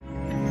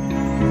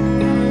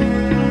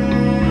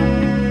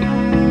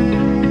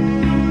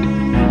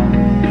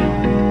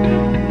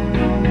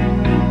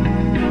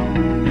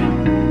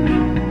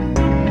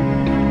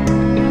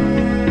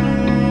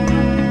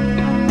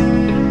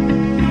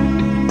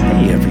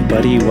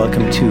everybody.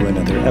 Welcome to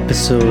another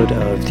episode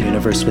of the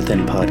Universe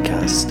Within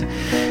podcast.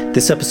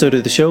 This episode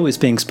of the show is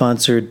being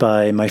sponsored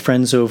by my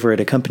friends over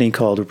at a company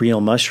called Real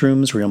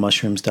Mushrooms,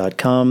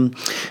 realmushrooms.com.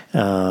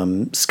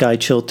 Sky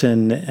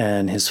Chilton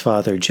and his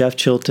father, Jeff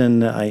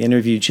Chilton. I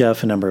interviewed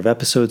Jeff a number of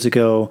episodes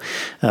ago.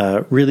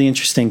 Really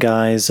interesting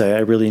guys. I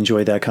really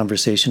enjoyed that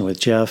conversation with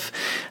Jeff.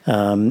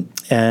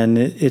 And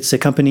it's a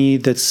company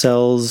that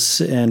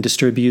sells and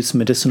distributes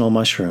medicinal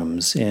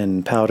mushrooms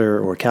in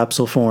powder or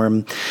capsule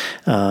form.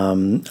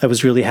 I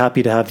was really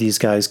happy to have these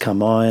guys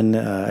come on.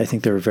 I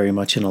think they were very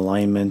much in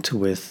alignment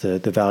with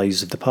the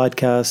values of the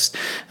podcast.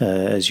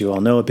 As you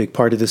all know, a big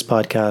part of this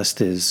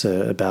podcast is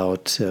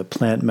about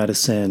plant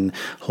medicine,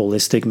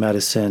 holistic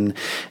medicine,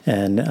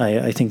 and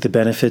I think the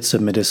benefits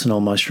of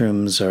medicinal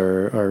mushrooms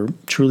are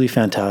truly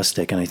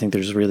fantastic, and I think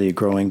there's really a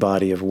growing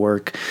body of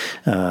work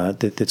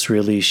that's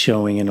really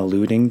showing and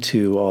alluding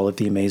to all of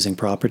the amazing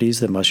properties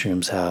that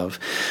mushrooms have.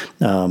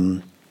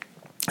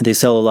 They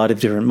sell a lot of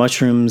different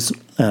mushrooms,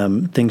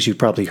 things you've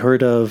probably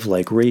heard of,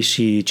 like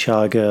reishi,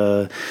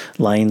 chaga,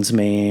 lion's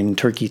mane,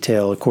 turkey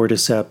tail,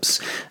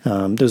 cordyceps.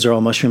 Those are all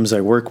mushrooms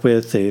I work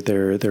with.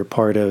 They're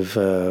part of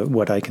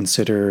what I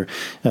consider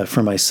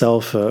for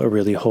myself a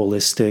really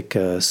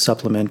holistic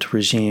supplement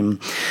regime.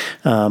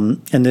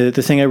 And the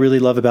thing I really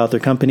love about their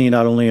company,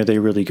 not only are they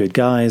really good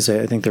guys,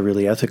 I think they're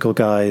really ethical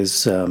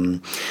guys,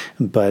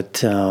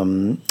 but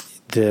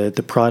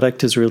the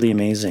product is really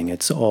amazing.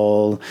 It's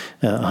all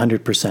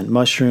 100%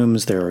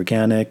 mushrooms. They're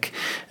organic,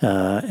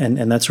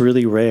 and that's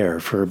really rare.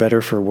 For better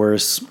or for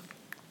worse,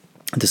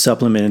 the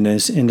supplement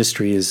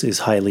industry is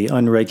highly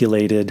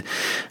unregulated,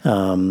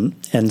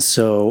 and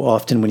so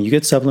often when you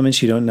get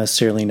supplements, you don't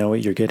necessarily know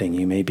what you're getting.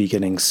 You may be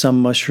getting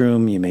some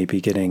mushroom, you may be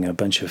getting a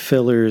bunch of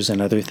fillers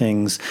and other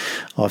things.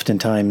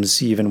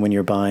 Oftentimes, even when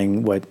you're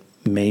buying what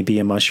may be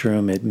a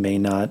mushroom, it may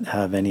not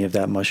have any of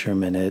that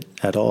mushroom in it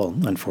at all,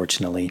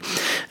 unfortunately.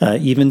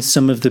 Even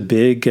some of the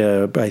big,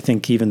 I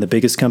think even the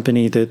biggest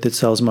company that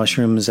sells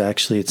mushrooms,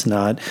 actually it's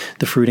not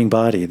the fruiting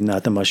body,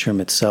 not the mushroom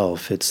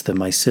itself. It's the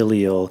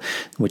mycelial,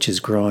 which is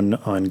grown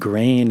on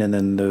grain, and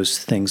then those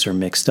things are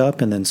mixed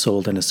up and then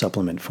sold in a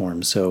supplement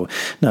form. So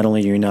not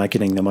only are you not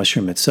getting the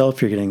mushroom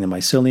itself, you're getting the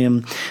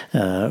mycelium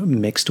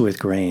mixed with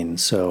grain.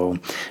 So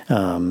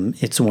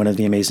it's one of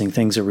the amazing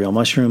things at Real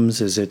Mushrooms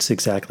is it's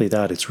exactly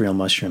that. It's real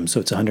mushrooms. So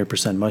it's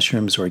 100%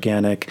 mushrooms,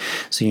 organic.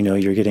 So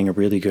you're getting a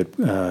really good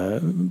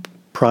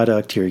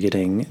product. You're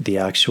getting the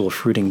actual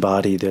fruiting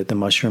body, the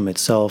mushroom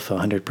itself,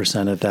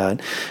 100% of that.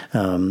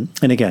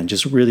 And again,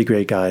 just really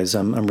great guys.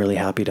 I'm really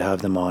happy to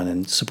have them on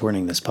and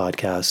supporting this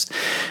podcast.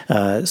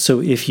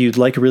 So if you'd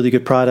like a really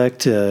good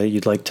product,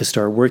 you'd like to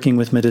start working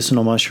with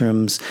medicinal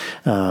mushrooms,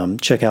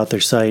 check out their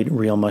site,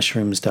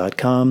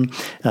 realmushrooms.com.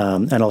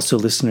 And also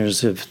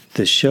listeners of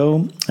this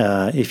show,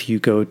 if you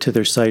go to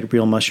their site,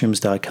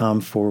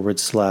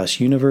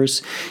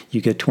 realmushrooms.com/universe,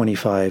 you get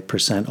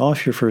 25%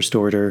 off your first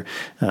order,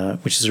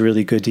 which is a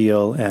really good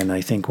deal. And I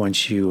think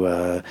once you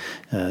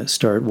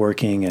start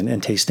working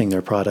and tasting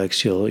their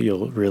products,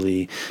 you'll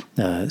really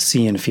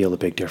see and feel a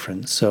big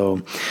difference.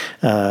 So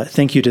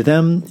thank you to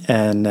them.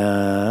 And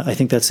I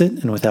think that's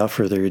it. And without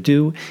further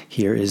ado,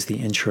 here is the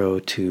intro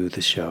to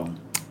the show.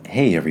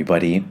 Hey,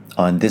 everybody.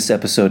 On this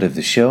episode of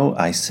the show,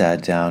 I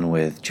sat down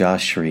with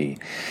Josh Schrei.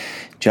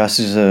 Josh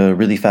is a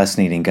really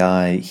fascinating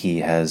guy. He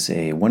has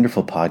a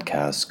wonderful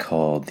podcast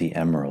called The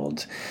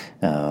Emerald.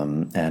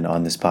 And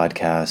on this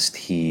podcast,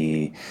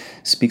 he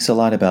speaks a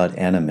lot about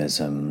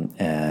animism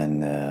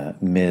and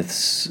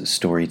myths,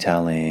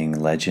 storytelling,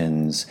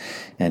 legends,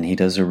 and he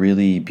does a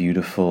really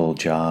beautiful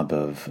job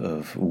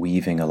of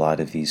weaving a lot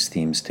of these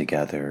themes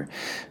together.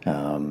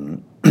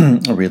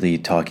 Really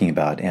talking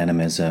about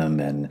animism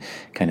and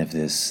kind of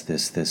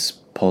this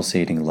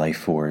pulsating life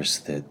force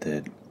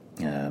that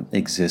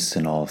exists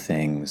in all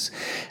things.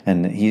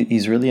 And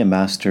he's really a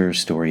master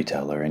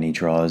storyteller, and he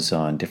draws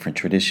on different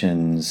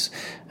traditions,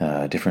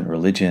 different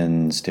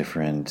religions,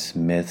 different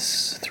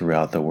myths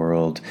throughout the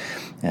world,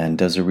 and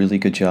does a really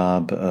good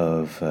job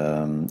of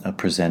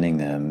presenting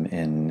them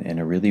in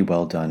a really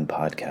well done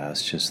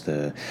podcast. Just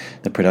the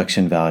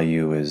production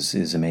value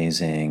is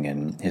amazing,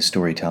 and his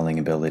storytelling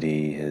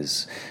ability,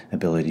 his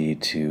ability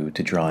to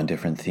draw on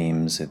different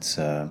themes, it's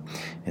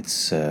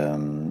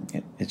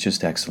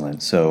just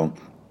excellent. So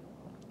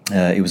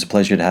it was a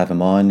pleasure to have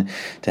him on,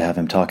 to have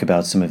him talk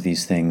about some of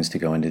these things, to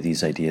go into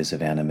these ideas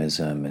of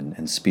animism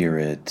and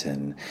spirit,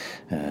 and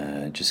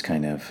just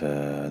kind of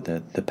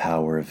the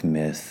power of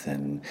myth,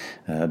 and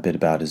a bit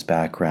about his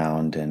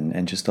background,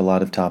 and just a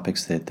lot of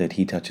topics that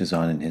he touches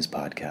on in his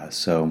podcast.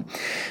 So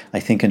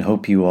I think and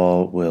hope you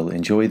all will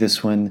enjoy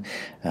this one.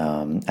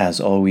 As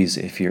always,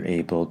 if you're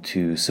able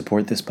to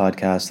support this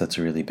podcast, that's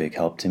a really big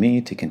help to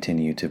me to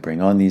continue to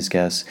bring on these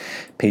guests.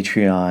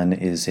 Patreon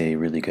is a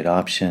really good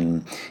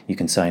option. You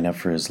can sign sign up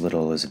for as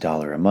little as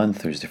 $1 a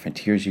month. There's different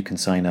tiers you can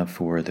sign up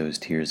for. Those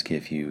tiers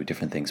give you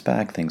different things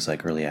back, things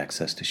like early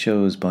access to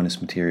shows,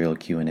 bonus material,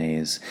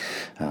 Q&As.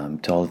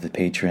 To all of the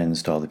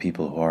patrons, to all the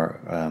people who are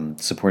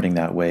supporting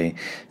that way,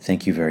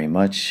 thank you very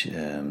much.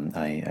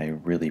 I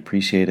really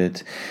appreciate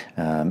it.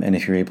 And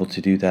if you're able to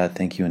do that,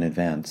 thank you in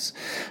advance.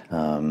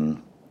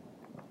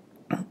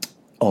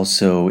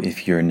 Also,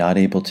 if you're not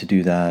able to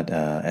do that,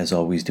 as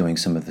always, doing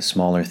some of the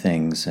smaller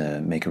things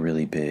make a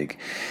really big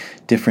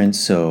difference.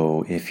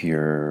 So if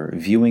you're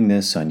viewing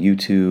this on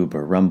YouTube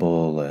or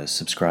Rumble,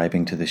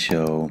 subscribing to the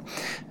show,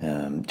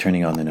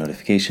 turning on the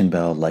notification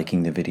bell,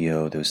 liking the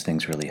video, those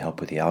things really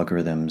help with the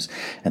algorithms.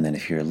 And then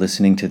if you're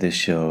listening to this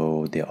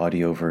show, the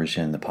audio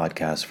version, the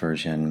podcast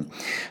version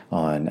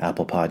on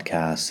Apple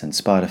Podcasts and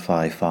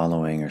Spotify,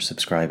 following or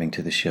subscribing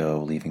to the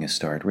show, leaving a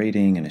starred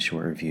rating and a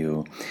short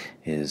review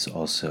is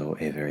also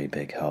a very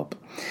big help.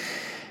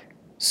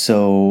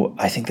 So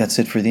I think that's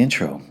it for the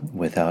intro.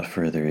 Without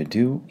further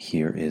ado,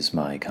 here is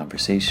my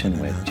conversation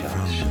with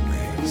Josh.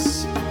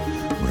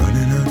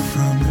 Running out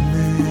from the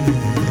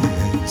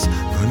maze,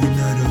 running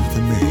out of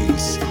the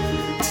maze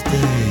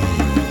today.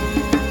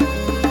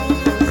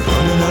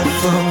 Running out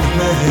from the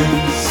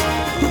maze,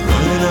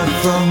 running out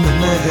from the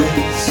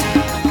maze,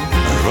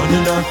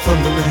 running out from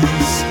the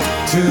maze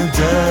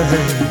today.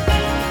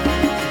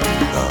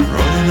 I'm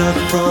running out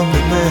from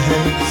the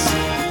maze,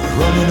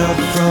 running out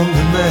from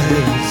the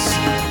maze,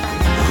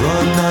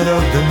 run out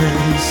of the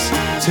maze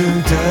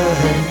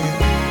today.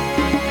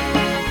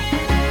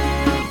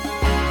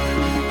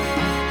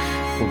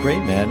 Well,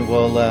 great, man.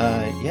 Well,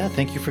 yeah,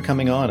 thank you for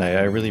coming on.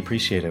 I really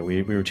appreciate it.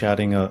 We were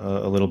chatting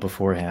a little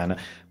beforehand.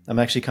 I'm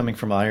actually coming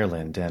from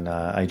Ireland, and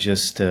I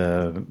just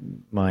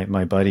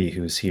my buddy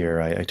who's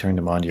here, I turned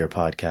him on to your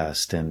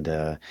podcast,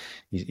 and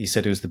he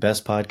said it was the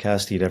best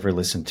podcast he'd ever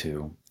listened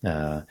to.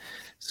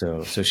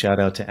 So shout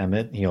out to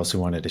Emmett. He also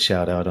wanted a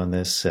shout out on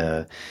this.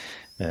 I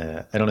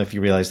don't know if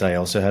you realized I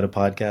also had a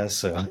podcast,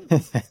 so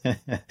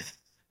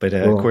but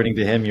Cool. according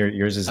to him,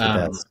 yours is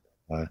the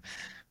best.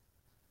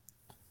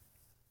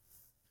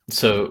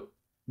 So,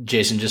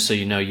 Jason, just so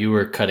you know, you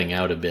were cutting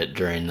out a bit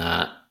during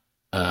that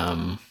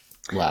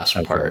last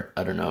Okay. part.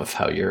 I don't know if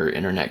how your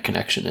internet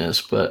connection is,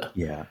 but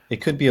Yeah,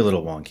 it could be a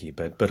little wonky,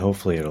 but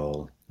hopefully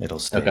it'll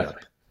stay okay. up.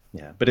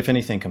 Yeah, but if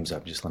anything comes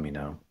up, just let me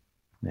know.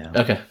 Yeah.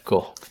 Okay,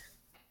 cool.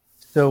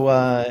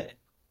 So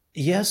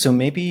yeah, so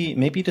maybe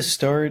to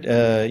start,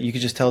 you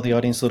could just tell the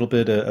audience a little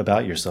bit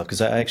about yourself, because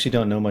I actually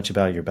don't know much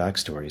about your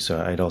backstory. So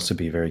I'd also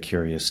be very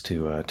curious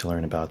to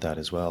learn about that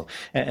as well.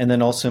 And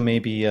then also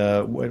maybe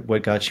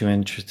what got you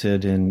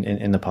interested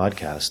in the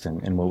podcast,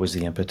 and what was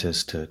the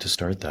impetus to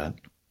start that?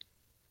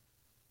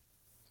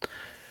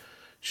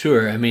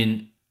 Sure. I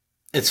mean,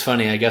 it's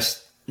funny. I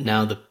guess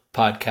now the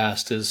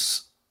podcast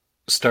is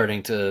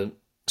starting to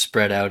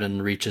spread out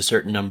and reach a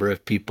certain number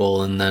of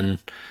people, and then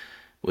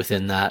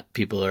within that,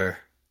 people are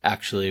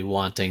actually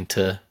wanting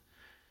to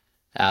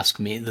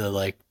ask me the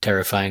like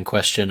terrifying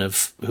question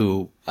of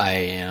who I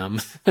am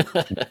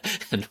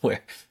and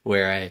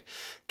where I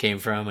came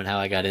from and how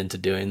I got into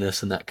doing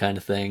this and that kind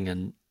of thing.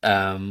 And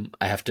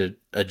I have to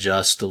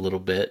adjust a little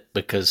bit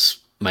because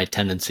my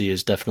tendency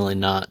is definitely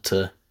not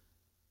to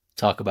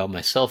talk about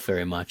myself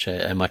very much.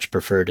 I much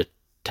prefer to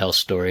tell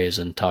stories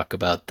and talk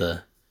about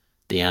the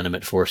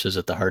animate forces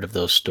at the heart of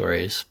those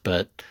stories.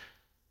 But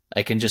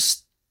I can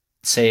just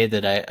say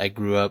that I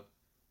grew up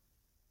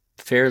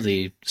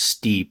fairly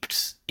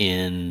steeped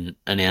in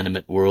an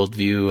animate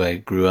worldview. I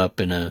grew up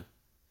in a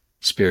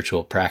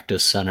spiritual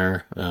practice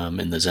center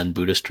in the Zen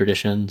Buddhist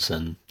traditions,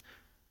 and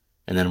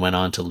then went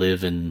on to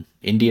live in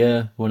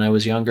India when I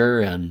was younger.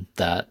 And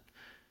that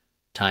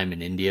time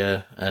in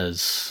India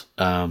as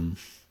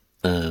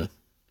a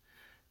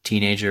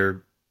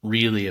teenager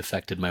really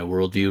affected my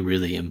worldview,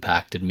 really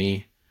impacted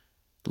me,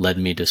 led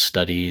me to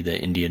study the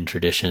Indian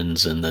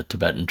traditions and the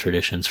Tibetan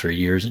traditions for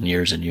years and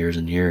years and years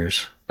and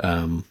years,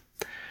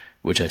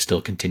 which I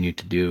still continue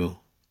to do.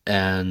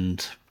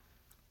 And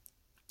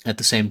at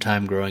the same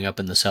time, growing up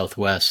in the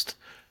Southwest,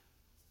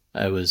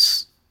 I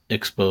was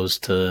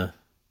exposed to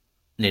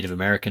Native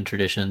American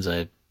traditions.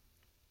 I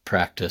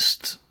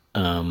practiced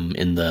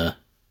in the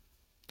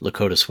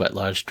Lakota Sweat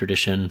Lodge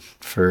tradition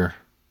for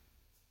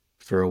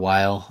a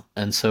while.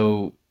 And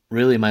so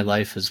really my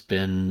life has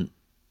been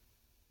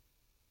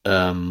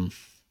a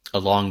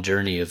long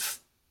journey of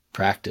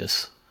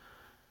practice.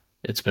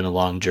 It's been a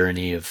long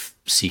journey of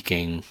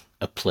seeking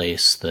a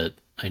place that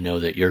I know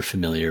that you're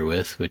familiar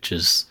with, which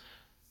is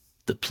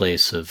the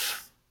place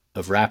of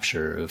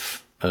rapture,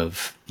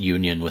 of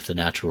union with the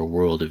natural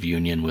world, of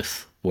union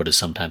with what is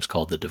sometimes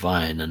called the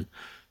divine. And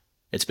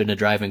it's been a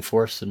driving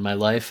force in my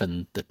life,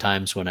 and the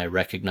times when I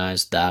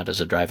recognized that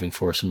as a driving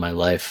force in my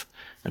life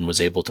and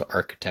was able to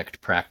architect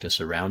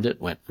practice around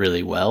it went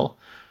really well.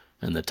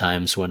 And the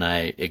times when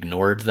I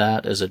ignored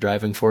that as a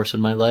driving force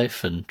in my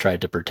life and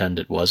tried to pretend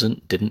it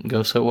wasn't, didn't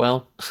go so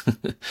well.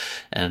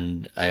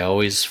 And I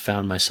always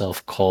found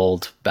myself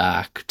called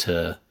back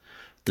to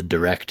the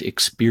direct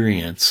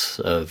experience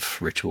of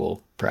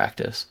ritual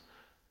practice.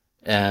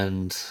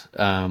 And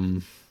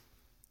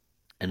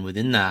And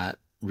within that,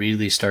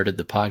 really started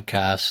the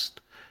podcast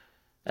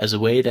as a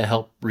way to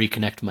help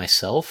reconnect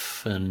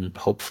myself and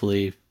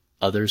hopefully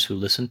others who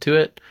listen to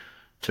it,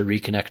 to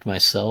reconnect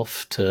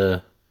myself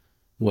to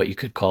what you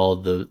could call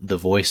the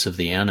voice of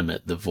the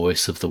animate, the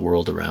voice of the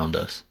world around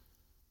us.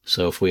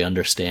 So if we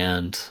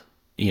understand,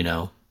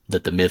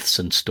 that the myths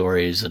and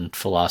stories and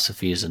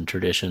philosophies and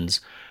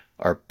traditions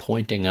are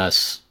pointing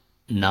us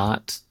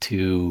not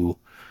to,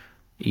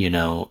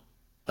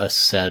 a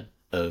set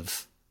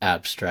of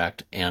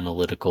abstract,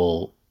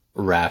 analytical,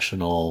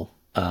 rational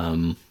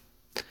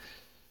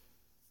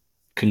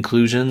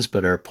conclusions,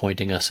 but are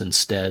pointing us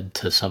instead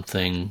to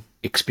something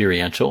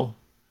experiential.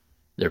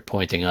 They're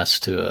pointing us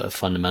to a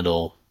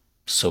fundamental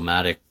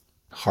somatic,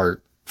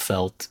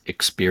 heartfelt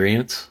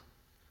experience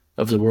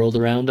of the world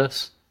around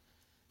us.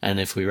 And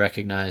if we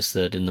recognize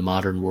that in the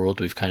modern world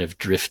we've kind of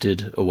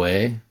drifted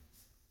away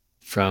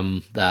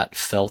from that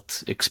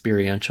felt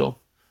experiential,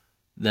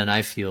 then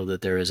I feel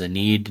that there is a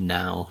need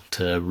now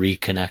to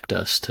reconnect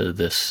us to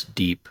this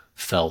deep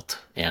felt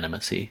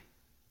animacy,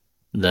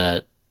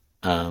 that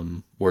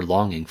we're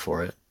longing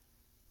for it,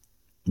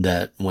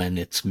 that when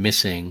it's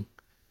missing,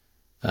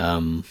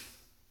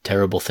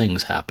 terrible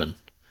things happen.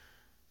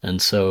 And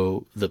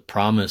so the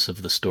promise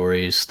of the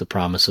stories, the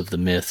promise of the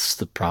myths,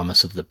 the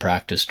promise of the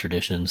practice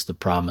traditions, the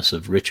promise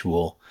of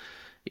ritual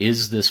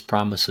is this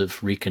promise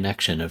of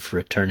reconnection, of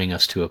returning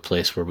us to a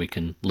place where we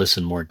can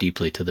listen more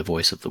deeply to the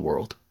voice of the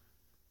world.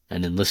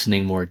 And in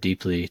listening more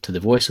deeply to the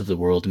voice of the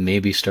world,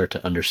 maybe start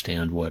to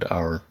understand what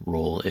our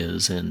role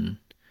is in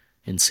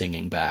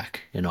singing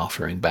back, in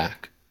offering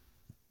back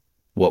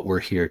what we're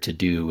here to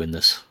do in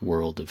this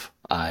world of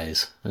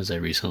eyes, as I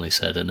recently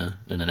said in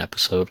an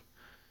episode.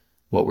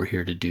 What we're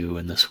here to do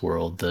in this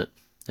world that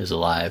is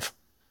alive.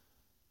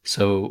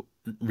 So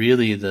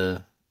really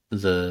the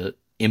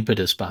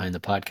impetus behind the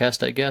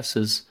podcast, I guess,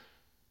 is,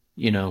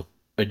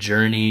 a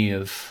journey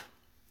of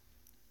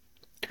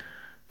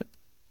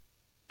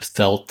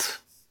felt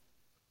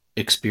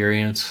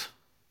experience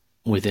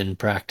within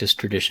practice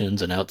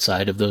traditions and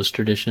outside of those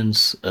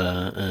traditions,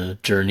 a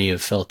journey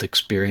of felt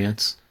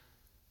experience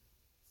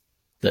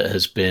that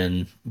has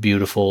been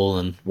beautiful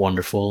and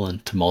wonderful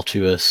and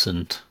tumultuous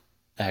and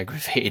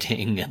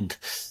aggravating and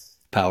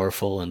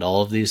powerful and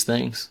all of these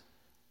things.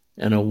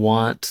 And I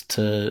want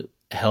to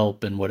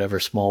help in whatever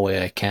small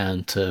way I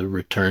can to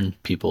return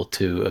people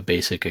to a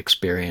basic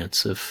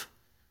experience of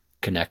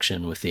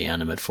connection with the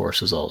animate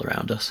forces all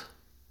around us.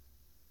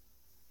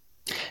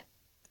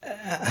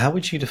 How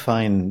would you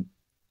define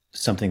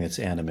something that's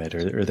animate,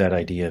 or that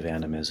idea of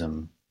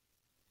animism?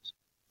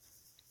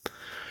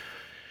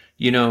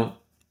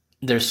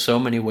 There's so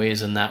many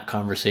ways in that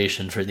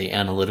conversation for the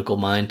analytical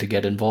mind to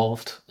get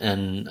involved.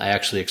 And I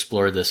actually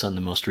explored this on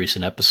the most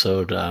recent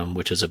episode,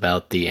 which is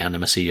about the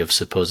animacy of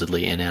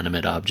supposedly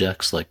inanimate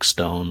objects like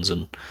stones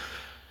and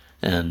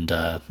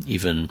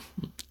even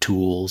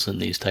tools and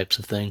these types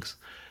of things.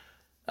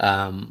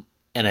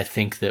 And I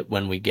think that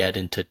when we get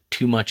into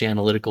too much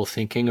analytical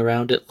thinking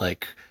around it,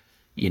 like,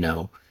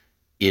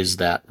 is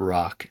that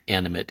rock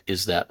animate?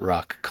 Is that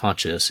rock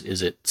conscious?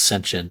 Is it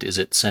sentient? Is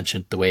it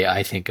sentient the way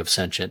I think of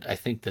sentient? I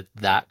think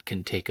that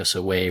can take us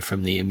away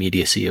from the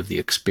immediacy of the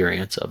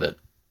experience of it.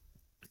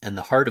 And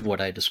the heart of what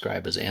I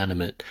describe as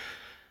animate,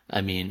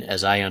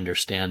 as I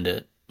understand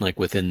it, like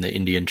within the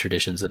Indian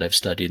traditions that I've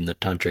studied and the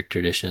tantric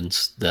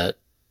traditions, that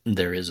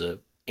there is a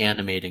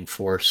animating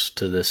force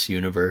to this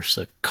universe,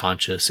 a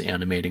conscious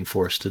animating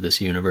force to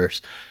this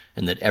universe,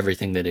 and that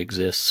everything that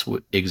exists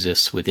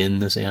within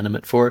this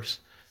animate force.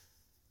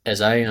 As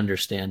I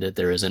understand it,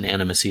 there is an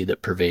animacy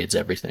that pervades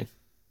everything,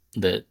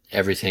 that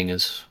everything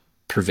is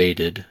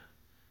pervaded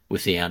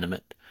with the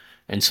animate.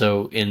 And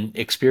so in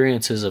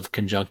experiences of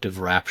conjunctive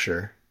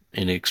rapture,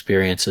 in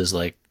experiences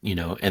like,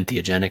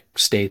 entheogenic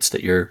states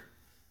that you're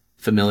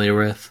familiar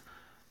with,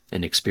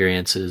 in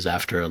experiences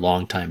after a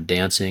long time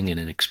dancing, and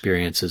in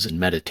experiences in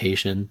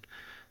meditation,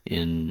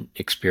 in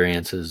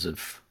experiences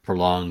of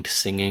prolonged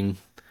singing,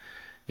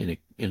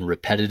 in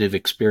repetitive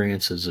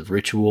experiences of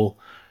ritual,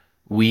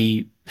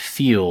 we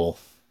feel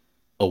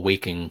a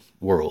waking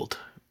world.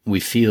 We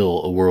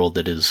feel a world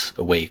that is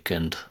awake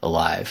and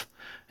alive,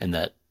 and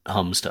that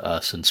hums to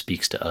us and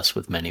speaks to us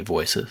with many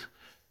voices.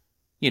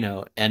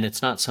 And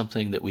it's not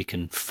something that we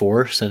can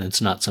force, and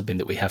it's not something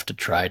that we have to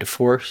try to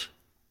force.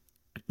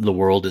 The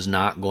world is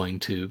not going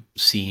to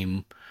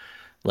seem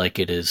like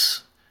it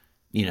is,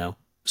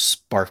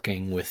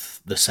 sparking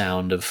with the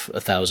sound of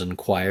 1,000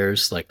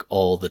 choirs like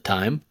all the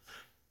time.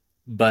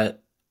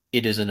 But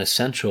it is an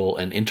essential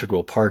and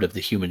integral part of the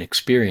human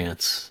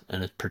experience,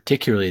 and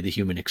particularly the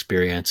human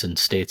experience in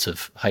states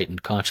of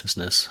heightened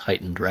consciousness,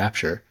 heightened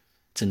rapture.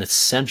 It's an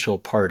essential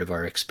part of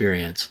our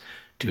experience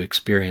to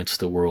experience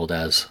the world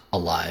as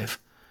alive,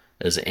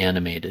 as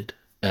animated,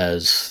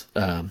 as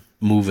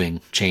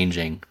moving,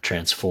 changing,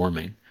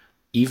 transforming,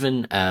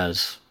 even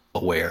as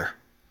aware.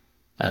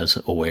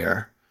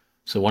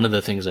 So one of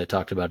the things I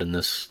talked about in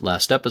this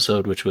last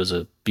episode, which was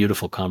a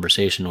beautiful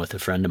conversation with a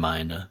friend of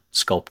mine, a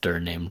sculptor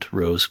named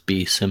Rose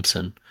B.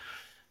 Simpson,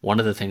 one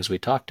of the things we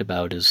talked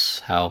about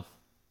is how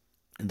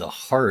the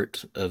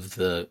heart of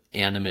the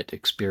animate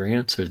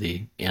experience, or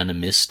the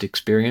animist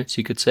experience,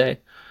 you could say,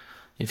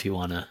 if you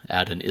want to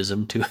add an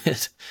ism to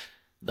it.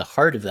 The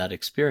heart of that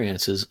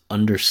experience is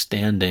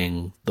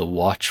understanding the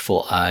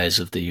watchful eyes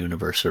of the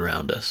universe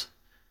around us,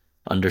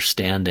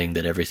 understanding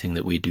that everything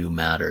that we do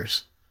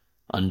matters,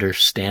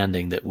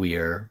 understanding that we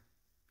are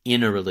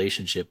in a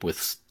relationship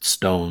with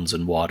stones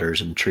and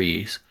waters and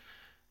trees,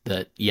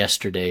 that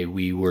yesterday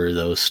we were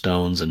those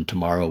stones and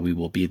tomorrow we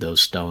will be those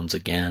stones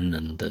again,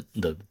 and that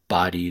the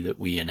body that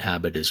we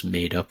inhabit is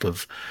made up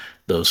of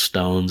those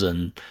stones.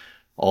 And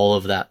all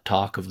of that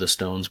talk of the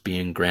stones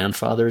being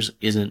grandfathers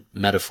isn't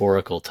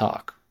metaphorical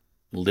talk.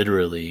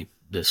 Literally,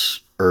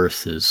 this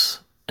earth is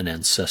an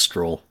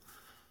ancestral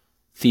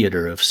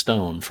theater of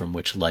stone from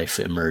which life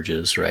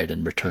emerges, right,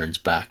 and returns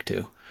back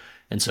to.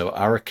 And so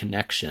our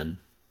connection,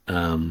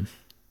 I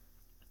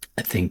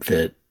think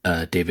that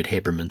David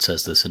Haberman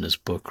says this in his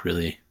book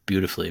really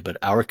beautifully, but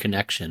our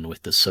connection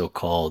with the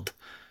so-called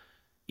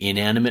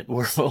inanimate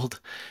world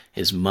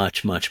is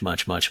much, much,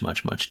 much, much,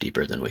 much, much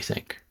deeper than we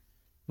think.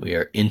 We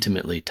are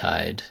intimately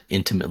tied,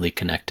 intimately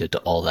connected to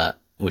all that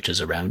which is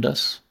around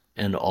us,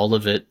 and all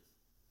of it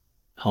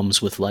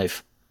hums with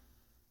life.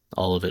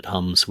 All of it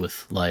hums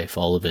with life.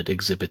 All of it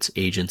exhibits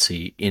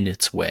agency in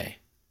its way.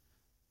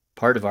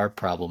 Part of our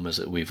problem is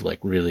that we've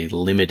really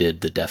limited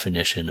the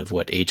definition of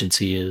what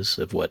agency is,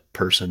 of what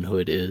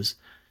personhood is.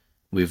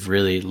 We've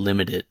really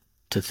limited it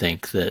to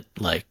think that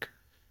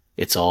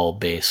it's all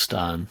based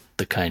on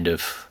the kind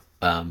of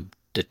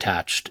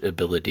detached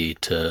ability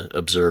to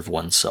observe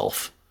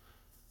oneself,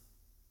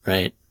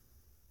 right?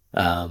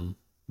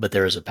 But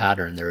there is a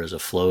pattern, there is a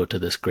flow to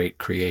this great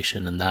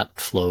creation, and that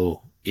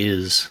flow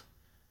is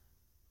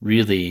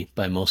really,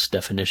 by most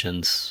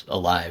definitions,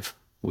 alive,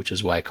 which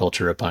is why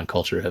culture upon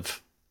culture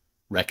have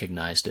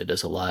recognized it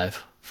as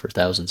alive for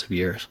thousands of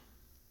years.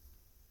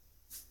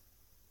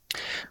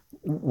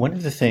 One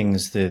of the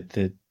things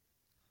that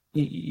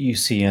you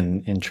see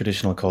in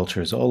traditional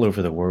cultures all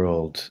over the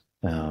world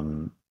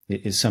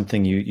is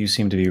something you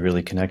seem to be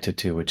really connected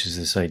to, which is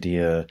this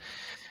idea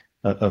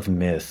of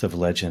myth, of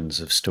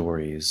legends, of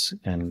stories,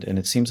 and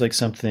it seems like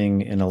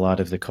something in a lot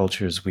of the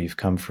cultures we've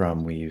come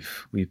from,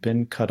 we've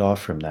been cut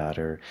off from that,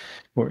 or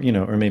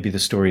maybe the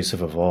stories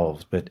have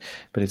evolved, but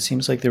it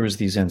seems like there was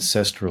these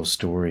ancestral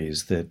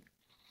stories that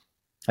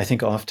I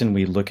think often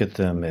we look at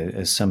them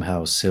as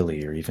somehow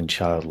silly or even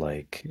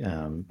childlike.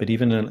 But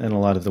even in a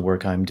lot of the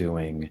work I'm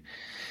doing,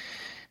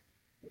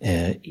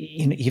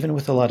 even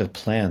with a lot of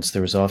plants,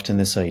 there was often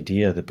this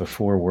idea that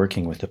before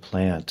working with the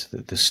plant,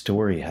 that the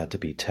story had to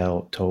be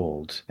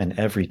told. And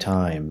every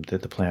time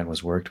that the plant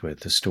was worked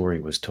with, the story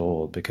was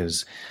told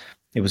because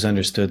it was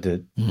understood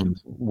that Mm-hmm.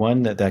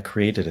 one, that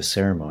created a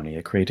ceremony,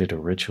 it created a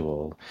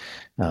ritual.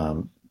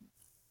 Um,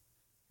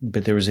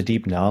 but there was a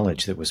deep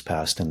knowledge that was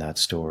passed in that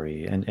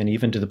story. And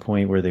even to the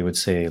point where they would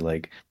say,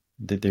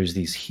 that there's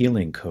these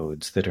healing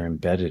codes that are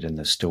embedded in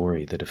the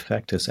story that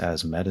affect us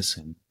as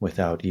medicine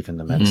without even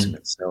the medicine Mm-hmm.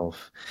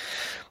 itself.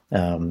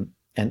 And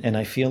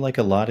I feel like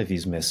a lot of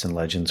these myths and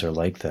legends are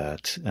like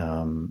that.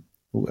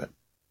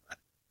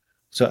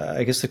 So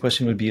I guess the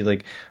question would be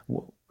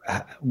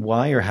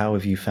why or how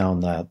have you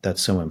found that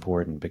that's so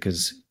important?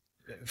 Because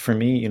for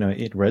me,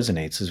 it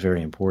resonates as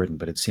very important,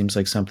 but it seems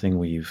like something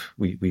we've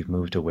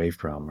moved away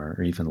from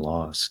or even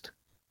lost.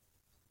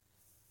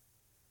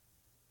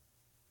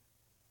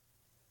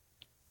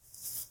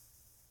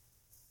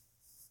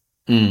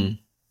 Mm.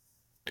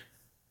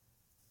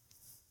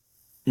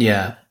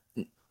 Yeah,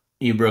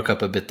 you broke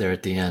up a bit there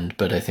at the end,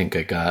 but I think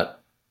I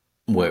got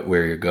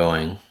where you're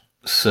going.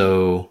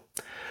 So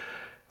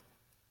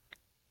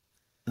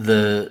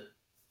the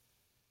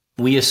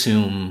we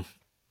assume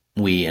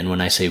and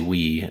when I say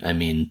we, I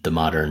mean the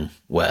modern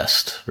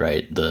West,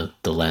 right? The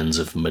lens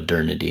of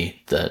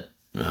modernity that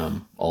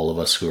all of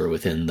us who are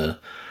within the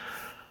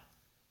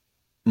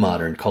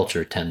modern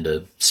culture tend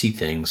to see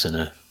things in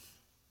a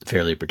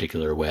fairly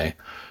particular way.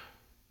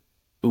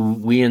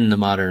 We in the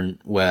modern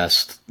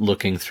West,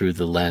 looking through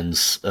the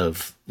lens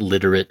of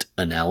literate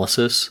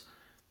analysis,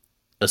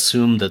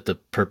 assume that the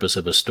purpose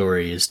of a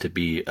story is to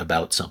be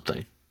about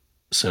something.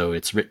 So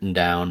it's written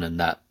down, and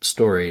that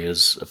story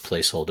is a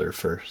placeholder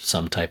for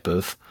some type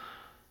of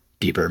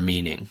deeper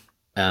meaning.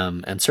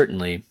 And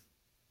certainly,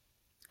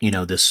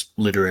 this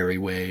literary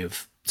way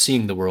of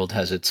seeing the world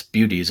has its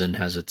beauties and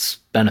has its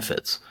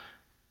benefits.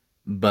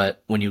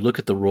 But when you look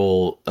at the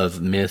role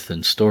of myth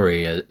and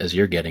story, as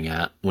you're getting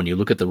at, when you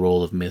look at the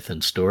role of myth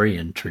and story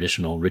in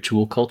traditional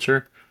ritual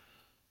culture,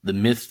 the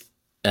myth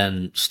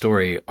and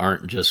story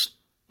aren't just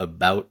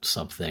about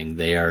something,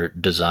 they are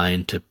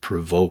designed to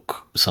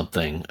provoke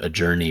something, a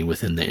journey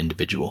within the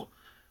individual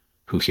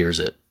who hears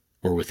it,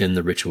 or within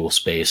the ritual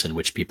space in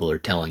which people are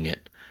telling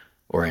it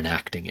or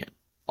enacting it.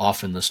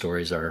 Often the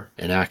stories are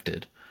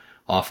enacted.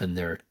 Often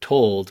they're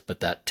told, but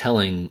that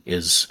telling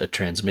is a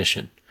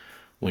transmission.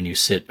 When you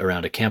sit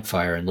around a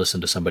campfire and listen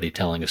to somebody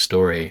telling a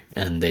story,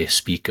 and they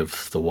speak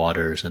of the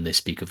waters, and they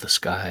speak of the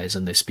skies,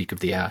 and they speak of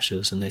the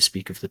ashes, and they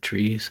speak of the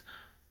trees,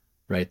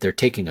 right? They're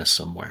taking us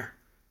somewhere.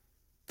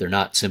 They're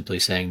not simply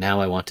saying,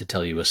 now I want to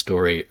tell you a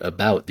story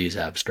about these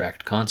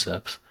abstract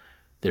concepts.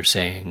 They're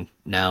saying,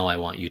 now I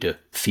want you to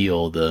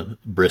feel the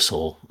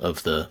bristle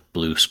of the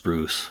blue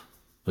spruce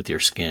with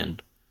your skin.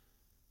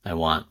 I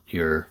want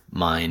your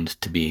mind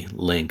to be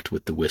linked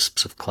with the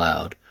wisps of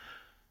cloud.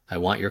 I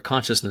want your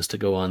consciousness to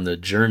go on the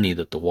journey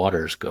that the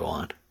waters go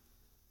on,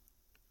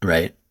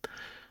 right?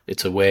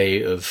 It's a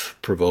way of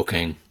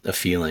provoking a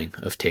feeling,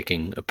 of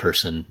taking a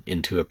person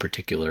into a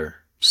particular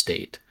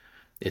state.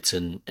 It's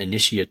an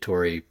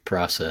initiatory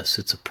process.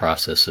 It's a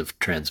process of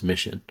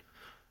transmission.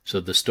 So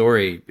the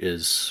story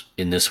is,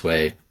 in this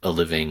way, a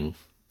living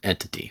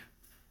entity,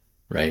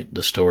 right?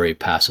 The story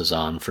passes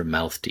on from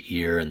mouth to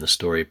ear, and the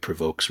story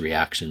provokes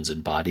reactions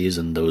in bodies,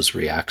 and those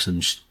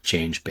reactions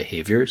change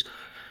behaviors.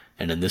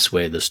 And in this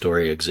way, the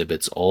story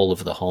exhibits all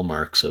of the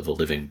hallmarks of a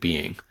living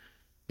being.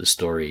 The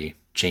story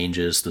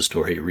changes, the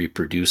story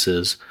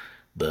reproduces,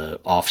 the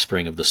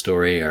offspring of the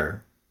story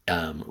are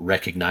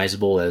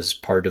recognizable as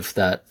part of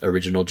that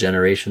original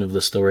generation of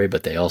the story,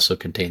 but they also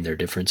contain their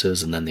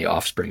differences, and then the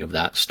offspring of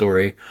that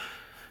story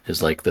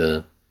is like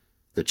the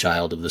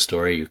child of the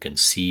story. You can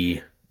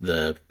see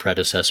the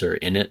predecessor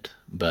in it,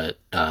 but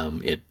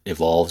it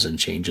evolves and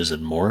changes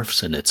and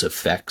morphs, and its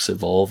effects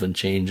evolve and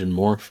change and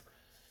morph.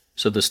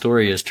 So the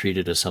story is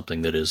treated as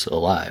something that is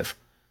alive.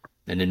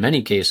 And in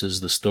many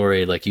cases, the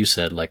story, like you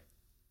said, like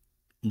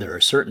there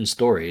are certain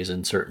stories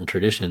and certain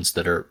traditions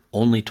that are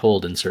only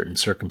told in certain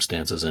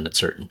circumstances and at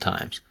certain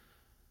times.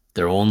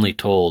 They're only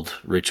told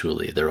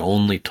ritually. They're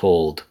only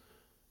told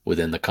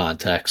within the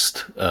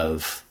context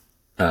of,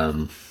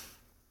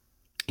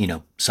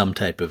 some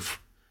type of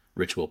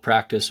ritual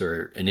practice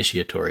or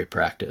initiatory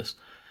practice.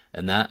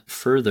 And that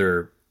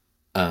further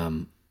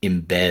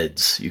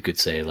embeds, you could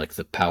say, like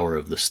the power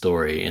of the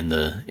story in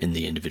the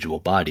individual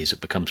bodies. It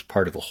becomes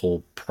part of a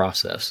whole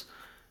process,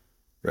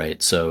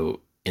 right? So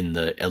in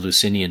the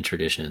Eleusinian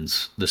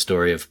traditions, the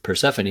story of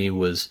Persephone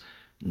was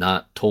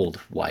not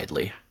told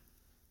widely.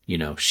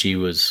 She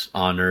was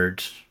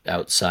honored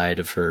outside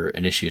of her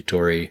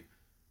initiatory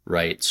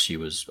rites. She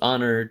was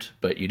honored,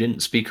 but you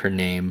didn't speak her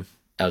name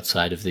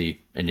outside of the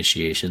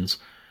initiations.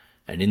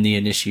 And in the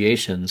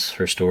initiations,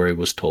 her story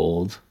was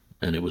told,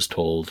 and it was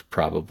told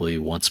probably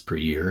once per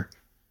year.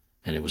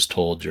 And it was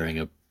told during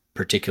a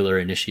particular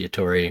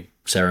initiatory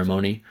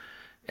ceremony.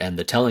 And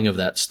the telling of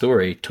that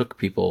story took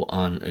people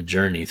on a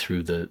journey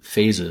through the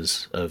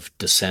phases of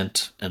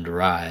descent and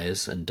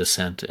rise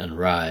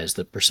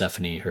that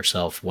Persephone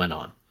herself went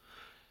on.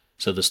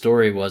 So the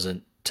story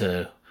wasn't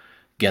to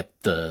get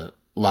the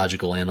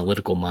logical,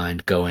 analytical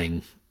mind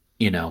going,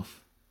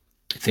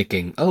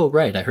 thinking, oh,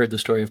 right, I heard the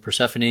story of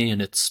Persephone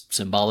and it's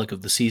symbolic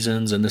of the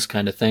seasons and this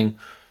kind of thing.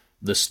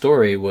 The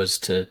story was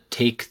to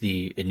take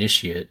the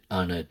initiate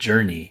on a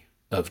journey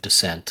of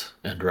descent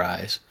and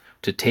rise,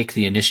 to take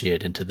the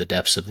initiate into the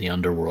depths of the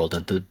underworld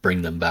and to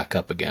bring them back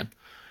up again.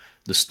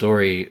 The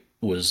story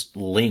was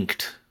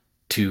linked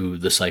to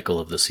the cycle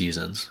of the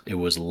seasons. It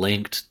was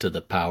linked to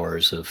the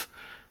powers of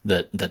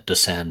that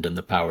descend and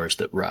the powers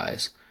that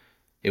rise.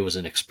 It was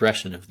an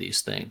expression of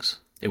these things.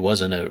 It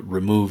wasn't a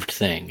removed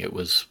thing. It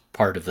was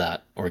part of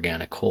that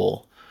organic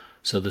whole.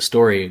 So the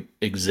story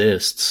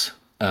exists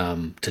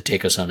to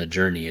take us on a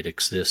journey. It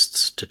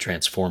exists to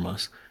transform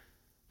us.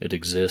 It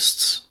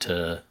exists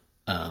to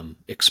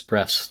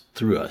express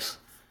through us.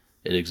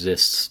 It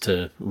exists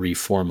to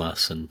reform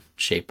us and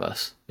shape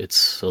us.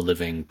 It's a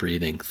living,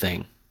 breathing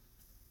thing.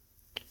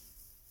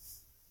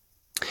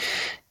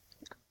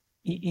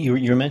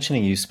 You're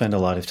mentioning you spend a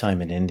lot of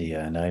time in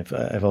India, and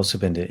I've also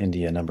been to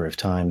India a number of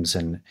times,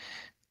 and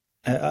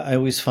I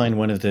always find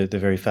one of the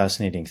very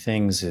fascinating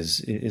things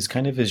is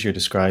kind of as you're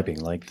describing,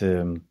 like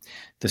the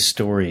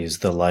stories,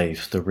 the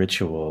life, the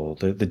ritual,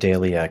 the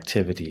daily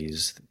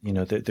activities.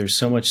 There's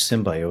so much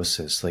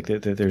symbiosis. Like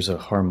there's a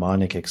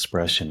harmonic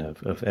expression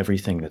of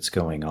everything that's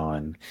going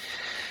on.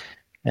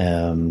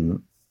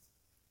 Um,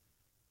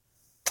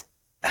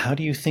 how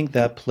do you think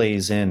that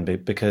plays in?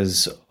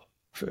 Because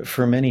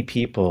for many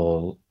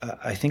people,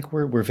 I think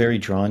we're very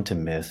drawn to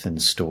myth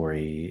and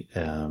story,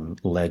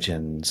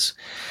 legends.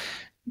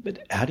 But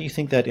how do you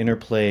think that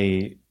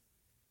interplay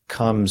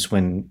comes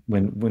when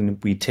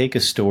we take a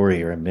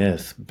story or a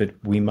myth, but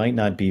we might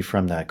not be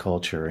from that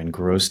culture,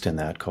 engrossed in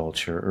that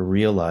culture, or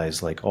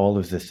realize like all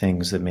of the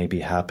things that may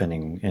be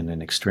happening in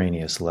an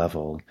extraneous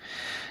level?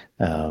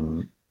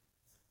 Um,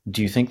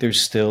 do you think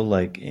there's still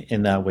like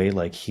in that way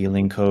like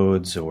healing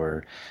codes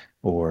or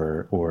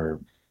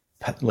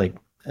like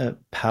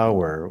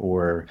power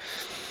or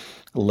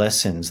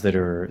lessons that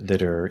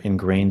are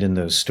ingrained in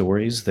those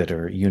stories that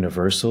are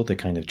universal, that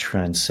kind of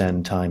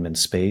transcend time and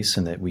space,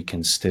 and that we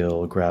can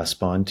still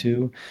grasp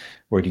onto?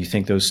 Or do you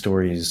think those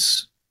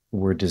stories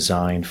were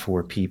designed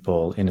for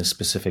people in a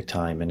specific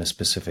time, in a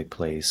specific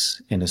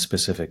place, in a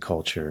specific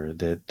culture,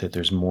 that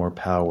there's more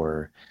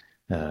power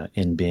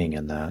in being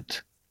in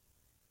that?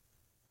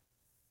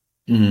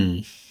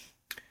 Mm.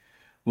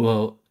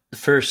 Well,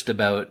 first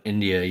about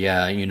India,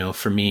 yeah,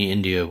 for me,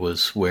 India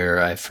was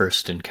where I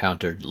first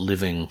encountered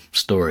living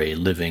story,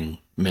 living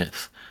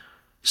myth.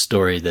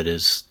 story that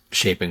is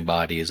shaping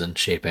bodies and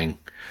shaping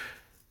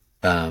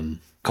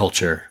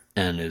culture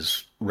and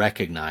is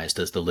recognized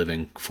as the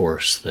living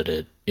force that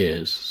it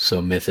is.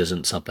 So myth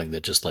isn't something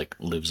that just like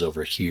lives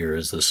over here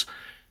as this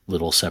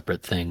little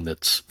separate thing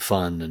that's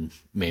fun and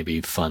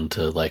maybe fun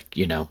to like,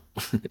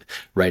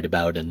 write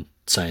about in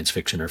science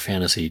fiction or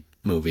fantasy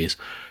movies,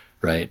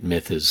 right?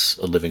 Myth is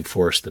a living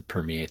force that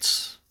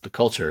permeates the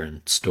culture,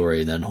 and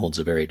story then holds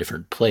a very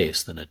different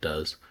place than it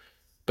does.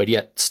 But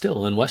yet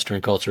still in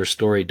Western culture,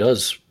 story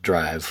does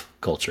drive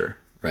culture,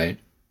 right?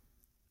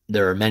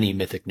 There are many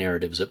mythic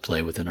narratives at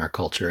play within our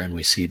culture, and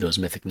we see those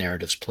mythic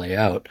narratives play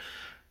out.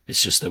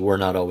 It's just that we're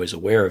not always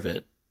aware of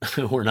it.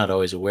 We're not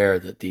always aware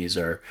that these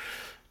are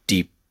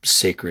deep,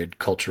 sacred,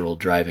 cultural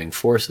driving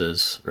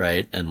forces,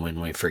 right? And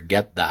when we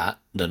forget that,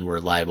 then we're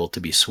liable to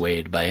be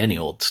swayed by any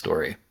old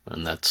story.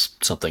 And that's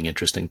something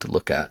interesting to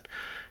look at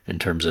in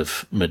terms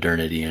of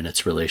modernity and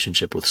its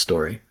relationship with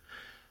story.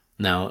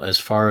 Now, as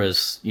far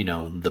as,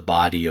 the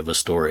body of a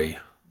story,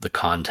 the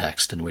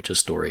context in which a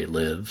story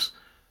lives,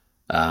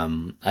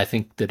 I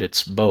think that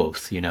it's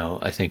both.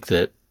 I think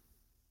that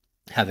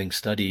having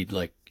studied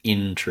like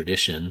in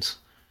traditions,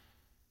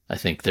 I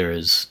think there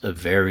is a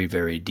very,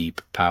 very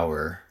deep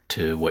power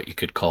to what you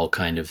could call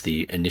kind of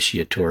the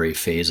initiatory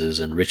phases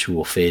and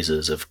ritual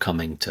phases of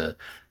coming to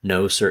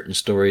know certain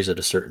stories at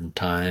a certain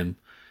time,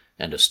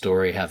 and a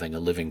story having a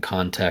living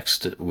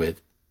context with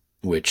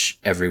which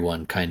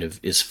everyone kind of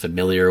is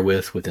familiar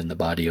with within the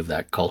body of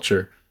that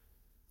culture,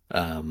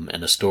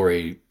 and a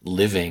story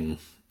living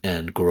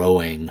and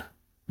growing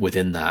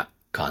within that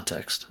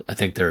context. I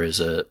think there is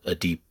a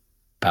deep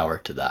power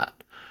to that.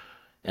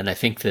 And I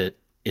think that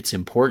it's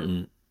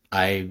important.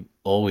 I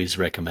always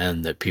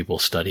recommend that people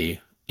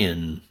study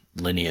in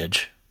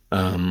lineage.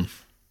 I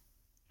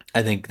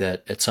think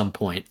that at some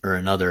point or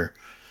another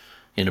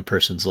in a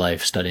person's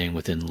life, studying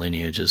within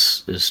lineage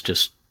is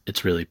just,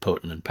 it's really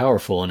potent and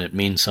powerful. And it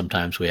means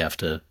sometimes we have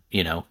to,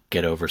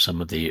 get over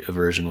some of the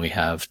aversion we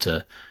have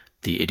to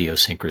the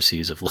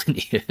idiosyncrasies of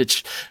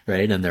lineage,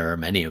 right? And there are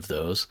many of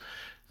those.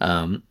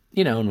 And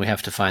we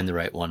have to find the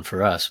right one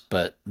for us.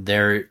 But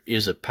there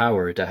is a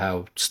power to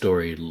how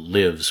story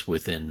lives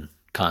within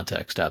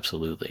context,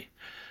 absolutely.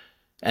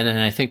 And then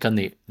I think on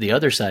the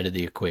other side of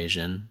the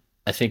equation,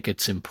 I think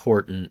it's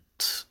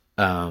important,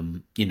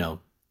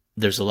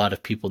 there's a lot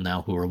of people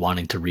now who are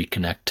wanting to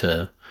reconnect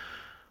to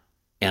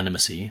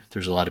animacy.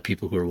 There's a lot of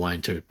people who are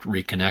wanting to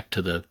reconnect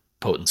to the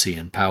potency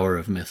and power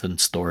of myth and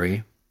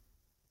story.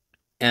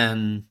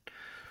 And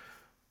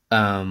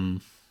I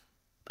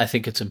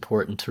think it's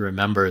important to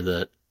remember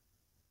that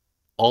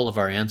all of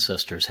our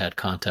ancestors had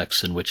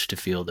contexts in which to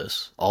feel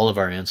this. All of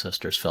our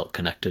ancestors felt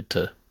connected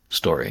to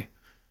story.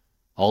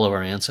 All of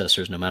our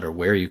ancestors, no matter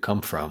where you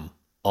come from,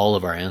 all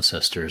of our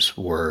ancestors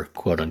were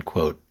quote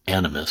unquote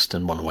animist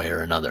in one way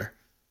or another.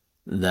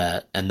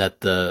 That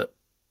the,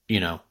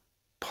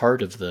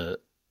 part of the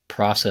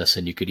process,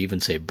 and you could even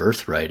say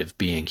birthright of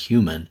being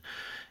human,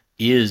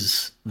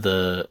 is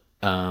the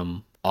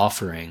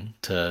offering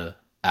to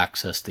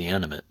access the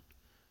animate,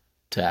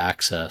 to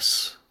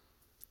access,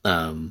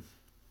 to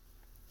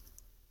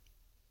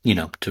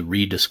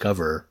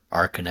rediscover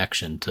our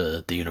connection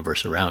to the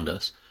universe around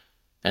us.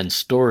 And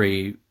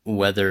story,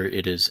 whether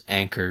it is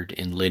anchored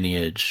in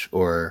lineage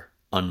or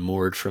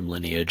unmoored from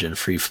lineage and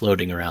free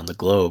floating around the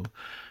globe,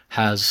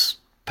 has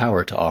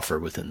power to offer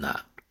within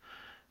that.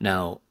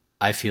 Now,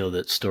 I feel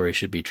that story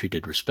should be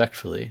treated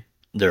respectfully.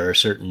 There are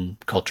certain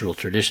cultural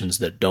traditions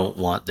that don't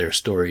want their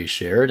stories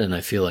shared, and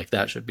I feel like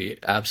that should be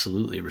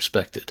absolutely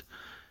respected.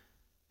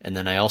 And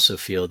then I also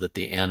feel that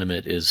the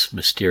animate is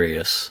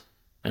mysterious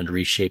and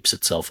reshapes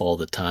itself all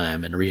the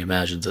time and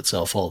reimagines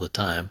itself all the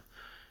time.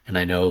 And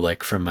I know,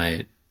 like, from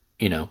my,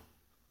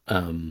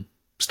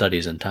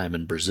 studies and time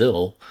in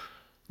Brazil,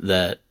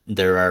 that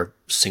there are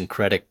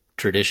syncretic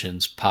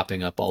traditions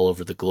popping up all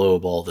over the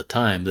globe all the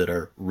time that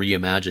are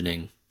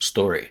reimagining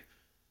story.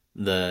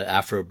 The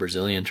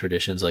Afro-Brazilian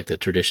traditions, like the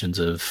traditions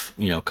of,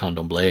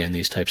 candomblé and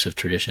these types of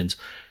traditions,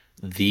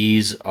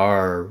 these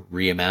are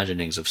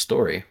reimaginings of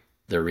story.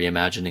 They're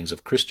reimaginings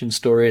of Christian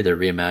story. They're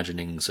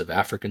reimaginings of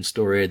African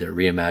story. They're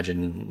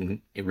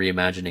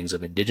reimaginings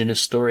of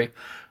indigenous story,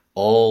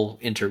 all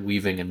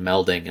interweaving and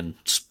melding and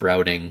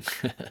sprouting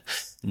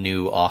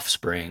new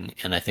offspring.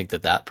 And I think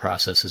that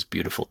process is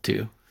beautiful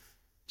too.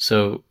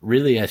 So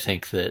really, I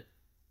think that,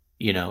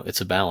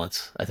 it's a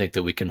balance. I think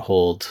that we can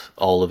hold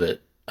all of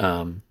it,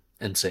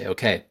 and say,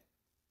 okay,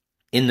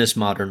 in this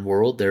modern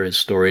world, there is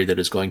story that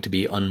is going to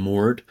be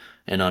unmoored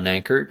and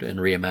unanchored and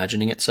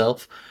reimagining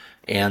itself.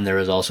 And there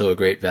is also a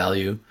great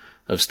value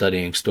of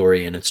studying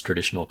story in its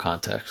traditional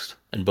context.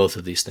 And both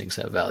of these things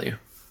have value.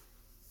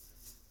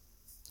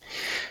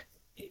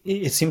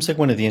 It seems like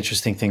one of the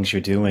interesting things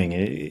you're doing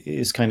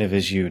is kind of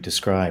as you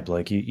described,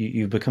 like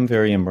you've become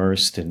very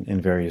immersed in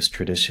various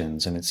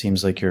traditions, and it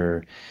seems like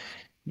you're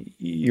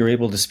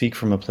able to speak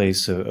from a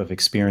place of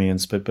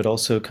experience, but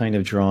also kind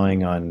of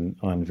drawing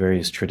on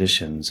various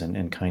traditions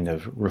and kind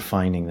of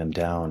refining them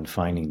down,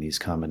 finding these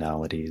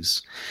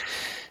commonalities.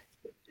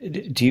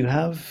 Do you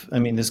have, I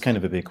mean, this is kind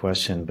of a big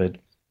question, but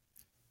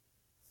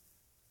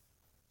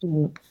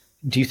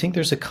Do you think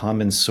there's a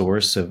common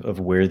source of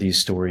where these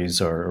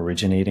stories are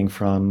originating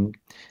from,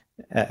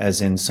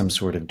 as in some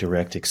sort of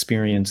direct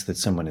experience that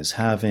someone is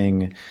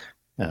having?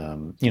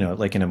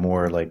 Like in a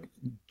more like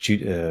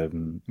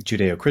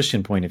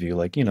Judeo-Christian point of view,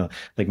 like,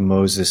 like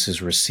Moses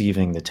is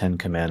receiving the Ten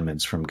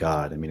Commandments from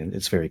God. I mean,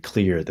 it's very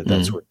clear that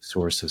that's Mm. where the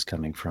source is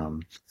coming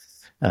from.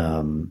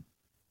 Um,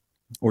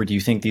 or do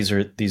you think these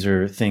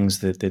are things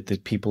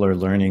that people are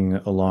learning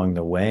along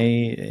the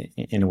way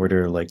in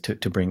order like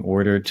to bring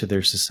order to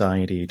their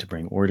society, to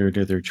bring order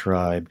to their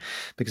tribe?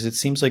 Because it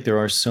seems like there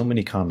are so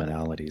many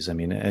commonalities. I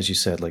mean, as you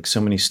said, like so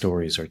many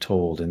stories are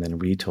told and then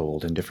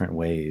retold in different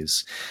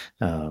ways.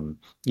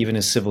 Even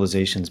as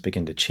civilizations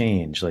begin to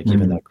change, like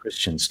even Mm. that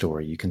Christian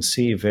story, you can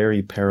see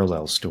very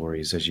parallel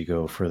stories as you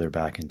go further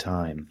back in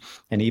time,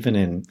 and even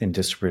in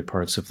disparate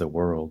parts of the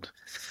world.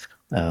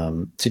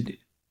 To,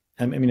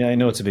 I mean, I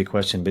know it's a big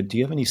question, but do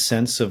you have any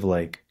sense of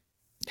like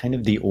kind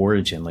of the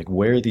origin, like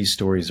where these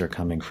stories are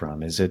coming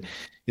from? Is it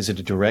a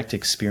direct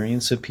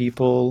experience of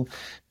people?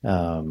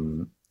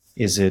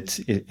 Is it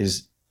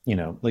is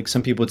like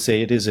some people would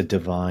say it is a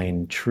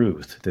divine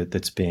truth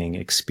that's being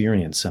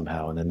experienced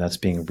somehow, and then that's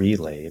being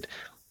relayed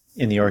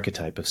in the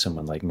archetype of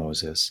someone like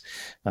Moses.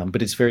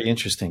 But it's very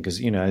interesting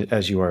because,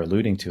 as you are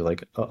alluding to,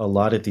 like a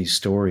lot of these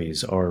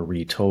stories are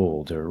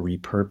retold or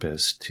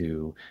repurposed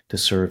to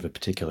serve a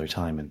particular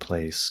time and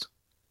place.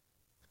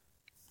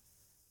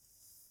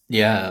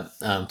 Yeah.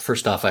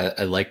 First off, I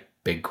like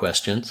big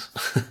questions.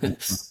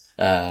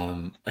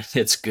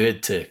 It's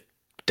good to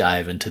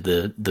dive into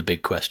the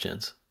big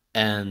questions.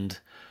 And,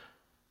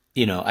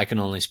 I can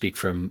only speak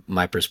from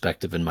my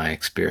perspective and my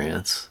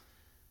experience.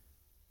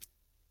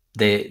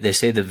 They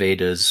say the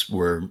Vedas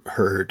were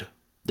heard.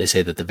 They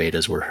say that the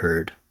Vedas were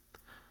heard,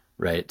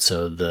 right?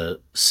 So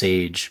the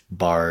sage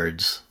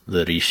bards,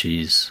 the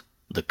rishis,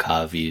 the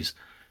kavis,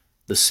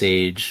 the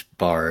sage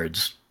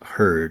bards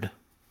heard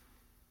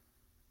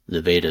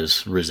the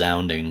Vedas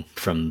resounding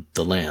from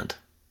the land.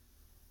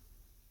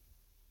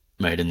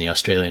 Right, in the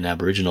Australian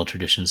Aboriginal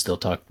traditions, they'll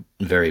talk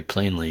very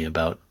plainly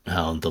about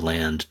how the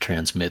land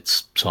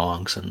transmits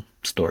songs and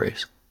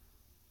stories.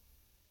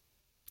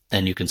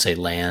 And you can say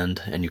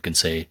land, and you can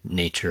say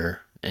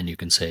nature, and you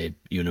can say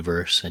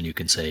universe, and you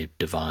can say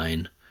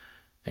divine,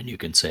 and you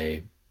can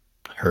say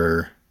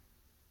her,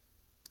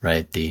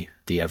 right? The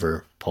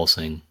ever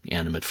pulsing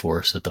animate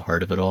force at the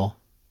heart of it all.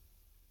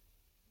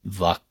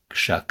 Vak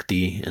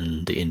Shakti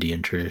in the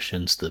Indian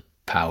traditions, the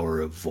power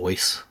of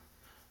voice,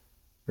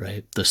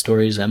 right? The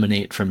stories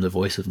emanate from the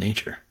voice of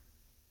nature.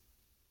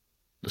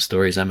 The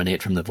stories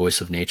emanate from the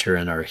voice of nature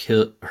and are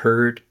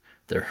heard,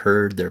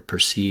 they're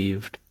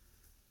perceived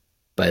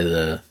by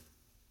the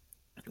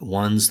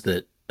ones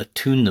that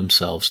attune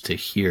themselves to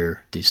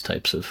hear these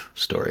types of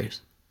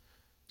stories.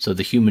 So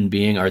the human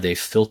being, are they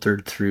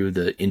filtered through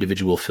the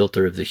individual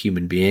filter of the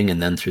human being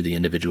and then through the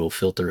individual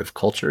filter of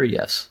culture?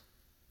 Yes.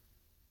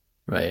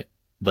 Right.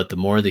 But the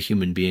more the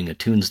human being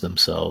attunes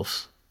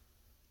themselves,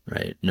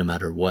 right, no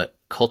matter what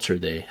culture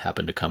they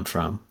happen to come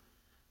from,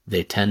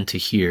 they tend to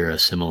hear a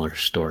similar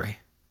story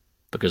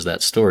because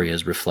that story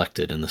is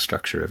reflected in the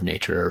structure of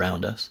nature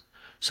around us.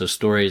 So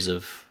stories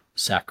of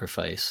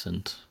sacrifice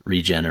and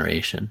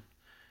regeneration,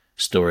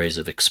 stories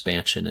of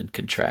expansion and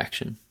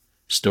contraction,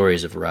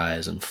 stories of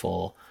rise and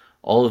fall.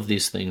 All of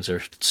these things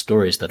are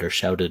stories that are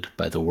shouted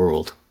by the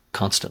world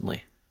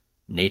constantly.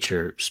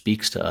 Nature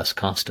speaks to us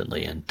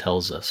constantly and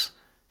tells us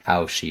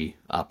how she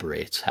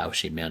operates, how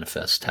she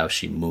manifests, how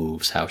she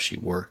moves, how she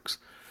works,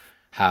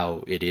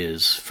 how it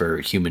is for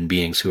human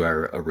beings who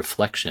are a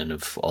reflection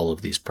of all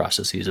of these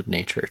processes of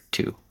nature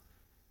too,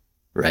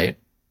 right?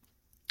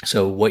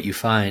 So what you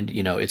find,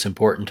 it's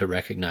important to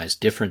recognize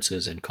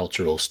differences in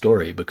cultural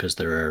story because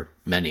there are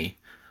many,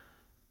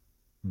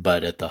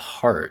 but at the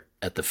heart,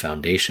 at the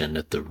foundation,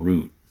 at the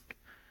root,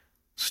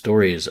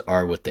 stories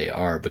are what they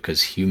are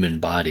because human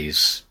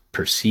bodies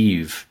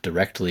perceive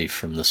directly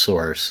from the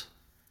source,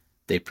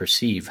 they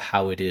perceive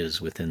how it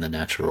is within the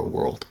natural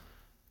world,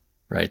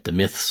 right? The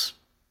myths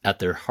at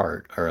their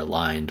heart are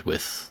aligned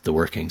with the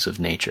workings of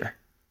nature.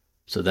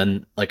 So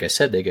then, like I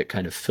said, they get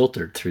kind of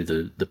filtered through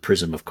the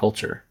prism of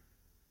culture.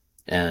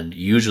 And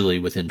usually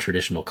within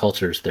traditional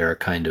cultures, there are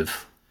kind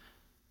of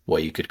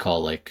what you could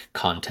call like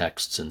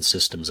contexts and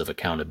systems of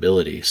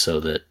accountability so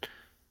that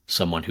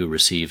someone who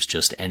receives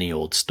just any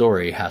old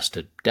story has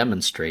to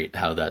demonstrate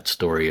how that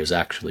story is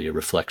actually a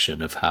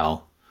reflection of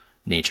how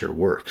nature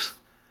works,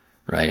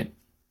 right?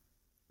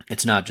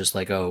 It's not just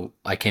like, oh,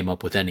 I came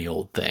up with any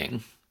old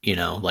thing,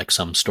 like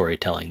some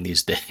storytelling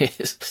these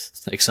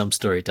days. Like some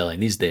storytelling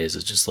these days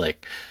is just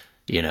like,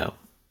 you know,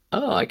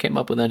 oh, I came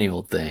up with any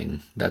old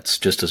thing. That's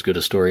just as good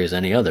a story as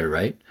any other,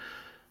 right?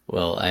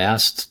 Well, I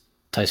asked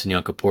Tyson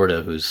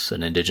Yunkaporta, who's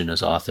an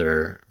indigenous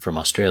author from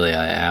Australia,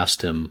 I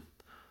asked him,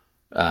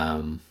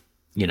 um,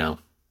 you know,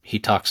 he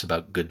talks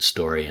about good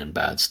story and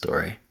bad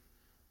story.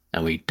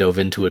 And we dove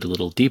into it a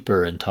little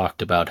deeper and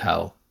talked about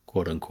how,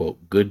 quote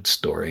unquote, good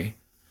story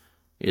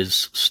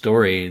is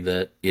story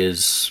that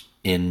is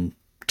in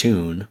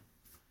tune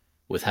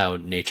with how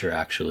nature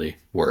actually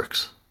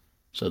works.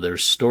 So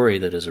there's story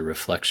that is a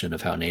reflection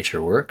of how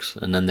nature works,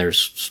 and then there's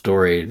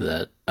story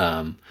that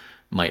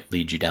might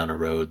lead you down a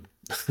road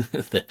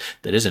that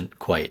isn't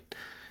quite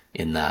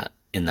in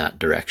that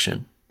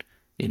direction.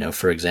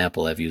 For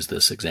example, I've used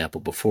this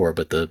example before,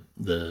 but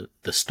the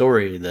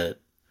story that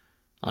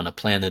on a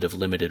planet of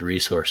limited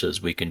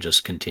resources we can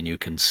just continue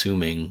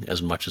consuming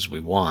as much as we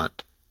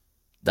want,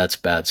 that's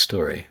bad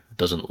story. It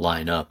doesn't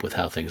line up with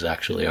how things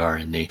actually are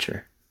in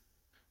nature.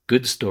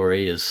 Good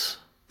story is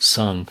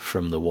sung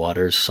from the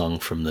waters, sung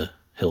from the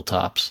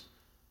hilltops.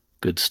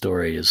 Good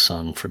story is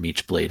sung from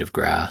each blade of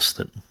grass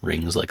that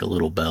rings like a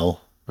little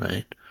bell,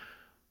 right?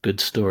 Good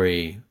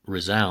story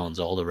resounds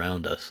all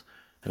around us,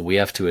 and we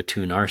have to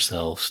attune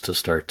ourselves to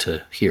start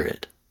to hear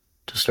it,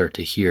 to start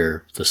to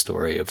hear the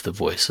story of the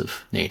voice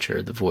of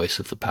nature, the voice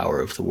of the power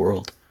of the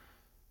world,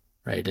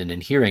 right? And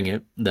in hearing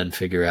it, then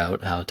figure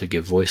out how to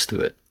give voice to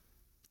it.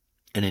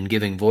 And in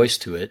giving voice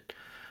to it,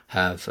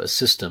 have a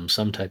system,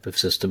 some type of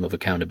system of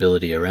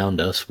accountability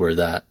around us where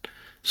that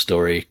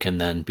story can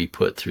then be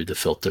put through the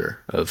filter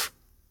of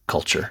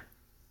culture,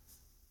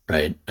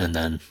 right? And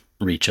then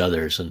reach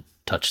others and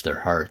touch their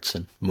hearts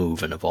and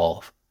move and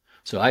evolve.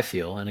 So I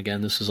feel, and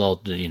again, this is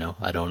all,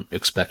 I don't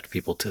expect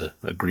people to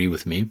agree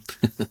with me,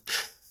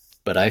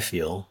 but I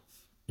feel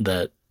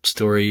that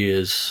story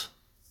is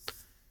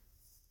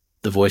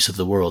the voice of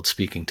the world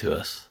speaking to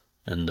us.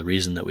 And the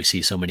reason that we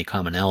see so many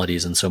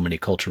commonalities and so many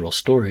cultural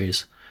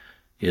stories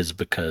is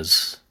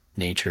because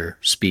nature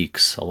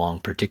speaks along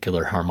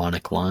particular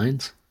harmonic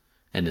lines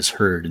and is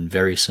heard in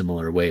very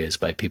similar ways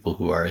by people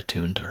who are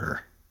attuned to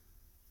her.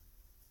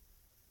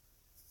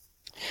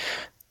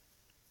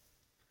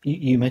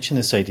 You mentioned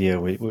this idea,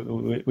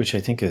 which I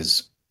think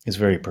is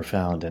very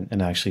profound,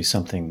 and actually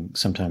something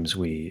sometimes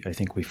I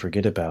think we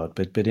forget about.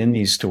 But in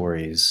these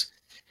stories,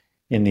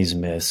 in these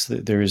myths,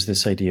 there is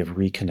this idea of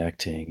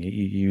reconnecting.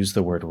 You use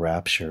the word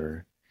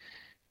rapture,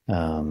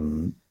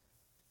 um,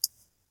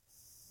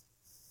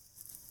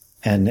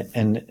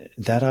 and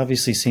that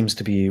obviously seems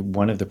to be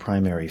one of the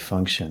primary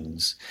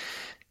functions.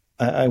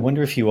 I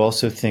wonder if you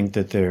also think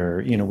that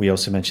we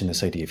also mentioned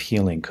this idea of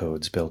healing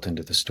codes built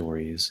into the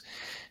stories.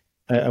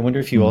 I wonder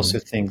if you also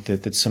Mm. think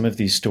that some of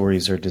these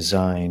stories are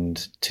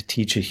designed to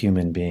teach a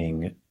human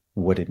being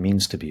what it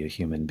means to be a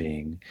human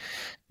being,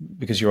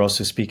 because you're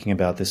also speaking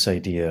about this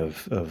idea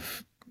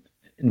of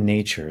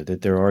nature,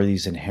 that there are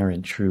these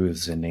inherent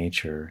truths in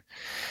nature.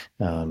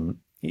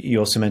 You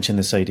also mentioned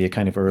this idea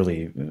kind of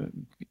early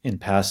in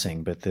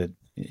passing, but that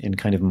in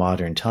kind of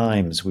modern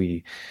times,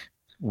 we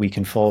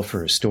can fall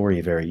for a story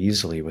very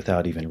easily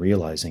without even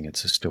realizing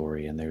it's a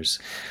story. And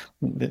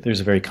there's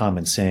a very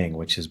common saying,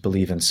 which is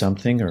believe in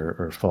something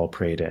or fall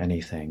prey to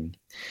anything.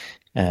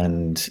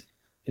 And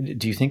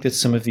do you think that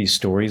some of these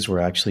stories were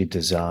actually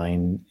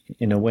designed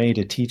in a way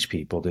to teach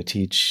people, to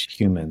teach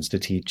humans, to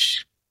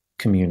teach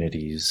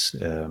communities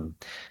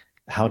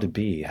how to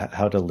be,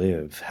 how to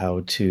live,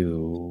 how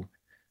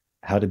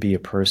to be a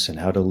person,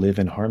 how to live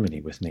in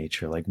harmony with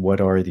nature? Like, what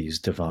are these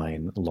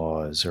divine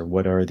laws, or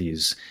what are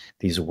these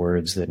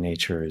words that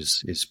nature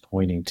is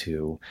pointing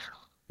to,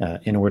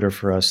 in order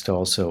for us to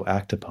also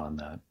act upon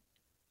that?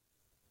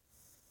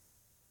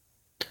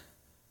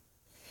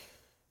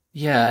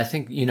 Yeah, I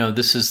think,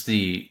 this is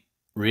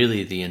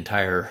really the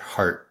entire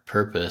heart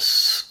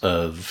purpose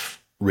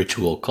of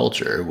ritual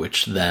culture,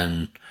 which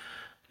then,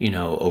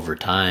 over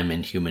time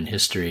in human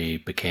history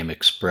became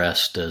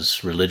expressed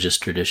as religious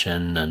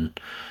tradition and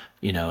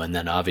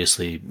then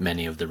obviously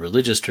many of the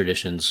religious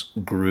traditions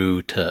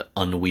grew to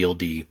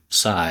unwieldy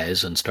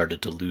size and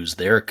started to lose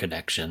their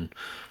connection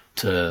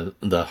to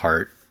the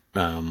heart,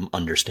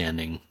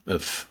 understanding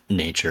of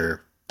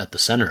nature at the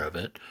center of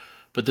it.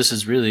 But this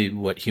is really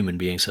what human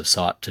beings have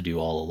sought to do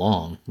all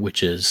along,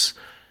 which is,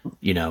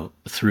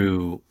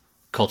 through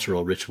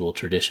cultural ritual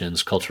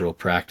traditions, cultural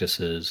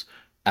practices,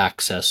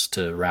 access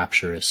to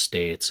rapturous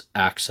states,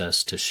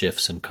 access to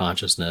shifts in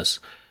consciousness,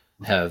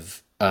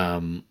 have,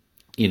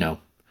 you know,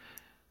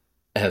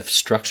 have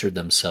structured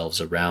themselves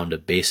around a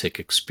basic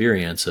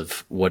experience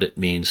of what it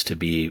means to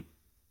be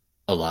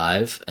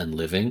alive and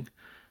living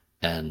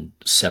and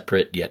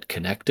separate yet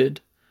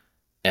connected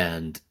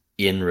and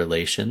in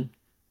relation,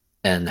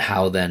 and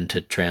how then to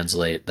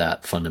translate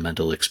that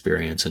fundamental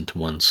experience into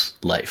one's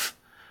life.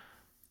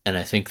 And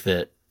I think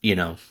that,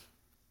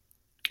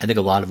 I think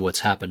a lot of what's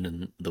happened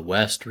in the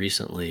West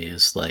recently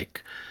is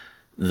like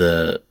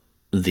the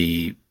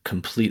the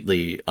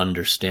completely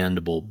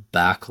understandable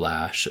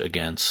backlash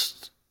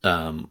against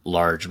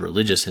large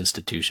religious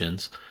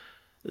institutions,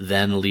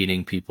 then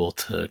leading people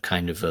to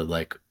kind of a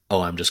like,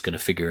 oh, I'm just going to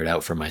figure it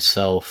out for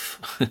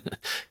myself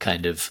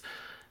kind of,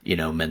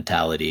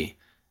 mentality.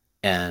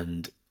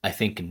 And I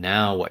think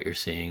now what you're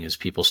seeing is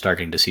people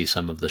starting to see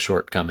some of the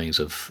shortcomings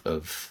of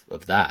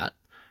that,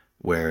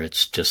 where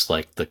it's just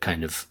like the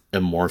kind of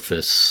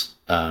amorphous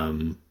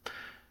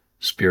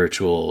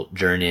spiritual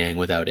journeying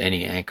without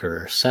any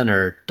anchor or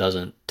center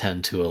doesn't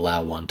tend to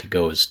allow one to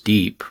go as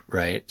deep,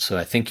 right? So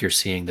I think you're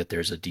seeing that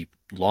there's a deep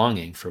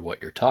longing for what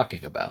you're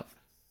talking about.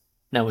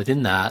 Now,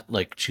 within that,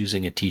 like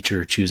choosing a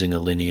teacher, choosing a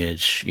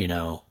lineage,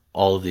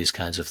 all of these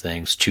kinds of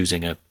things,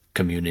 choosing a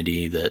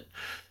community that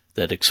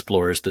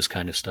explores this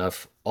kind of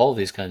stuff. All of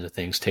these kinds of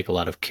things take a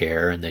lot of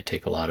care, and they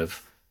take a lot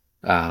of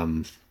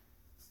um,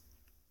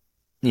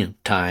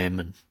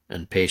 time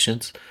and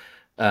patience.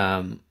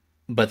 Um,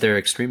 but they're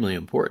extremely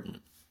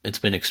important. It's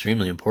been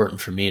extremely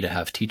important for me to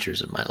have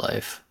teachers in my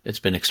life. It's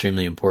been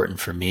extremely important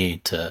for me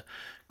to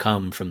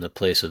come from the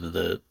place of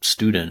the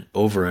student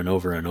over and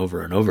over and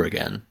over and over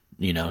again,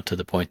 to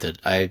the point that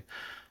I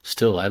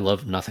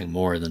love nothing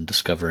more than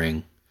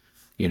discovering,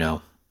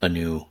 a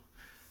new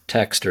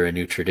text or a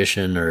new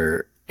tradition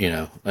or,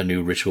 a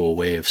new ritual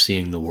way of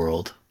seeing the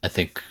world. I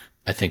think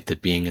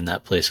that being in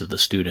that place of the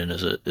student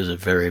is a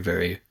very,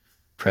 very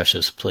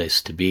precious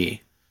place to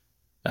be.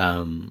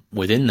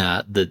 Within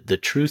that, the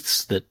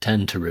truths that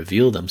tend to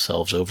reveal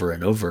themselves over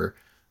and over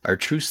are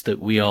truths that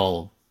we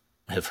all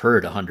have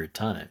heard 100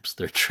 times.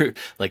 They're true,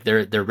 like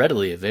they're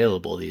readily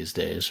available these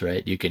days,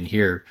 right? You can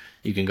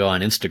go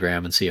on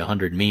Instagram and see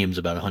 100 memes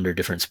about 100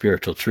 different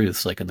spiritual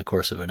truths, like in the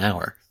course of an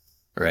hour,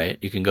 right?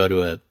 You can go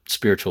to a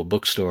spiritual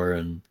bookstore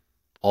and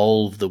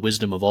all of the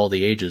wisdom of all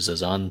the ages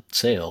is on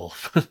sale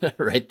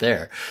right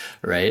there,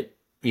 right?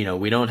 We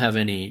don't have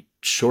any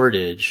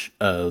shortage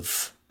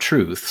of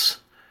truths.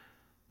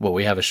 What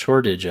we have a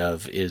shortage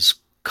of is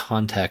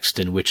context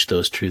in which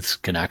those truths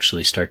can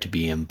actually start to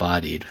be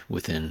embodied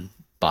within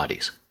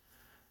bodies.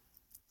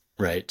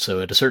 Right.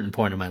 So at a certain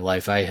point in my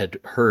life, I had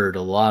heard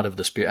a lot of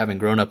the spirit, having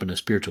grown up in a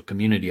spiritual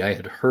community, I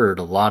had heard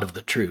a lot of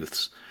the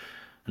truths.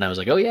 And I was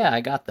like, oh yeah,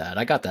 I got that.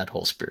 I got that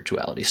whole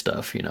spirituality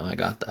stuff. I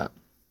got that.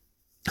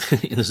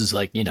 This is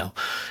like,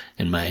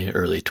 in my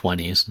early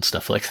 20s and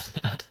stuff like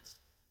that.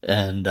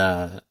 And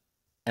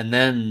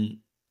then,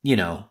 you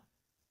know,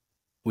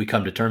 we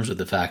come to terms with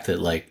the fact that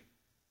like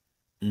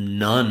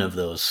none of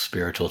those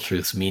spiritual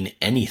truths mean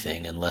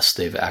anything unless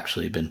they've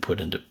actually been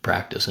put into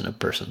practice in a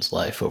person's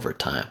life over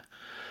time.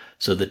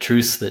 So the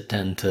truths that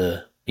tend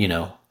to,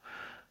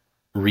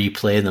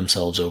 replay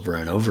themselves over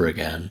and over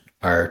again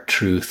are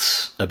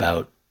truths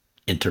about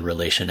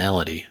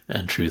interrelationality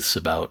and truths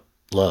about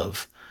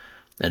love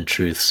and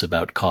truths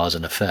about cause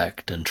and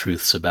effect and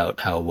truths about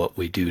how what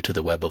we do to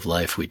the web of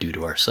life we do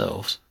to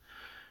ourselves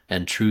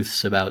and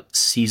truths about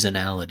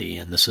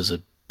seasonality. And this is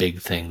a big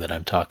thing that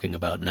I'm talking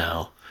about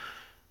now,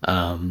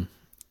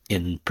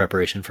 in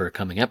preparation for a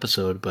coming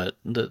episode, but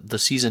the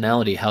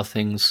seasonality, how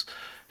things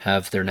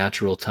have their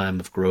natural time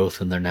of growth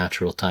and their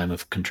natural time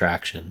of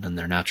contraction and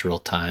their natural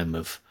time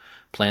of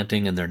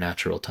planting and their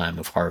natural time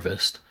of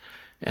harvest.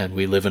 And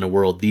we live in a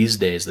world these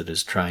days that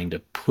is trying to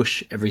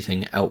push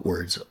everything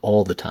outwards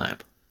all the time,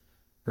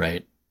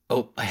 right?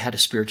 Oh, I had a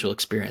spiritual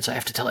experience. I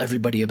have to tell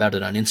everybody about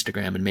it on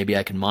Instagram and maybe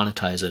I can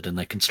monetize it and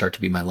that can start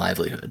to be my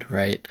livelihood,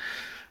 right?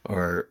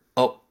 Or,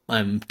 oh,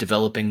 I'm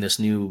developing this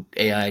new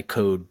AI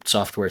code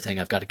software thing.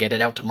 I've got to get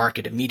it out to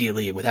market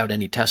immediately without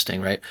any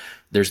testing, right?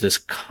 There's this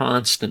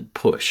constant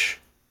push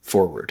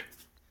forward,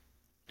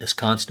 this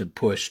constant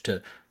push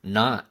to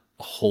not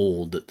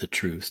hold the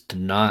truth, to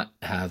not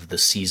have the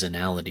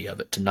seasonality of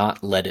it, to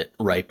not let it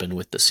ripen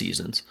with the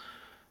seasons,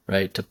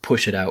 right? To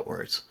push it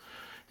outwards.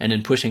 And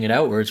in pushing it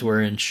outwards,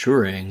 we're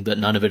ensuring that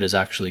none of it is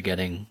actually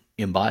getting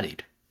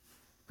embodied,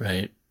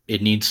 right?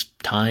 It needs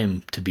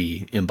time to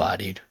be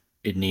embodied.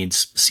 It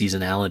needs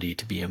seasonality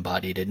to be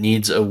embodied. It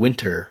needs a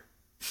winter,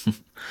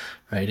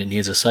 right? It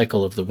needs a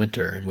cycle of the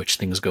winter in which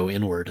things go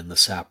inward and the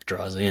sap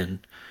draws in.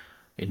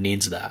 It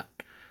needs that.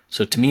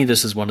 So to me,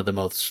 this is one of the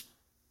most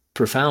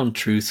profound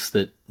truths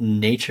that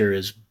nature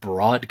is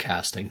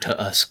broadcasting to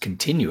us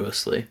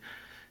continuously,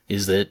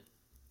 is that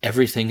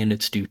everything in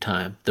its due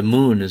time. The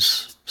moon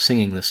is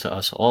singing this to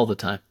us all the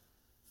time,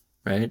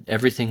 right?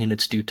 Everything in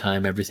its due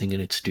time, everything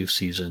in its due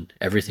season,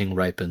 everything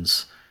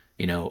ripens,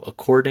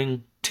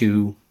 according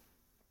to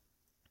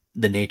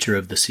the nature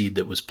of the seed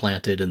that was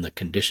planted and the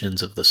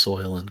conditions of the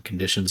soil and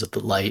conditions of the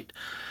light.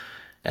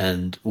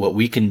 And what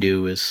we can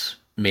do is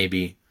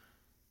maybe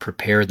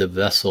prepare the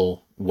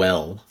vessel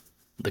well,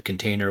 the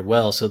container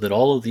well, so that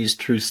all of these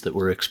truths that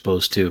we're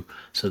exposed to,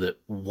 so that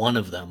one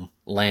of them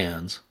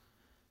lands,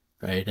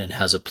 right, and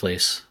has a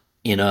place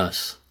in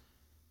us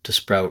to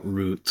sprout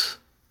roots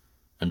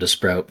and to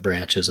sprout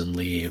branches and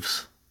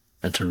leaves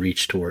and to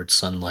reach towards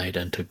sunlight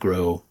and to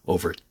grow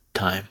over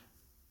time.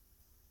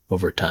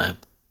 Over time.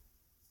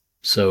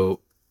 So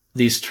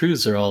these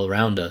truths are all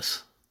around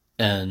us,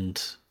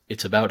 and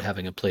it's about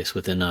having a place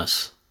within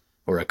us,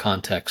 or a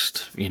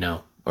context,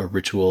 a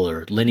ritual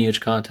or lineage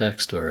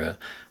context, or a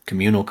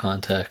communal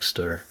context,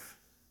 or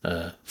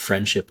a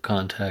friendship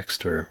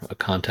context, or a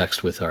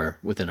context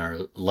within our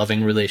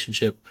loving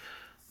relationship,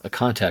 a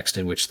context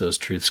in which those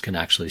truths can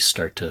actually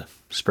start to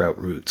sprout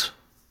roots.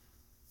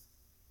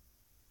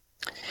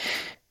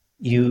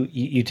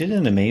 You did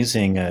an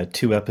amazing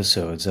 2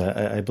 episodes.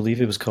 I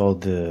believe it was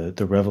called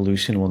the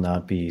Revolution Will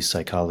Not Be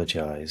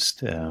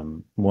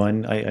Psychologized.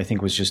 One I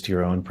think was just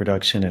your own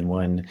production, and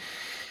one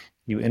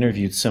you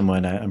interviewed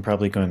someone. I'm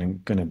probably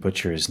going to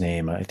butcher his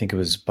name. I think it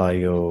was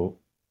Bayo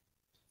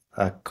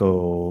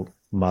Ako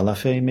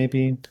Malafe.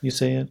 Maybe you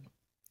say it.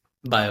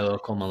 Bio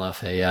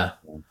Komalafe, yeah.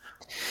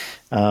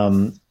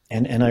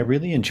 And I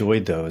really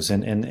enjoyed those.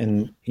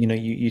 And you know,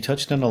 you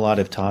touched on a lot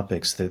of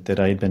topics that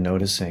I had been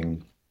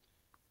noticing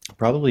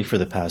probably for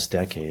the past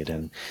decade.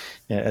 And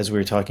as we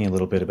were talking a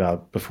little bit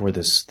about before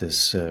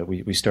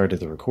we started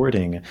the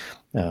recording,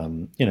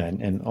 you know,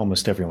 and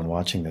almost everyone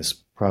watching this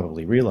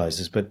probably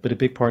realizes, but a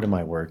big part of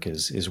my work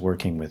is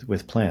working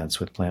with plants,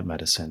 with plant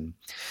medicine.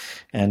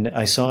 And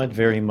I saw it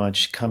very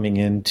much coming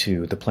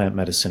into the plant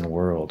medicine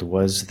world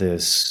was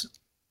this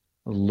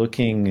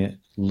looking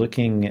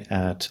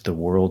at the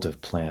world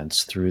of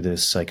plants through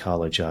this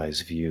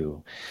psychologized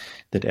view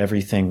that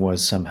everything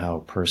was somehow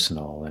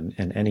personal and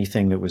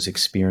anything that was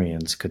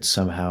experienced could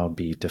somehow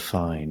be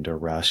defined or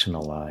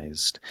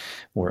rationalized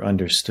or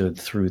understood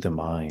through the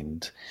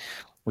mind,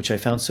 which I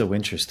found so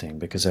interesting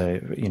because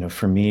you know,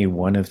 for me,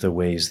 one of the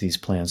ways these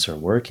plants are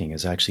working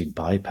is actually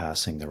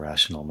bypassing the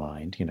rational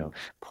mind, you know,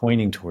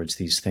 pointing towards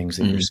these things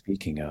that you're Mm.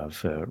 speaking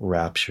of,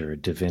 rapture,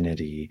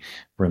 divinity,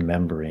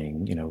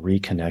 remembering, you know,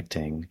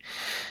 reconnecting.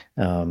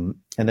 And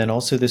then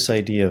also this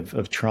idea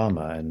of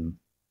trauma. And,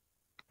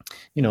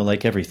 you know,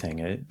 like everything,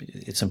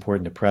 it's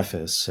important to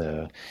preface,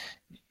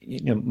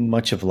 you know,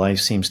 much of life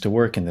seems to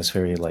work in this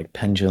very like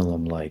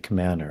pendulum like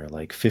manner.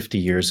 Like 50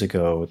 years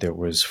ago, there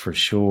was for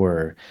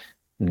sure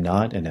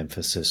not an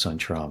emphasis on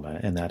trauma,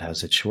 and that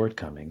has its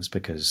shortcomings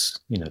because,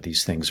 you know,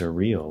 these things are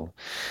real.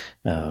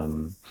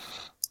 Um,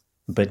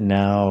 but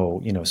now,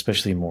 you know,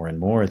 especially more and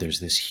more, there's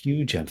this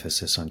huge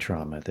emphasis on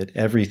trauma that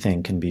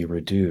everything can be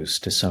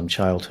reduced to some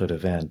childhood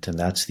event, and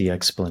that's the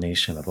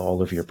explanation of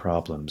all of your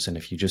problems. And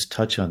if you just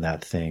touch on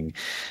that thing,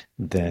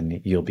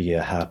 then you'll be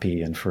a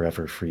happy and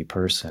forever free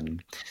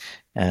person.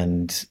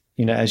 And,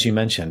 you know, as you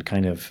mentioned,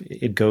 kind of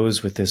it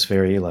goes with this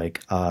very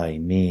like I,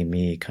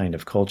 me kind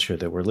of culture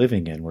that we're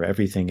living in, where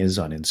everything is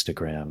on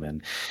Instagram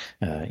and,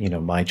 you know,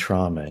 my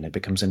trauma, and it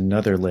becomes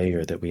another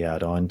layer that we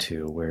add on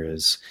to.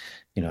 Whereas,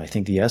 you know, I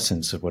think the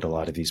essence of what a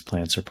lot of these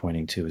plants are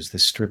pointing to is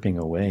this stripping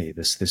away,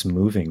 this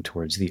moving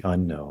towards the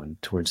unknown,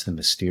 towards the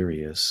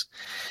mysterious.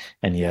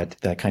 And yet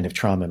that kind of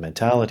trauma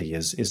mentality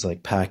is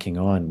like packing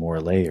on more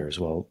layers.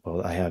 Well,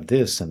 I have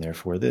this, and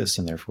therefore this,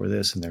 and therefore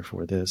this, and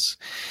therefore this.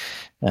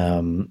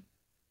 Um,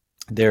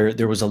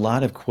 there was a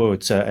lot of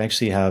quotes. I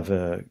actually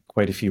have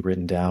quite a few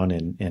written down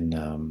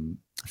in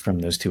from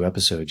those two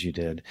episodes you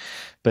did.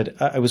 But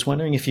I was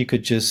wondering if you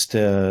could just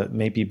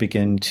maybe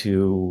begin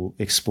to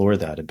explore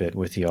that a bit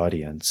with the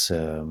audience.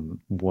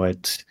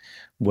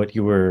 What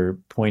you were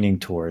pointing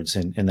towards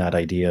in that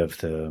idea of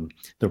the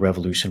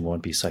revolution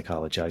won't be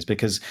psychologized,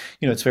 because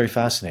you know it's very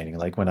fascinating.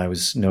 Like when I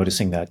was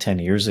noticing that 10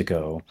 years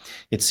ago,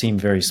 it seemed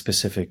very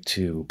specific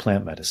to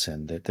plant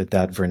medicine,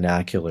 that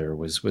vernacular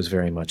was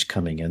very much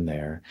coming in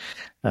there.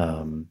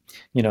 Um,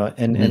 you know,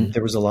 and Mm.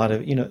 there was a lot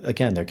of, you know,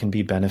 again, there can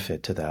be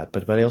benefit to that,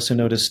 but I also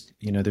noticed,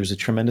 you know, there's a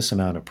tremendous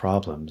amount of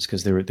problems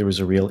because there was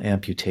a real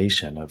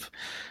amputation of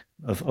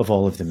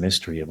all of the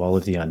mystery, of all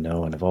of the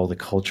unknown, of all the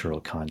cultural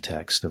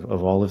context,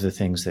 of all of the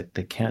things that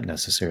can't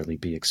necessarily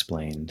be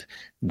explained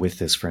with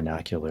this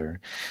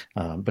vernacular.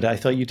 But I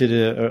thought you did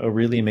a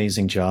really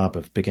amazing job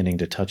of beginning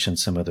to touch on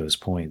some of those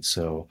points.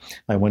 So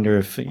I wonder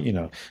if, you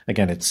know,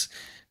 again, it's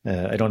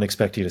I don't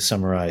expect you to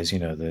summarize, you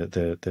know,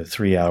 the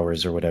 3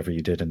 hours or whatever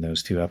you did in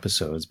those two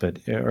episodes, but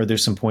are there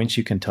some points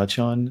you can touch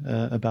on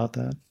about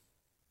that?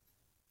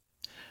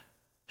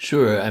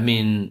 Sure. I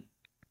mean,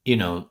 you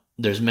know,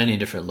 there's many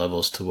different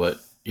levels to what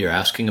you're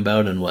asking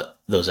about and what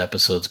those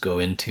episodes go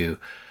into.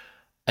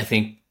 I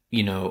think,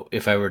 you know,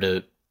 if I were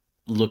to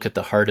look at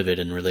the heart of it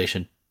in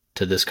relation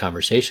to this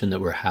conversation that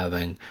we're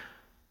having,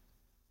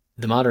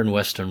 the modern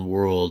Western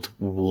world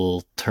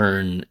will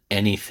turn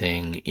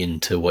anything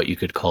into what you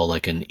could call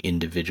like an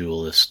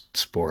individualist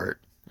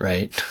sport,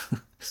 right?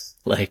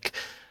 Like,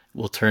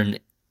 we'll turn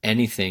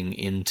anything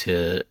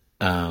into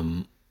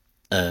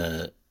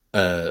a,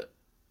 a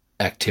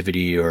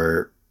activity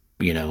or,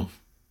 you know,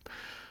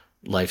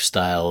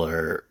 lifestyle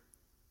or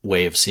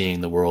way of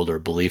seeing the world or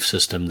belief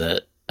system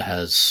that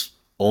has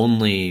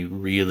only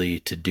really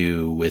to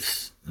do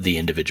with the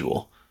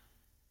individual.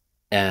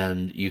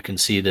 And you can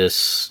see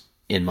this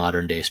in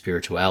modern day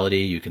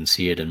spirituality. You can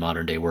see it in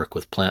modern day work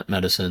with plant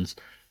medicines.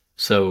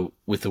 So,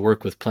 with the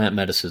work with plant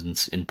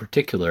medicines in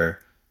particular,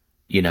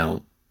 you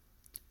know,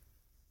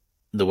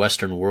 the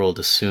Western world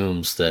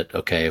assumes that,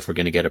 okay, if we're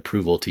going to get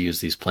approval to use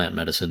these plant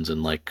medicines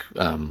in like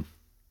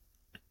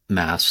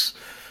mass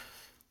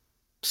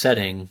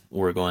setting,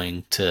 we're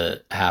going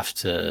to have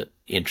to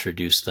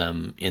introduce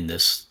them in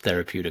this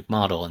therapeutic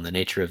model. And the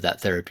nature of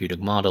that therapeutic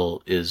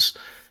model is,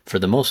 for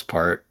the most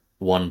part,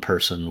 one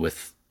person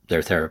with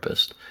their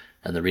therapist.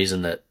 And the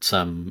reason that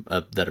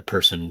that a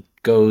person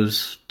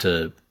goes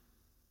to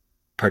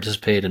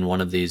participate in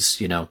one of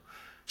these, you know,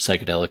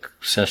 psychedelic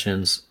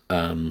sessions,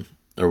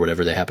 or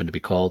whatever they happen to be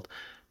called,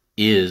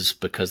 is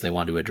because they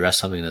want to address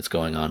something that's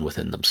going on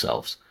within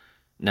themselves.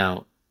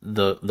 Now,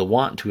 the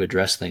want to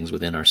address things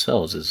within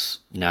ourselves is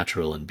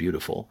natural and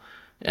beautiful,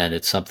 and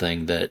it's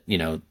something that, you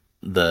know,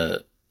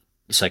 the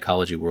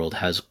psychology world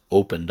has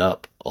opened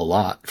up a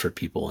lot for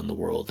people in the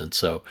world. And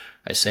so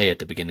I say at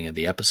the beginning of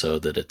the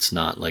episode that it's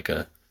not like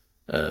a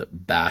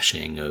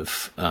bashing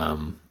of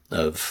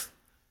of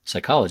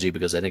psychology,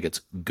 because I think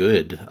it's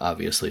good,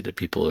 obviously, that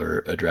people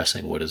are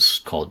addressing what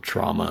is called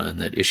trauma and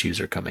that issues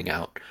are coming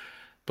out.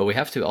 But we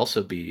have to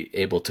also be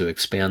able to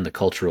expand the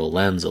cultural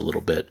lens a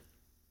little bit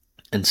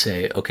and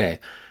say, okay,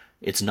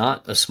 it's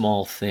not a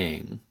small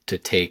thing to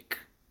take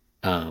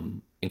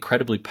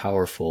incredibly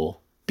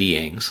powerful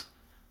beings.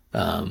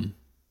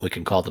 We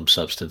can call them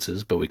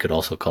substances, but we could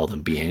also call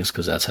them beings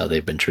because that's how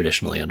they've been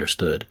traditionally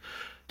understood.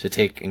 To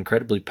take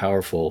incredibly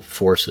powerful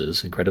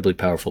forces, incredibly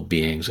powerful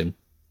beings,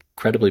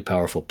 incredibly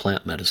powerful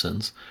plant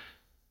medicines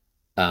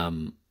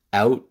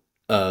out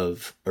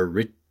of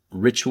a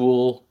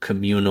ritual,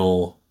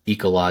 communal,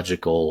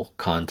 ecological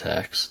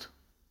context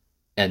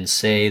and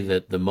say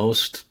that the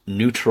most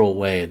neutral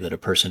way that a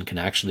person can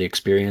actually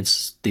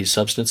experience these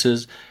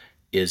substances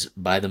is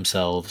by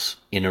themselves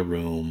in a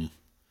room,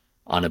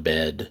 on a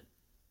bed,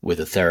 with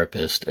a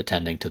therapist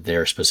attending to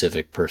their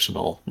specific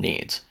personal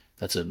needs.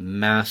 That's a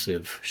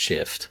massive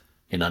shift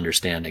in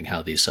understanding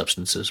how these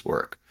substances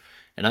work.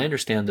 And I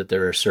understand that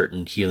there are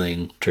certain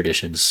healing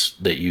traditions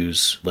that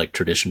use, like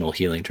traditional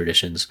healing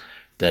traditions,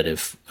 that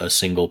if a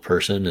single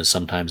person is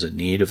sometimes in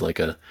need of like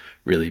a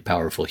really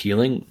powerful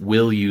healing,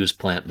 will use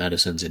plant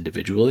medicines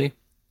individually.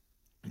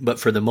 But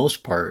for the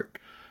most part,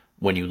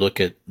 when you look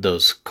at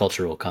those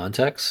cultural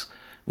contexts,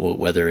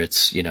 whether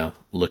it's,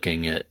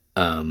 looking at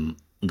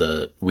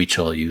the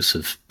Huichol use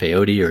of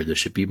peyote or the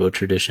Shipibo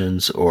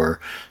traditions, or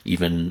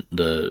even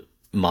the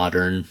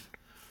modern,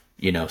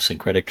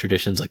 syncretic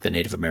traditions like the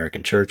Native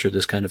American church or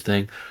this kind of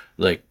thing,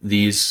 like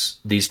these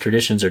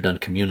traditions are done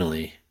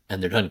communally,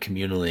 and they're done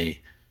communally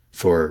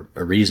for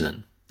a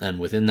reason. And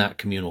within that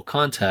communal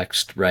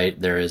context, right,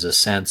 there is a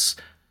sense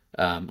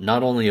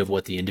not only of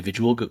what the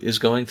individual is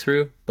going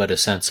through, but a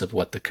sense of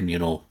what the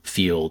communal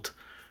field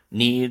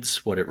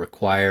needs, what it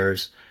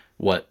requires,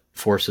 what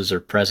forces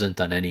are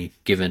present on any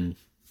given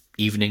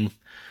evening,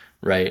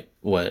 right?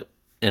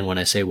 And when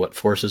I say what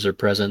forces are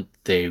present,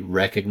 they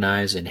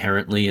recognize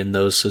inherently in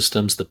those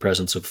systems the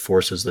presence of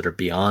forces that are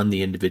beyond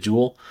the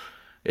individual.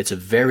 It's a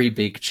very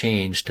big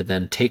change to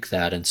then take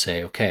that and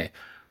say, okay,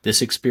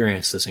 this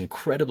experience, this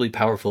incredibly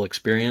powerful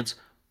experience,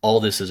 all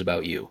this is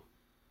about you.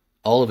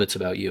 All of it's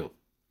about you.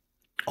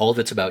 All of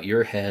it's about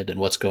your head and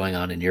what's going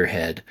on in your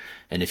head.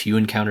 And if you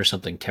encounter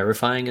something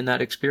terrifying in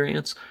that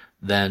experience,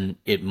 then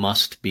it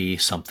must be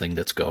something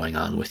that's going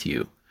on with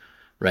you,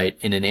 right?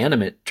 In an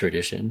animate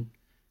tradition,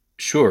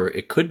 sure,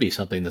 it could be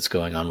something that's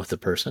going on with the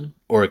person,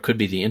 or it could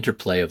be the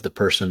interplay of the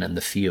person and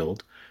the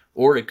field,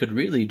 or it could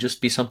really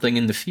just be something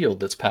in the field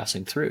that's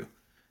passing through,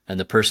 and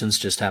the person's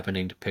just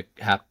happening to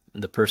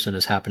the person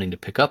is happening to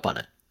pick up on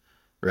it,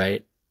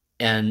 right?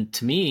 And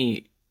to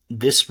me,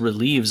 this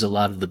relieves a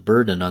lot of the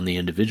burden on the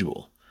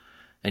individual.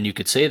 And you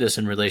could say this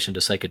in relation to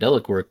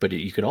psychedelic work, but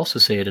you could also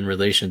say it in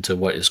relation to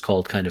what is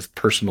called kind of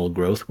personal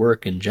growth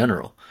work in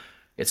general.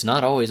 It's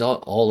not always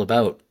all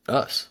about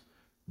us.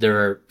 There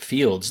are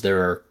fields,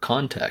 there are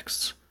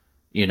contexts,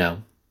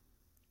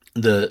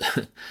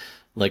 the,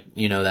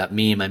 that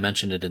meme, I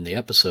mentioned it in the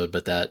episode,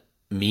 but that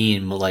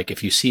meme, like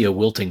if you see a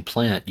wilting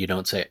plant, you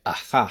don't say,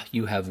 aha,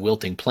 you have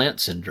wilting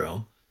plant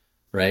syndrome,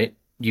 right?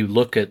 You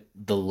look at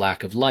the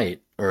lack of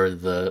light or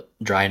the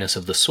dryness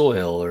of the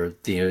soil or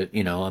the,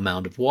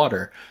 amount of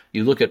water.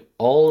 You look at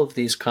all of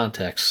these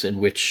contexts in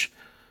which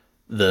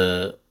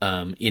the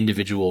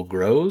individual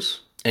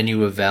grows, and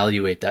you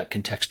evaluate that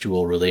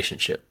contextual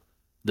relationship.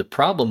 The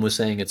problem with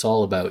saying it's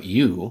all about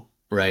you,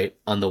 right?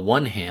 On the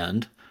one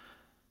hand,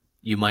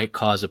 you might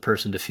cause a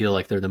person to feel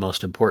like they're the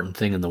most important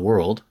thing in the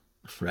world,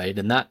 right?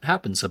 And that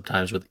happens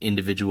sometimes with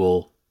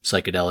individual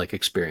psychedelic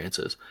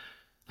experiences.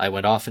 I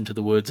went off into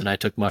the woods and I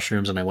took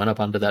mushrooms and I went up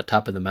onto that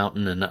top of the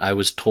mountain and I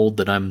was told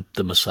that I'm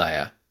the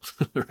Messiah,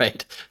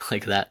 right?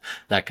 Like that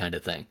kind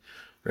of thing,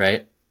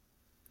 right?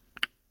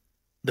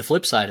 The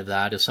flip side of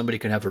that is somebody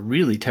could have a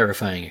really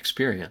terrifying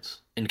experience,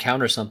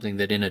 encounter something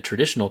that in a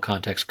traditional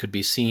context could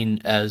be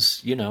seen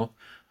as,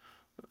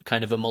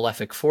 kind of a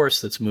malefic force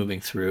that's moving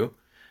through.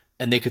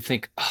 And they could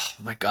think, oh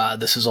my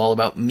God, this is all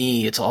about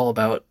me. It's all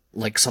about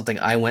like something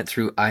I went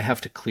through. I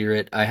have to clear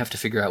it. I have to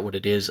figure out what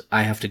it is.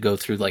 I have to go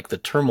through like the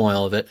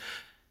turmoil of it.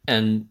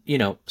 And,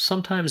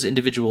 sometimes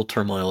individual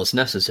turmoil is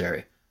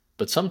necessary,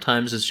 but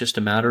sometimes it's just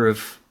a matter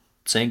of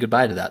saying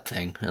goodbye to that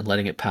thing and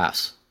letting it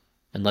pass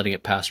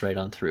right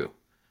on through.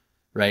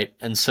 Right.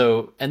 And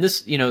so, and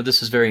this,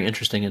 this is very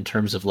interesting in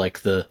terms of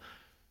like the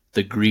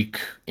Greek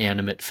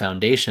animate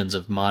foundations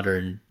of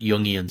modern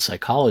Jungian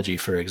psychology,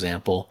 for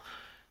example,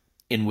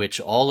 in which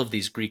all of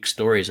these Greek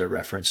stories are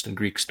referenced and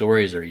Greek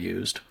stories are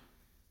used.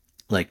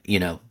 Like,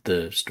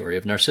 the story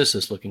of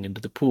Narcissus looking into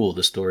the pool,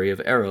 the story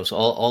of Eros,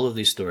 all of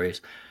these stories.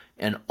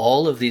 And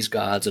all of these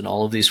gods and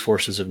all of these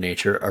forces of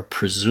nature are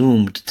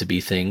presumed to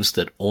be things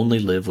that only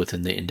live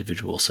within the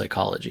individual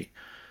psychology.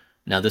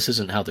 Now, this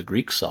isn't how the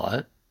Greeks saw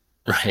it.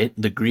 Right?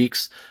 The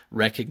Greeks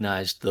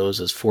recognized those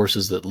as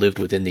forces that lived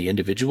within the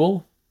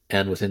individual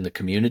and within the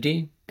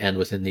community and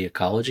within the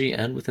ecology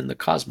and within the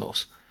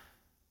cosmos,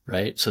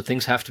 right? So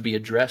things have to be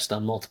addressed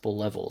on multiple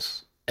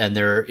levels. And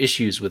there are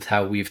issues with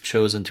how we've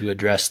chosen to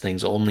address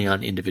things only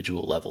on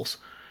individual levels.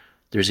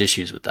 there's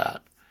issues with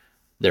that.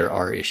 There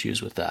are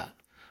issues with that.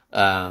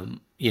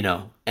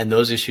 And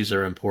those issues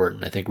are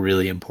important, I think,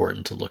 really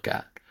important to look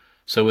at.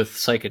 So with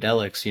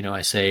psychedelics,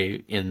 I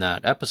say in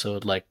that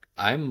episode, like,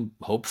 I'm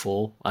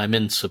hopeful, I'm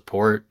in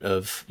support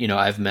of,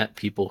 I've met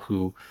people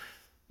who,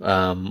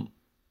 um,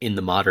 in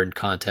the modern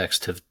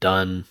context, have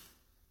done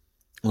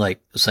like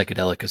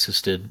psychedelic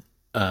assisted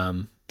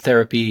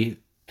therapy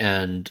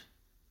and,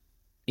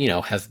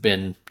 have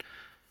been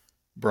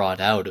brought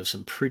out of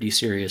some pretty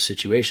serious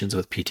situations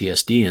with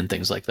PTSD and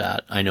things like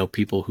that. I know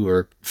people who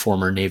are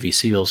former Navy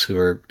SEALs who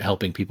are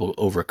helping people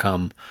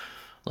overcome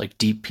like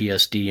deep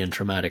PSD and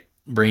traumatic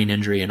brain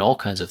injury and all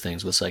kinds of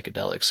things with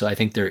psychedelics. So I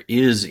think there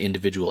is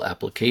individual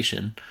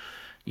application,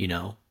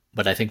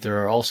 but I think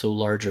there are also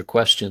larger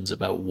questions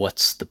about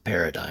what's the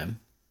paradigm,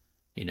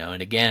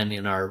 and again,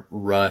 in our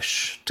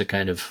rush to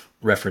kind of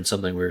reference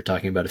something we were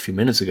talking about a few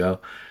minutes ago,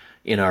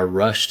 in our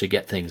rush to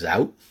get things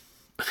out,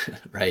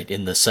 right?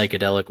 In the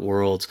psychedelic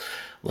world,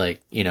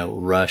 like,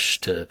 rush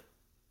to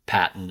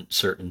patent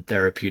certain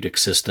therapeutic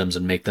systems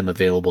and make them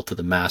available to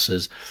the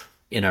masses.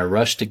 In our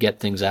rush to get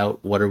things out,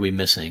 what are we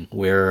missing?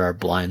 Where are our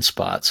blind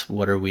spots?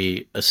 What are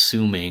we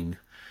assuming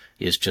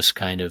is just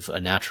kind of a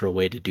natural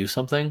way to do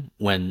something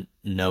when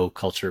no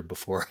culture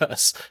before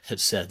us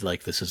has said,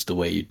 like, this is the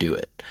way you do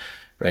it,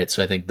 right?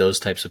 So I think those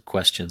types of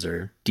questions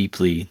are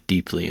deeply,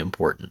 deeply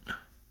important.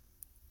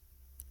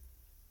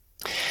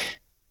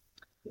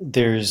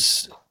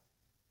 There's,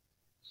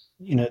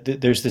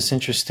 there's this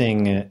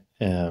interesting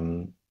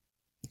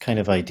kind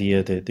of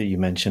idea that you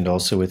mentioned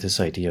also with this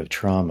idea of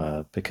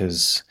trauma,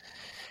 because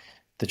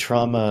the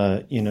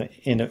trauma,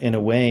 in a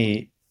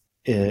way,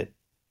 it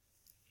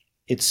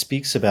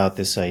speaks about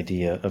this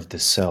idea of the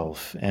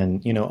self.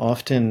 And,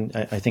 often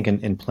I think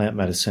in plant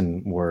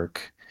medicine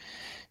work,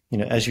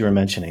 as you were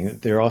mentioning,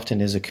 there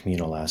often is a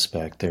communal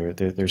aspect.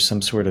 There's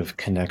some sort of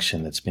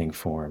connection that's being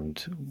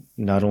formed,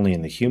 not only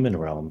in the human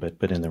realm,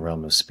 but in the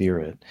realm of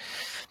spirit.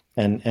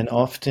 And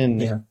often,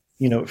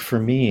 Yeah. for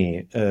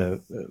me,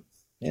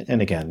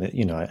 and again,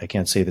 I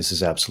can't say this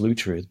is absolute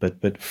truth,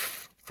 but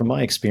from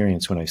my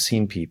experience, when I've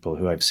seen people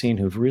who I've seen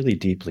who've really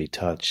deeply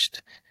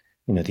touched,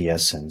 the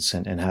essence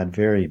and had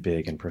very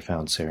big and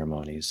profound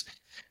ceremonies,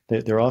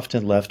 they're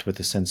often left with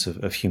a sense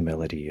of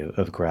humility,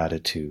 of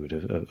gratitude,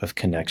 of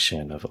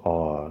connection, of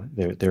awe.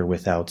 They're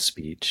without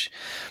speech.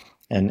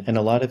 And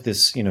a lot of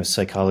this,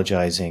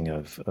 psychologizing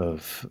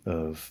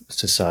of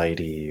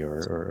society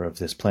or of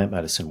this plant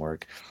medicine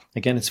work,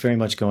 again, it's very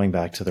much going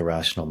back to the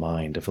rational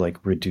mind of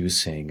like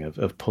reducing,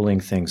 of pulling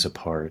things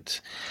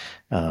apart.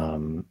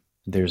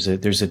 There's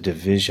a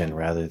division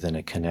rather than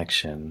a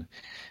connection.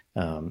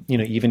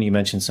 Even you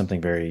mentioned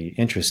something very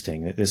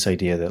interesting, this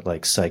idea that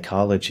like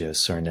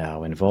psychologists are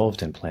now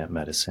involved in plant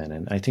medicine.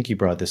 And I think you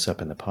brought this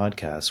up in the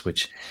podcast,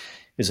 which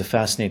is a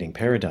fascinating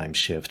paradigm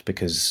shift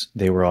because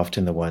they were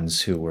often the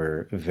ones who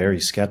were very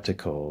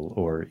skeptical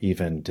or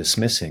even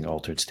dismissing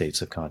altered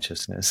states of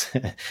consciousness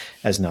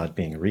as not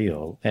being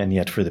real. And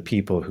yet for the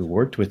people who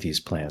worked with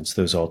these plants,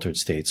 those altered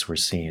states were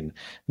seen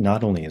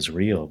not only as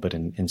real, but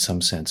in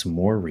some sense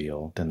more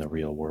real than the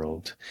real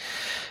world.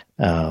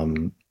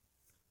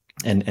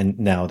 And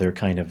now they're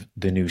kind of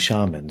the new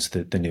shamans,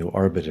 the new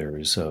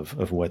arbiters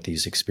of what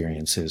these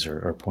experiences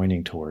are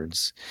pointing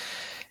towards.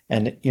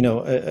 And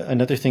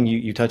another thing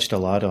you touched a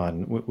lot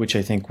on, which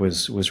I think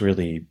was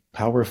really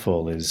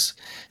powerful, is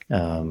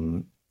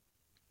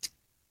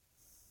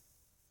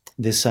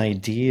this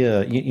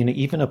idea.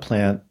 Even a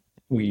plant.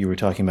 You were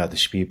talking about the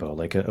shipibo,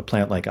 like a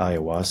plant like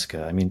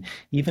ayahuasca. I mean,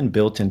 even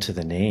built into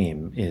the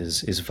name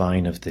is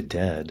vine of the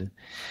dead,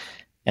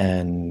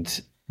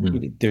 and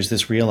there's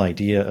this real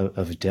idea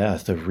of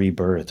death, of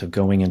rebirth, of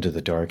going into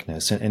the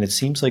darkness. And it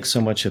seems like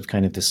so much of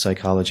kind of this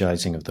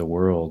psychologizing of the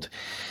world,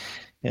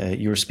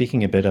 you were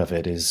speaking a bit of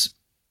it, is,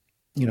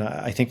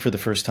 I think for the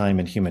first time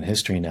in human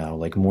history now,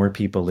 like more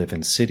people live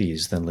in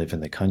cities than live in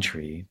the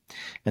country.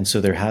 And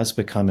so there has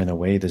become, in a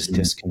way, this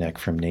disconnect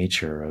from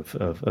nature,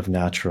 of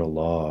natural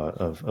law,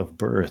 of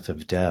birth,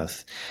 of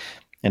death.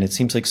 And it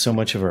seems like so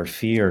much of our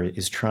fear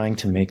is trying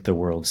to make the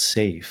world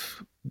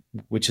safe,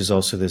 which is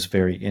also this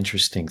very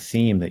interesting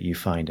theme that you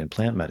find in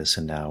plant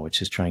medicine now,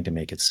 which is trying to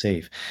make it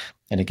safe.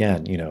 And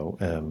again,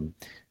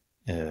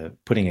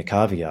 putting a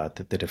caveat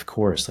that of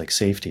course, like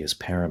safety is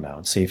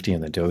paramount, safety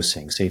in the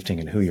dosing, safety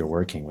in who you're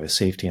working with,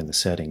 safety in the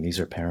setting, these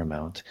are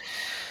paramount.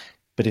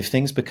 But if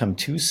things become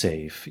too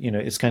safe,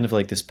 it's kind of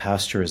like this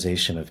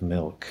pasteurization of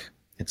milk.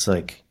 It's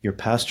like you're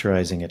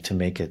pasteurizing it to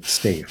make it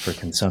safe for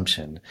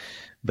consumption.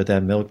 But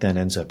that milk then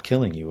ends up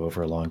killing you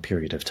over a long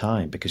period of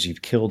time because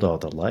you've killed all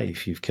the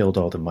life, you've killed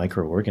all the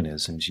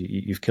microorganisms,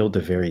 you've killed the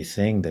very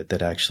thing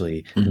that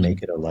actually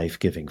make it a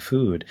life-giving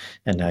food,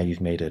 and now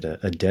you've made it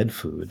a dead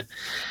food.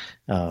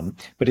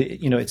 But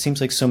it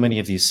seems like so many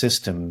of these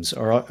systems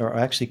are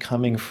actually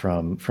coming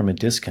from a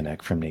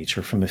disconnect from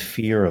nature, from a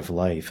fear of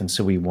life, and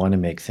so we want to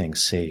make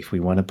things safe. We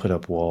want to put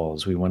up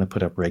walls. We want to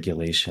put up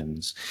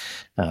regulations.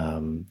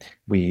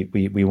 We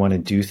want to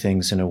do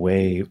things in a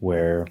way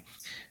where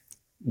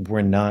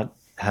we're not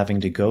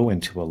having to go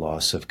into a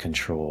loss of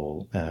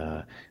control.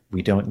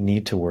 We don't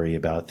need to worry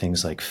about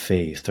things like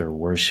faith or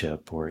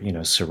worship or,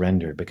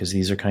 surrender, because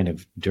these are kind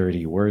of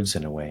dirty words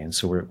in a way. And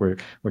so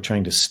we're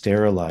trying to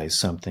sterilize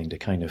something to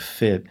kind of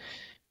fit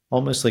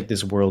almost like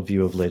this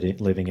worldview of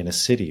living in a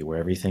city where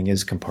everything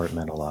is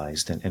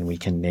compartmentalized, and we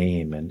can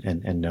name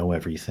and know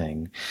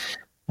everything.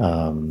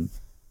 Um,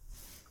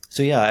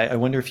 so yeah, I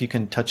wonder if you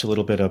can touch a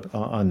little bit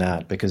on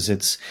that, because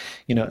it's,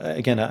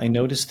 again, I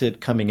noticed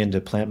it coming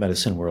into plant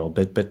medicine world,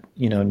 but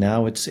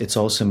now it's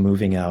also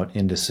moving out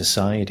into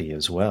society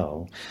as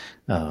well,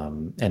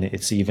 and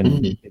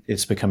Mhm.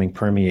 it's becoming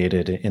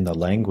permeated in the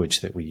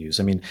language that we use.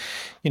 I mean,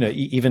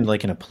 even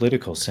like in a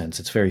political sense,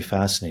 it's very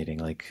fascinating.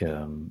 Like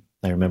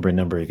I remember a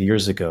number of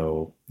years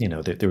ago,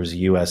 there was a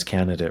U.S.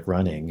 candidate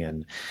running,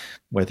 and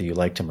whether you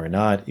liked him or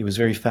not, it was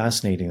very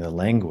fascinating, the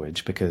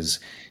language, because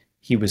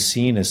he was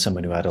seen as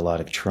someone who had a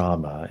lot of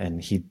trauma,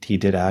 and he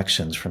did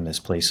actions from this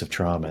place of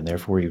trauma, and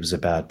therefore he was a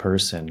bad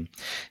person.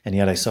 And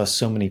yet I saw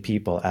so many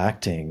people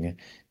acting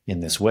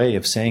in this way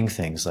of saying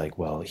things like,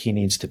 well, he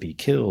needs to be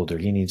killed, or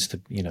he needs to,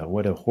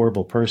 what a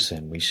horrible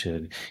person. We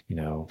should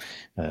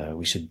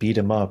beat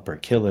him up or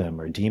kill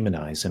him or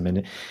demonize him.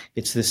 And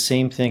it's the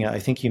same thing. I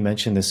think you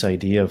mentioned this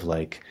idea of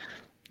like,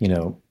 you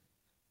know,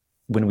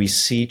 when we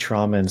see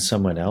trauma in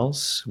someone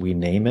else, we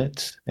name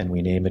it, and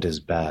we name it as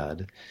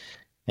bad.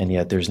 And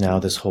yet there's now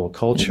this whole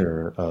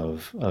culture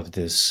of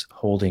this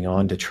holding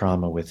on to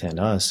trauma within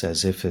us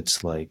as if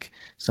it's like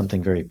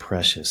something very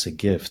precious, a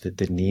gift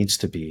that needs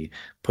to be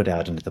put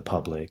out into the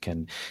public.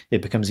 And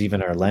it becomes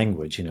even our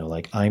language,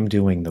 like I'm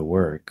doing the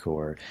work,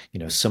 or,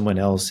 someone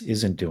else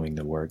isn't doing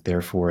the work,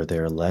 therefore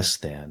they're less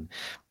than.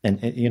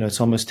 And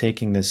it's almost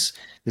taking this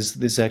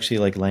actually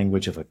like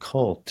language of a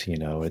cult.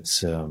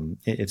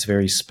 It's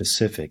very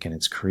specific, and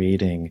it's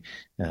creating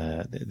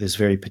this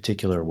very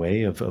particular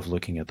way of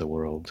looking at the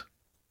world.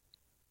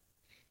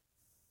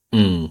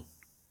 Mm.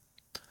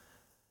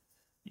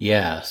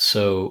 Yeah.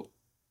 So,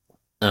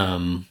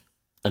 um,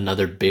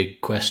 another big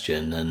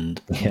question,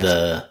 and Yes.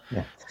 the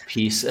Yeah.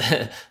 piece,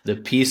 the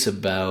piece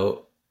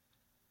about,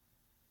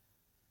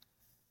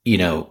 you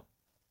know,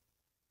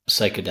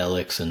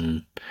 psychedelics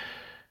and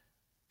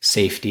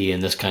safety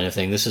and this kind of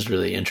thing. This is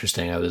really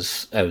interesting. I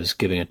was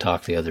giving a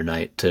talk the other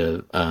night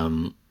to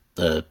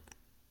the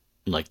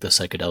like the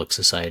Psychedelic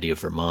Society of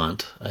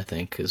Vermont, I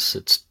think is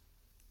its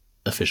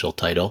official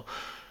title.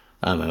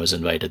 I was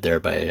invited there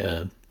by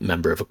a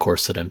member of a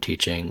course that I'm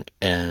teaching,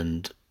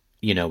 and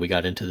we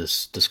got into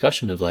this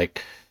discussion of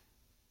like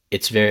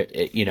it's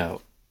very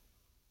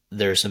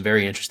there are some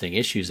very interesting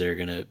issues that are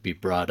going to be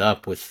brought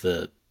up with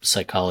the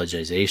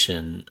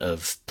psychologization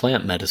of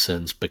plant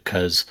medicines,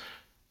 because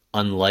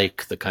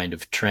unlike the kind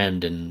of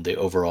trend in the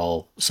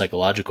overall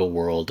psychological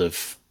world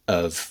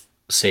of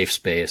safe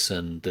space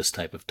and this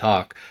type of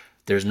talk,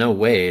 there's no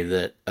way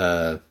that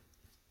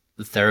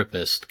the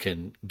therapist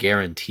can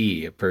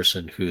guarantee a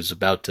person who's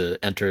about to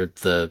enter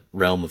the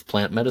realm of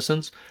plant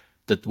medicines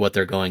that what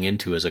they're going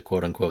into is a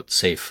quote unquote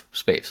safe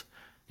space.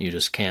 You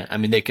just can't. I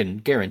mean, they can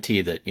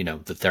guarantee that,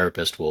 the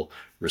therapist will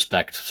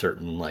respect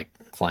certain like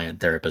client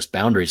therapist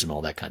boundaries and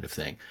all that kind of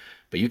thing.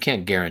 But you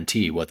can't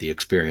guarantee what the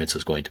experience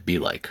is going to be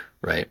like,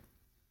 right?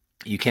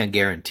 You can't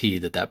guarantee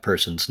that that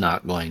person's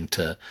not going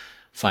to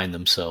find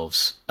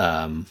themselves,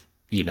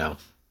 you know,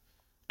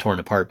 torn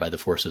apart by the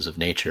forces of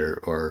nature,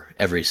 or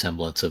every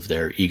semblance of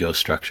their ego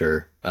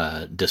structure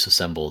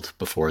disassembled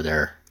before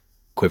their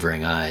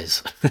quivering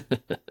eyes,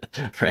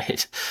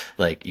 right?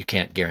 Like you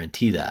can't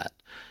guarantee that.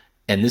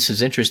 And this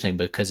is interesting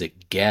because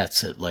it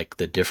gets at like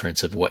the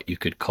difference of what you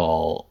could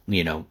call,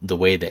 the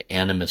way the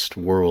animist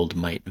world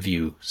might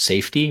view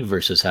safety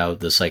versus how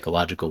the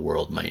psychological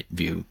world might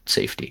view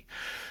safety.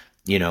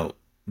 You know,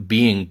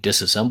 being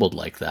disassembled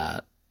like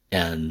that,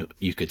 and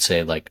you could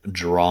say like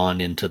drawn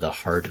into the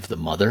heart of the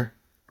mother,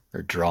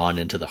 or drawn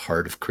into the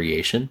heart of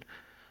creation,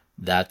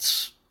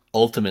 that's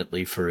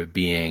ultimately for a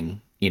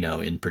being,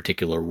 in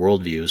particular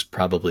worldviews,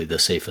 probably the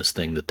safest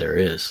thing that there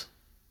is,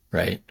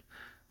 right?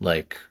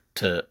 Like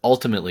to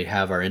ultimately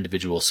have our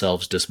individual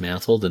selves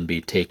dismantled and be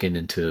taken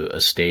into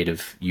a state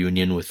of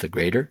union with the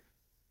greater,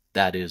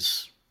 that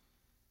is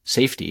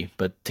safety.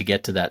 But to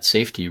get to that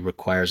safety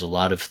requires a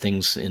lot of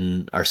things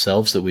in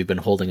ourselves that we've been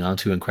holding on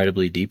to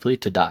incredibly deeply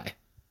to die,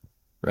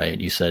 right?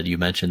 You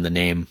mentioned the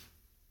name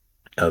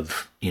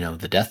of,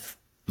 the death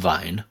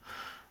vine.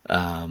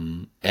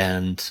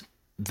 And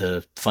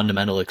the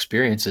fundamental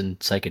experience in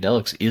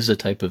psychedelics is a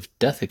type of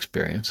death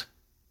experience.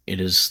 It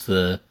is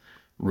the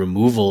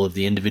removal of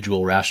the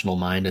individual rational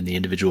mind and the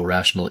individual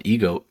rational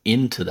ego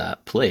into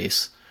that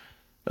place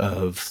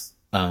of,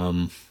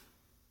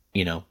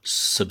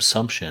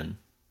 subsumption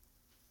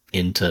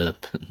into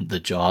the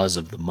jaws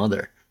of the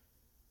mother,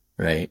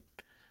 right?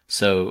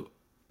 So,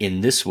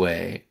 in this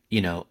way,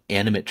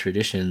 animate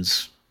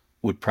traditions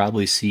would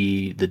probably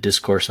see the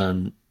discourse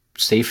on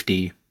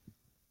safety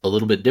a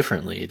little bit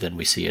differently than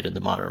we see it in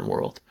the modern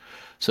world.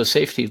 So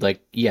safety,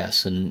 like,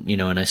 yes, and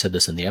I said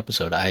this in the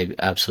episode, I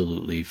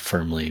absolutely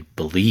firmly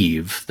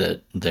believe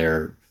that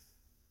there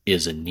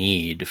is a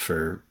need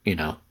for,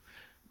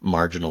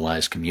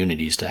 marginalized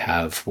communities to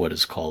have what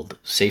is called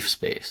safe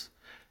space.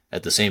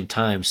 At the same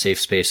time, safe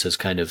space has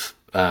kind of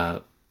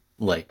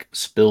like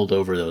spilled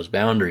over those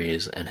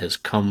boundaries and has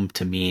come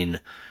to mean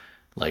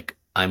like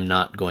I'm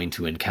not going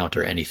to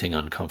encounter anything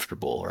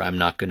uncomfortable, or I'm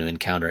not going to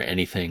encounter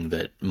anything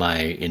that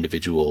my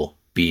individual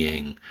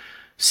being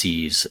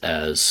sees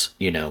as,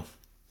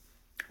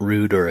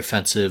 rude or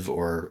offensive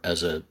or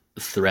as a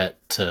threat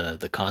to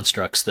the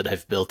constructs that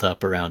I've built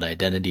up around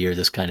identity or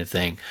this kind of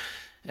thing.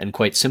 And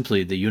quite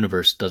simply, the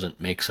universe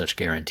doesn't make such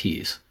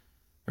guarantees,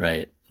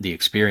 right? The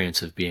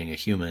experience of being a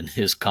human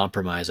is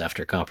compromise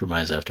after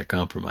compromise after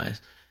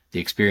compromise. The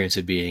experience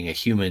of being a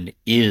human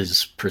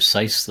is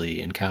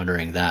precisely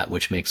encountering that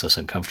which makes us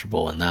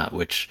uncomfortable and that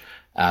which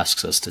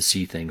asks us to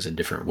see things in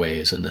different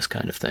ways and this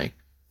kind of thing.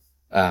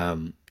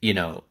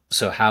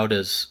 So how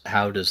do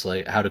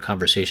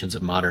conversations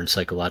of modern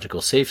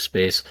psychological safe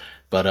space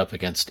butt up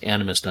against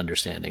animist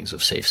understandings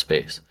of safe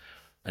space?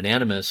 An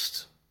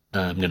animist,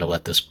 I'm going to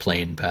let this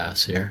plane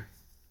pass here.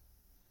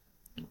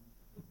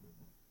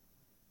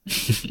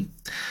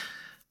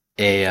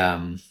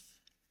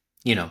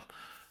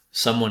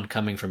 Someone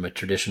coming from a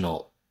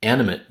traditional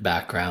animate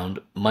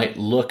background might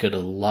look at a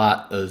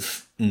lot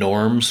of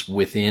norms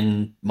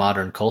within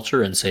modern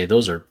culture and say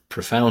those are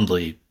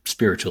profoundly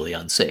spiritually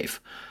unsafe,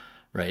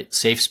 right?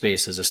 Safe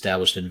space is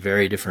established in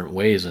very different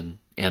ways in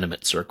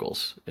animate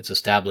circles. It's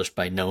established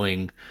by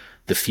knowing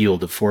the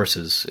field of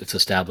forces. It's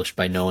established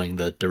by knowing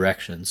the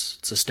directions.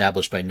 It's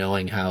established by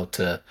knowing how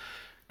to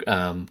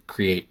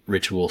create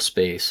ritual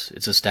space.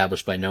 It's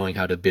established by knowing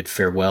how to bid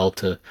farewell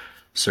to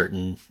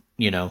certain,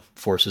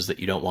 forces that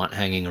you don't want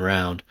hanging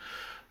around.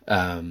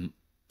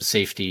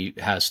 Safety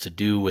has to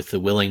do with the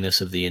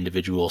willingness of the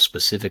individual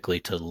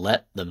specifically to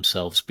let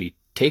themselves be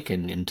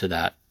taken into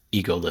that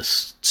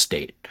egoless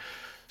state.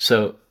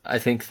 So I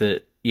think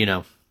that,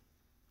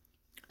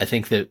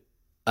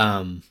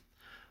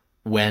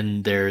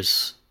 when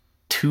there's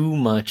too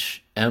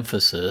much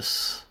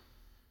emphasis,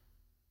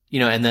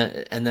 and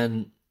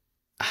then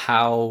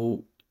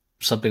how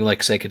something like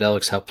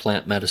psychedelics, how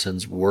plant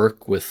medicines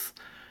work with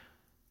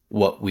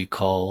what we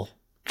call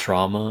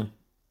trauma,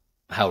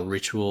 how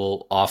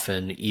ritual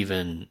often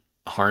even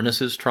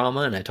harnesses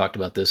trauma. And I talked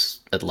about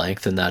this at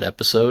length in that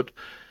episode.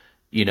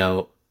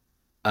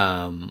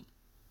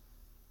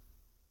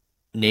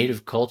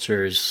 Native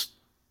cultures,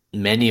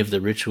 many of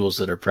the rituals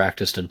that are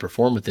practiced and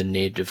performed within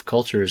native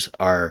cultures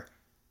are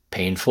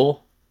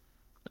painful.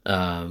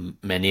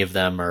 Many of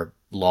them are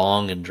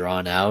long and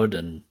drawn out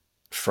and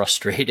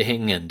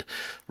frustrating and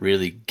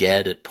really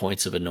get at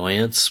points of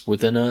annoyance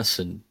within us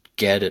and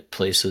get at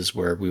places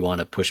where we want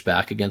to push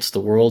back against the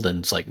world. And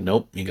it's like,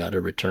 nope, you got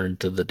to return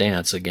to the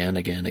dance again,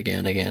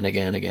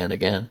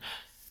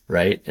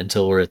 right?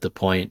 Until we're at the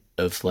point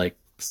of like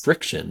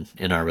friction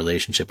in our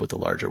relationship with the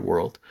larger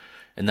world.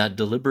 And that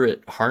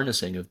deliberate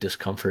harnessing of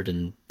discomfort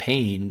and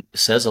pain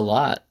says a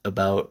lot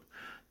about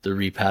the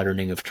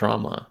repatterning of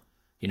trauma.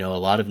 A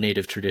lot of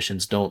native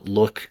traditions don't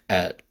look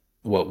at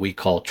what we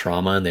call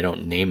trauma, and they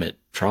don't name it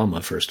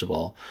trauma, first of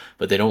all,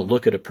 but they don't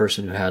look at a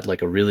person who had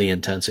like a really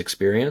intense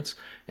experience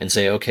and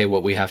say, okay,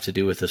 what we have to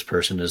do with this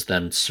person is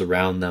then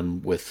surround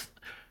them with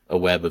a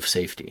web of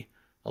safety.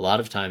 A lot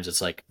of times it's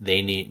like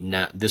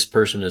this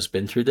person has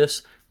been through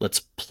this. Let's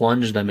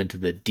plunge them into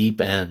the deep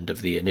end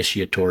of the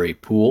initiatory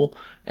pool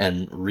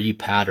and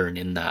repattern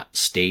in that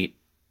state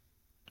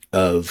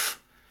of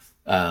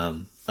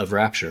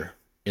rapture,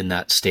 in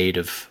that state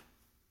of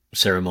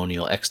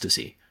ceremonial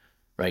ecstasy,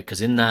 right?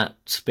 Because in that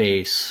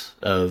space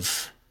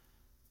of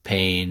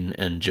pain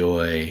and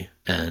joy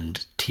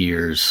and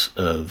tears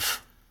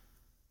of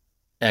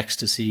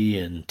ecstasy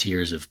and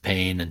tears of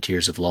pain and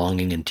tears of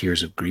longing and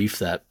tears of grief,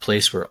 that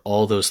place where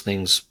all those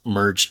things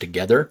merge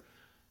together,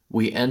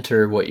 we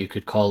enter what you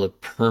could call a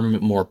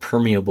more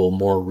permeable,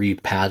 more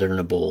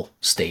repatternable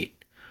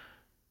state.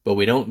 But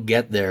we don't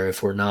get there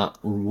if we're not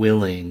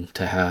willing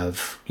to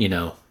have,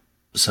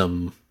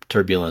 some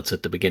turbulence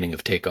at the beginning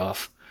of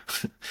takeoff.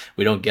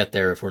 We don't get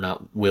there if we're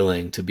not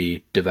willing to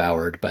be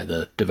devoured by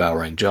the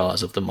devouring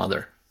jaws of the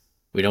mother.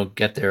 We don't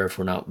get there if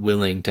we're not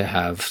willing to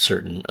have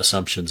certain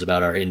assumptions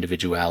about our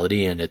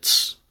individuality and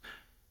its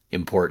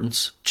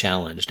importance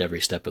challenged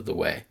every step of the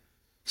way.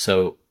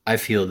 So I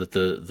feel that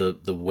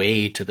the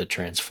way to the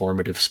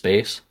transformative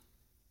space,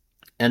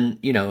 and,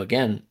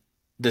 again,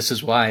 this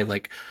is why,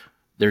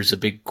 there's a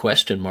big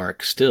question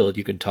mark still.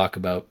 You can talk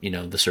about,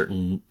 the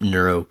certain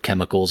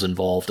neurochemicals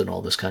involved and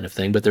all this kind of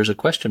thing, but there's a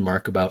question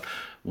mark about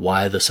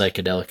why the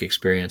psychedelic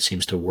experience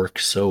seems to work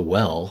so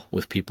well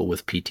with people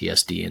with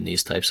PTSD and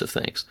these types of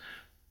things,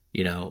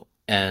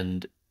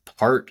 and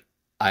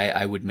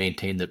I would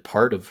maintain that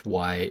part of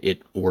why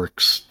it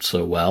works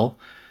so well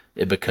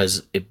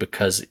because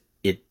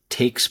it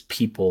takes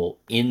people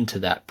into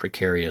that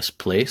precarious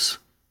place,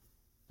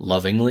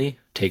 lovingly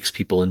takes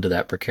people into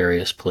that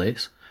precarious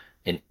place,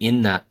 and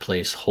in that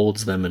place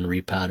holds them and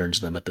repatterns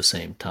them at the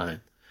same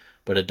time.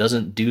 But it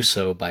doesn't do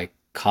so by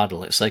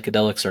coddling.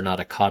 Psychedelics are not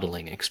a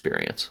coddling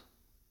experience,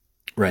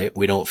 right?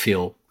 We don't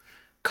feel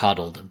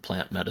coddled in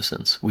plant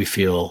medicines. We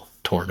feel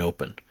torn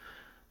open.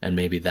 And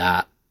maybe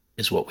that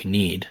is what we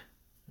need.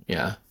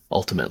 Yeah,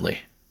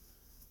 ultimately.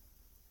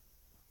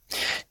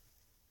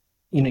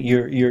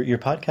 Your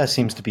podcast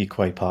seems to be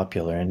quite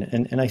popular,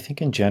 and I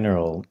think in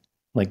general,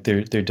 like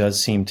there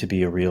does seem to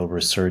be a real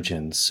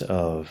resurgence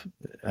of,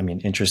 I mean,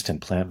 interest in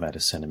plant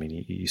medicine. I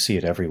mean, you see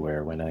it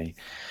everywhere. When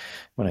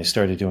I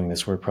started doing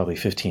this work probably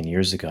 15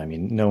 years ago, I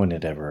mean, no one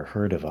had ever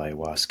heard of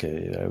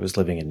ayahuasca. I was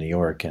living in New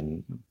York,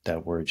 and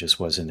that word just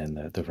wasn't in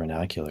the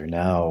vernacular.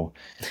 Now,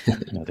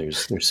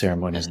 there's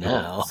ceremonies And and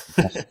all.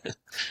 now,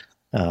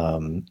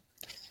 Um,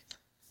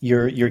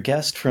 your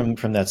guest from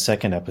that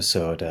second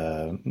episode,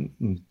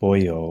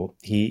 Boyo,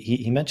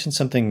 he mentioned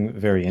something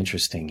very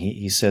interesting.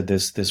 He said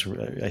this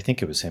I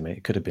think it was him.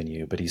 It could have been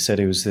you, but he said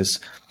it was this.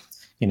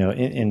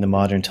 In the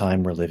modern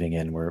time we're living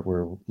in,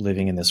 we're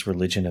living in this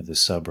religion of the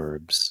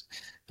suburbs,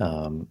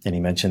 and he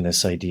mentioned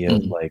this idea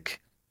of mm,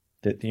 like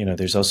that.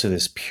 There's also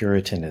this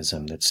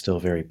Puritanism that's still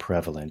very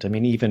prevalent. I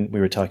mean, even we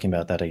were talking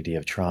about that idea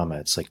of trauma.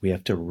 It's like we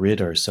have to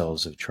rid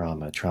ourselves of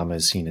trauma. Trauma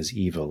is seen as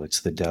evil.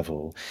 It's the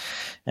devil,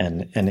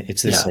 and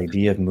it's this yeah,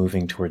 idea of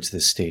moving towards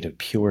this state of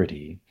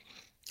purity.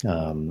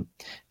 um,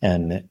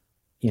 and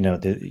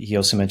he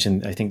also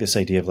mentioned, I think, this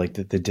idea of like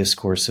the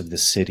discourse of the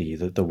city,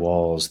 the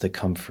walls, the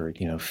comfort,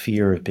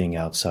 fear of being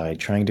outside,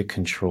 trying to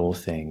control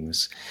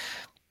things.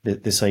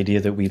 This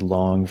idea that we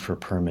long for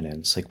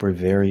permanence, like we're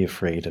very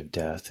afraid of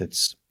death.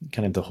 It's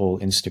kind of the whole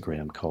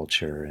Instagram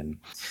culture,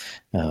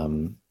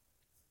 um,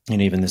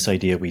 and even this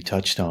idea we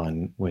touched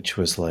on, which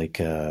was like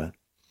you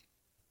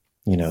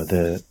know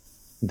the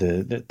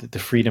the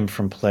freedom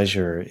from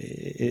pleasure.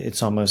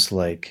 It's almost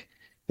like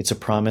it's a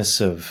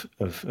promise of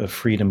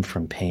freedom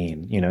from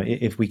pain.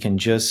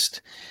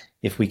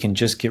 If we can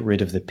just get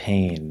rid of the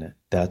pain,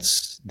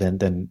 that's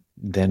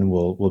then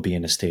we'll be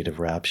in a state of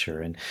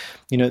rapture. And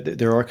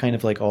there are kind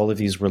of like all of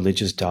these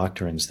religious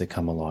doctrines that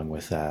come along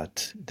with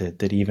that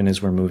even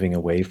as we're moving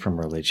away from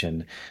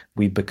religion,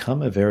 we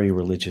become a very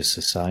religious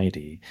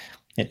society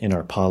in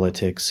our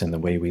politics and the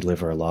way we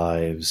live our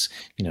lives.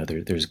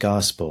 There's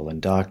gospel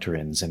and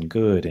doctrines and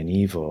good and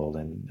evil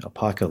and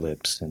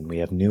apocalypse, and we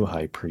have new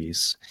high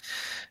priests.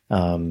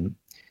 Um,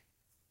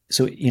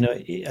 so,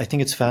 I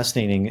think it's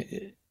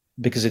fascinating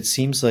because it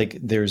seems like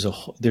there's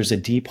a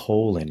deep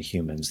hole in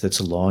humans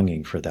that's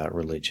longing for that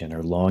religion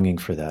or longing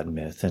for that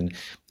myth, and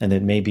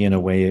that maybe in a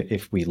way,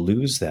 if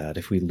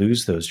we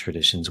lose those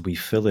traditions, we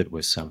fill it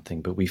with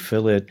something, but we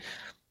fill it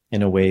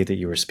in a way that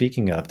you were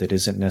speaking of that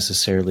isn't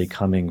necessarily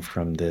coming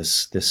from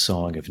this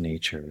song of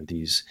nature,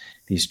 these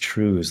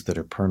truths that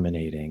are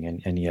permeating,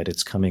 and yet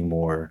it's coming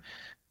more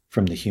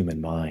from the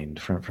human mind,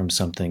 from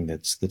something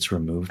that's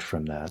removed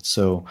from that.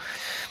 So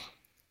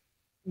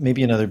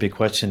maybe another big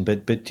question,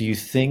 but do you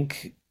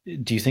think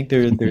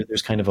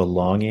there's kind of a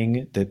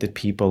longing that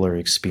people are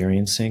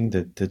experiencing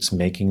that's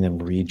making them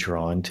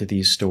redrawn to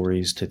these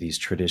stories, to these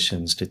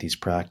traditions, to these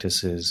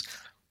practices,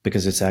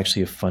 because it's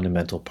actually a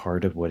fundamental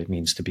part of what it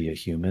means to be a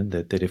human,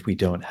 that if we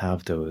don't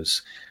have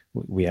those,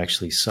 we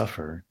actually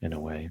suffer in a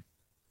way.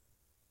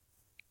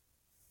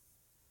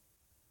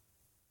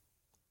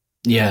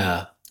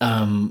 yeah.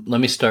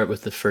 Let me start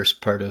with the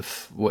first part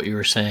of what you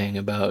were saying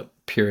about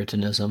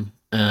Puritanism.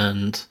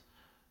 And,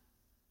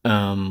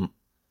 um,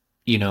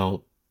 you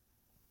know,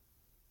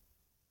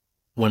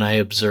 when I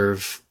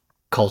observe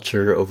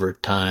culture over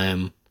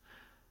time,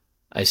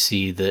 I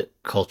see that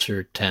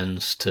culture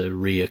tends to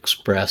re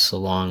express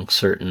along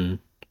certain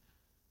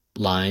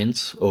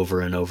lines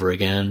over and over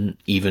again,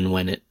 even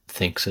when it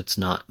thinks it's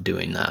not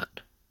doing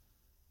that.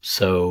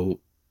 So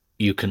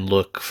you can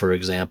look, for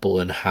example,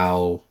 in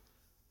how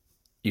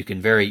you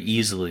can very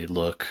easily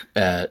look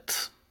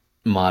at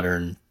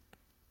modern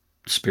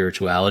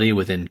spirituality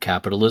within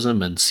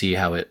capitalism and see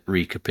how it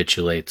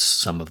recapitulates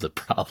some of the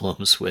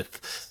problems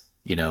with,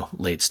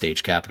 late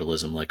stage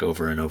capitalism, like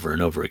over and over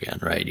and over again,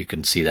 right? You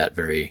can see that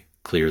very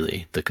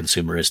clearly, the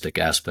consumeristic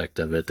aspect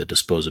of it, the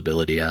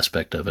disposability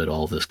aspect of it,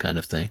 all this kind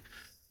of thing.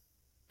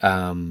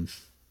 Um,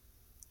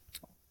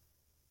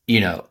 you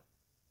know,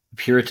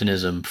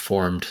 Puritanism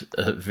formed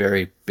a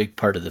very big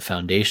part of the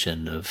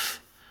foundation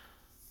of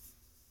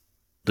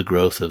the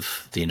growth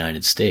of the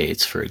United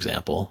States, for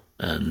example,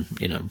 and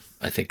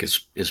I think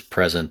is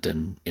present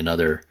in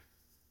other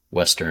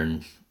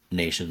Western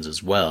nations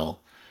as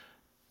well.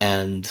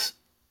 And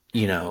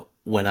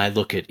when I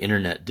look at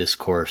internet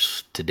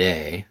discourse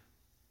today,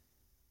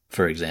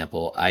 for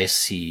example, I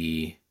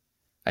see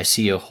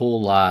a whole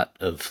lot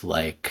of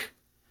like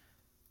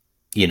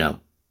you know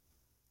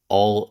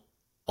all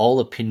all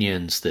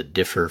opinions that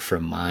differ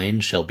from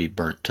mine shall be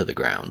burnt to the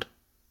ground,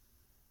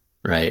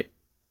 right?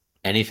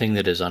 Anything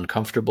that is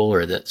uncomfortable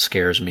or that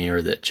scares me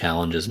or that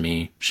challenges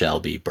me shall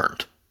be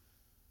burnt,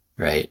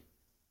 right?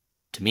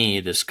 To me,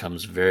 this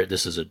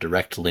is a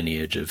direct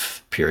lineage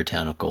of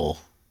puritanical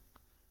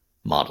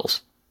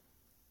models,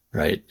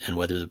 right? And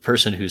whether the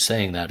person who's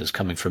saying that is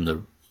coming from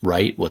the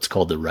right, what's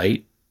called the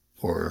right,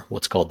 or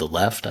what's called the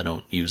left, I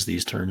don't use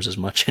these terms as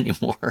much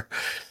anymore.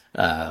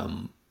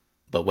 Um,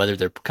 but whether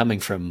they're coming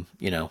from,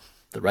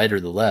 the right or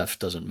the left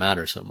doesn't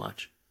matter so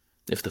much.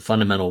 If the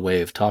fundamental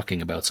way of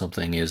talking about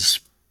something is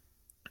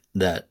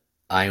that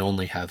I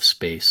only have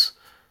space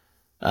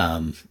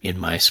in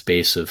my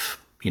space of,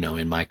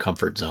 in my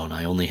comfort zone.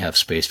 I only have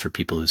space for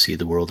people who see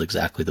the world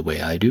exactly the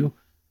way I do.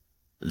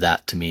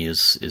 That to me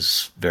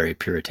is very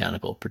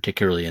puritanical,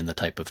 particularly in the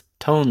type of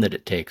tone that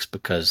it takes,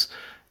 because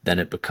then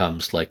it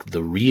becomes like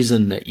the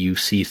reason that you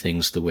see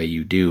things the way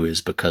you do is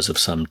because of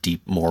some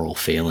deep moral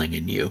failing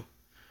in you,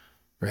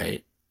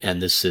 right?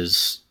 And this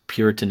is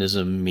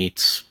Puritanism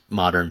meets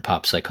modern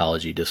pop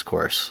psychology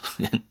discourse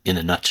in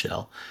a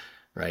nutshell,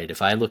 right?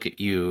 If I look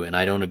at you and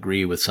I don't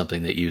agree with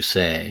something that you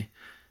say,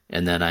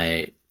 and then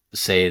I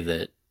say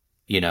that,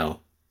 you know,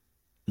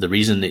 the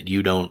reason that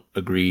you don't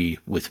agree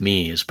with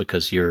me is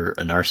because you're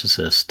a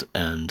narcissist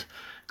and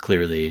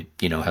clearly,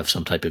 have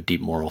some type of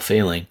deep moral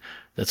failing.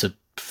 That's a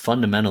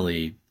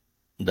fundamentally,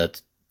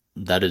 that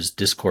that is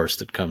discourse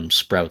that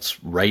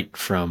sprouts right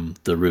from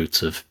the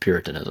roots of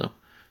Puritanism,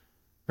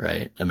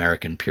 right?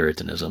 American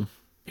Puritanism,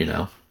 you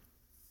know.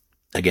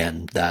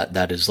 Again,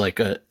 that is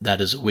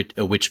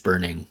a witch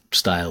burning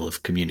style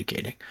of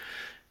communicating,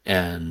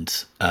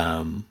 and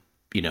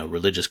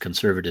religious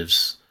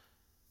conservatives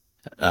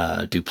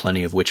do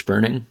plenty of witch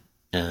burning.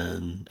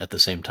 And at the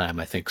same time,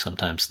 I think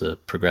sometimes the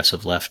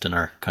progressive left in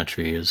our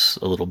country is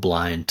a little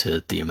blind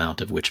to the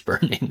amount of witch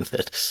burning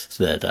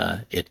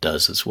that it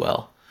does as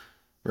well,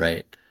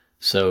 right?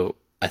 So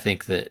I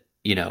think that,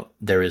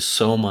 there is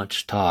so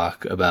much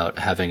talk about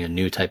having a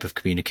new type of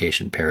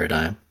communication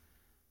paradigm.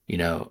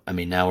 Now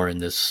we're in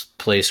this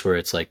place where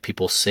it's like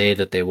people say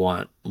that they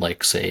want,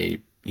 like,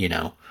 say,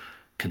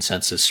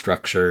 consensus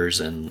structures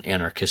and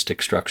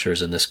anarchistic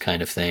structures and this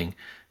kind of thing,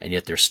 and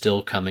yet they're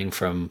still coming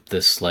from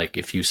this, like,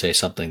 if you say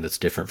something that's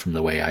different from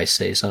the way I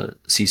see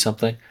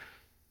something,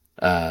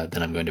 then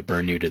I'm going to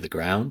burn you to the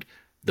ground.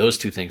 Those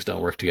two things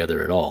don't work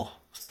together at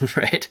all,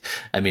 right?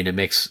 It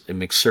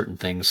makes certain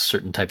things,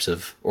 certain types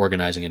of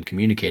organizing and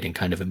communicating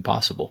kind of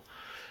impossible.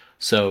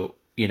 So,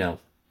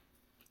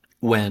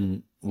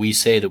 when we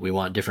say that we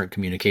want different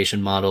communication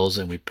models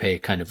and we pay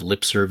kind of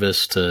lip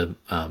service to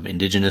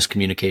indigenous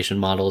communication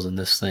models and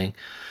this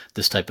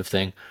type of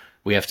thing,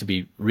 we have to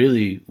be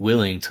really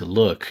willing to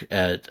look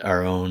at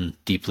our own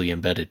deeply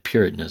embedded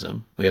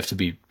Puritanism. We have to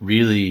be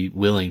really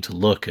willing to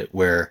look at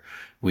where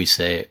we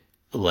say,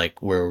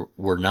 like, where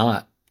we're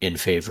not in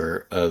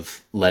favor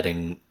of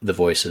letting the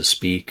voices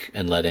speak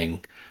and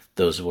letting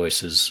those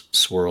voices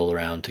swirl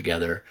around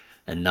together,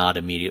 and not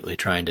immediately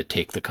trying to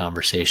take the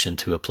conversation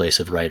to a place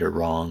of right or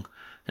wrong,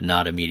 and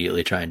not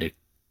immediately trying to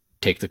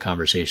take the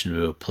conversation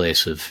to a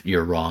place of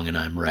you're wrong and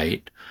I'm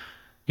right,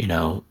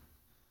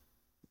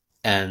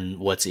 And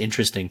what's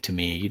interesting to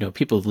me,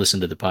 people who've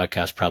listened to the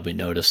podcast probably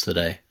noticed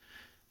that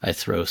I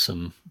throw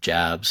some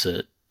jabs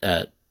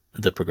at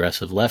the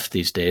progressive left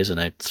these days, and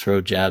I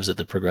throw jabs at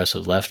the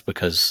progressive left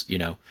because,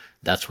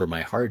 that's where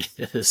my heart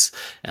is,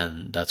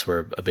 and that's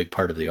where a big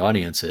part of the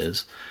audience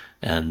is.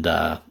 And,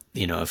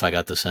 if I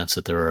got the sense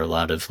that there were a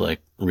lot of, like,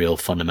 real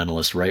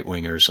fundamentalist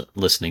right-wingers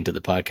listening to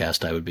the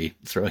podcast, I would be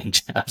throwing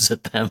jabs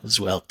at them as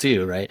well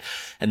too, right?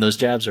 And those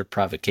jabs are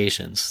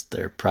provocations.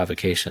 They're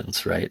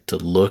provocations, right? To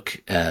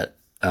look at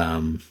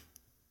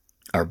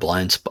our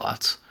blind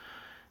spots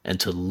and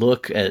to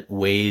look at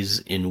ways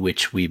in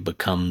which we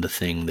become the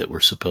thing that we're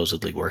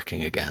supposedly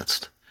working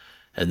against.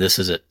 And this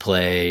is at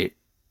play,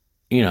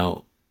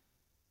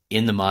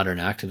 in the modern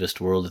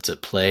activist world. It's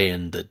at play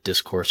in the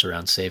discourse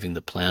around saving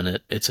the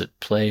planet. It's at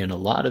play in a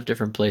lot of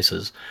different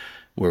places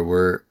where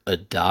we're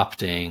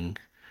adopting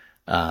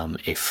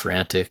a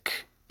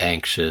frantic,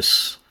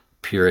 anxious,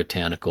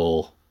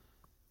 puritanical,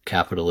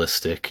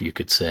 capitalistic, you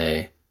could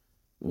say,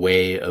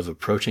 way of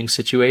approaching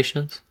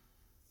situations,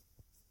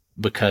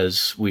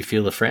 because we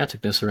feel a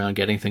franticness around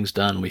getting things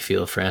done. We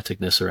feel a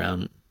franticness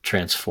around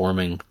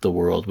transforming the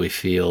world. We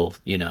feel,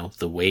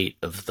 the weight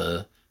of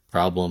the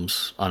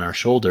problems on our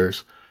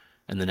shoulders.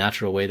 And the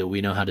natural way that we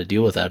know how to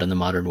deal with that in the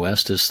modern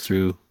West is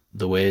through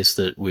the ways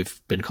that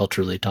we've been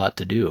culturally taught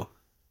to do.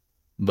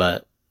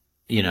 But,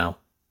 there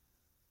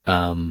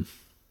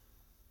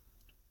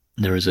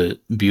was a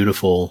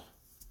beautiful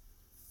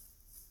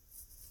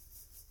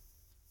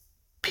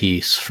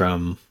piece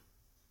from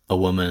a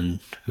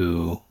woman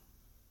who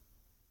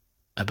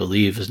I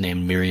believe is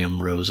named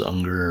Miriam Rose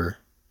Unger,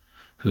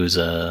 who's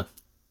a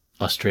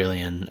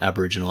Australian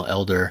Aboriginal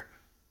elder,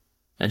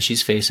 and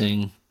she's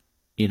facing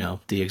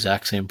the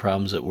exact same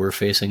problems that we're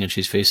facing, and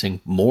she's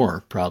facing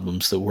more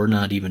problems that we're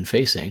not even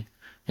facing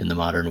in the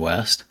modern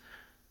West,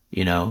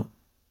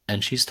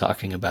 and she's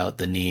talking about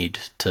the need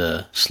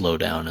to slow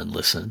down and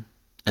listen,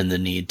 and the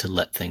need to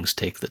let things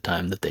take the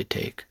time that they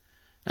take,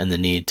 and the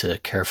need to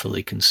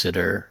carefully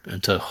consider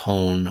and to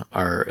hone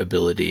our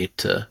ability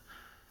to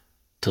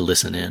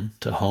listen in,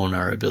 to hone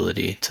our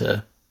ability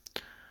to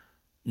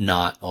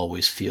not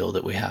always feel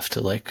that we have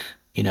to,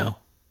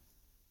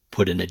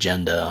 put an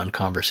agenda on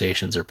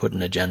conversations or put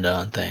an agenda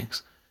on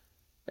things.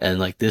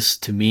 And, this,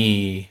 to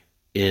me,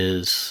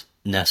 is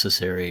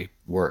necessary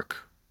work.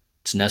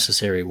 It's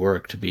necessary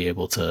work to be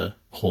able to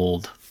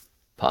hold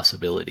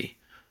possibility.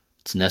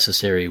 It's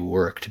necessary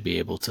work to be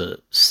able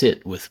to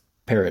sit with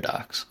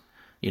paradox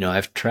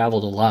I've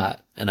traveled a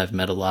lot and I've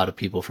met a lot of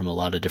people from a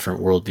lot of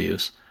different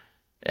worldviews.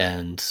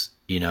 And,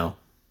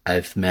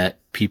 I've met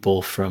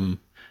people from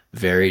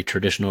very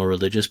traditional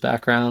religious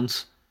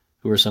backgrounds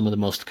who are some of the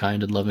most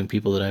kind and loving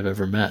people that I've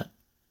ever met.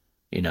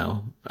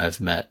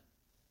 I've met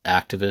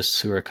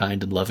activists who are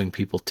kind and loving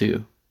people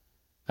too.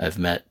 I've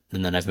met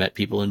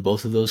people in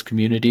both of those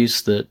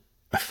communities that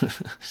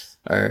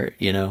are,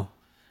 a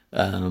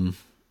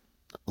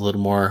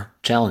little more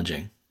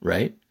challenging,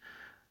 right?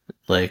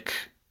 Like,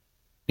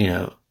 you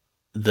know,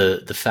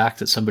 the fact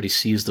that somebody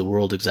sees the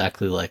world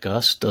exactly like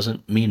us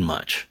doesn't mean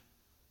much,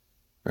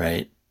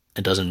 right?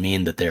 It doesn't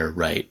mean that they're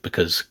right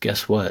because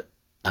guess what?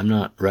 I'm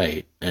not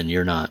right and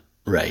you're not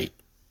right,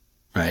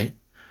 right?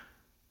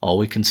 All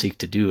we can seek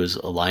to do is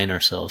align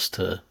ourselves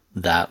to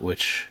that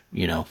which,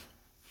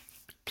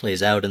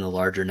 plays out in the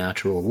larger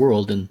natural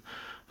world in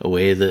a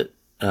way that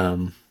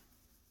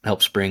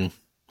helps bring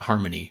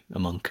harmony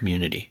among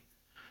community.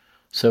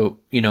 So,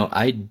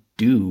 I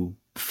do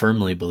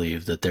firmly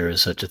believe that there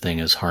is such a thing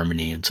as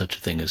harmony and such a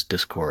thing as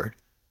discord.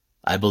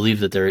 I believe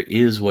that there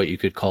is what you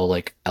could call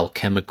like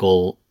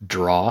alchemical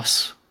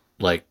dross,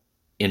 like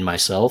in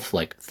myself,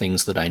 like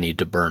things that I need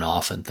to burn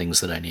off and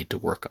things that I need to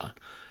work on.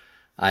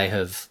 I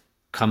have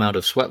come out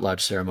of sweat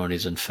lodge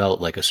ceremonies and felt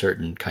like a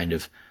certain kind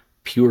of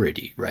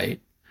purity, right?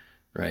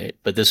 Right.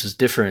 But this is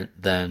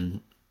different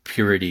than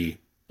purity,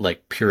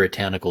 like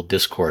puritanical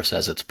discourse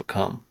as it's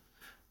become.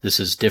 This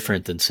is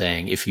different than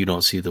saying, if you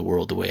don't see the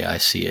world the way I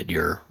see it,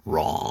 you're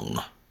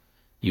wrong.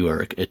 You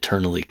are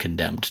eternally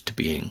condemned to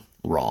being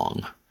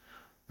wrong,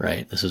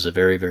 right? This is a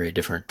very, very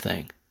different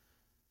thing.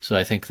 So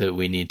I think that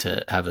we need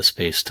to have a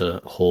space to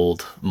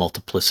hold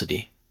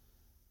multiplicity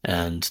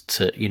and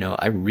to,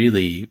 I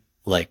really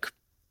like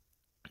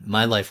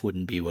my life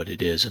wouldn't be what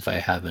it is if I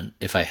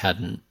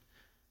hadn't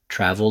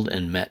traveled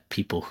and met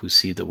people who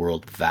see the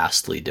world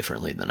vastly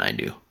differently than I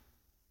do.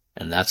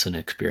 And that's an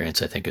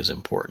experience I think is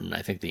important.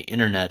 I think the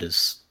internet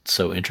is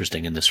so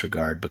interesting in this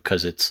regard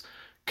because it's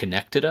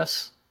connected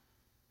us,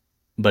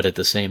 but at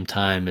the same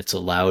time, it's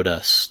allowed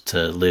us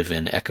to live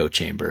in echo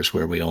chambers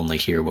where we only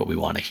hear what we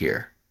want to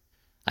hear.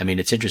 I mean,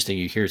 it's interesting.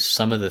 You hear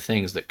some of the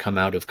things that come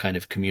out of kind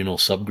of communal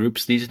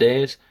subgroups these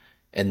days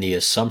and the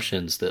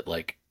assumptions that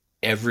like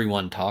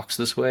everyone talks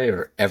this way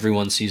or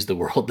everyone sees the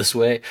world this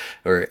way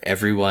or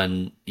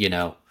everyone,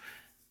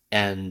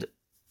 and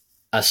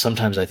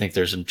sometimes I think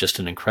there's just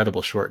an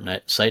incredible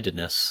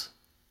short-sightedness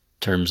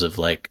in terms of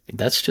like,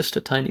 that's just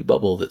a tiny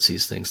bubble that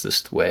sees things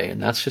this way,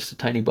 and that's just a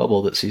tiny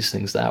bubble that sees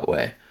things that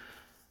way.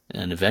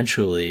 And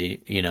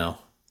eventually,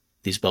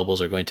 these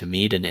bubbles are going to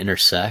meet and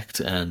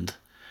intersect, and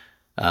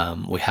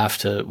we have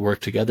to work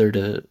together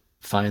to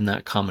find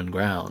that common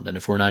ground. And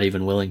if we're not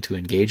even willing to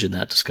engage in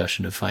that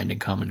discussion of finding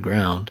common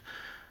ground,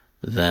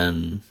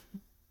 then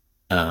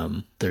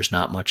there's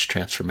not much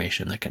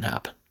transformation that can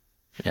happen.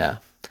 Yeah.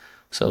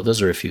 So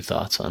those are a few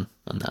thoughts on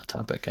that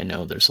topic. I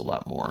know there's a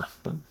lot more,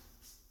 but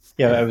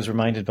Yeah, I was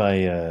reminded by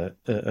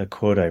a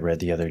quote I read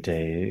the other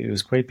day. It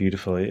was quite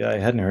beautiful. I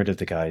hadn't heard of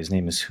the guy. His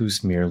name is Hus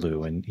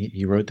Mirlu, and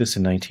he wrote this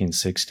in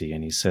 1960.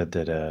 And he said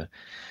that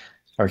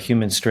our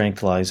human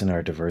strength lies in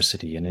our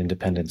diversity and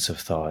independence of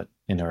thought,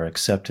 in our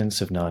acceptance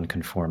of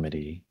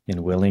nonconformity, in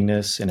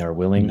our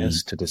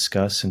willingness to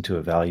discuss and to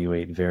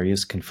evaluate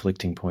various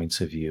conflicting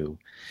points of view,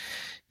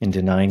 in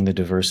denying the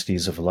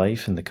diversities of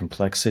life and the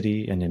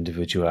complexity and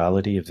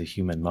individuality of the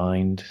human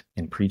mind,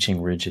 in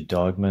preaching rigid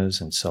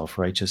dogmas and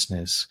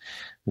self-righteousness,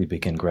 we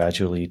begin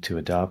gradually to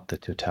adopt the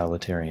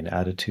totalitarian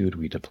attitude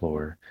we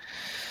deplore.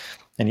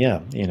 And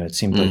yeah, it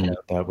seemed like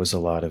that was a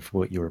lot of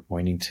what you were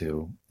pointing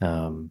to.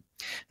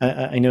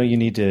 I know you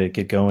need to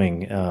get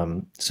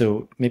going.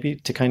 So maybe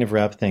to kind of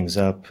wrap things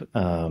up,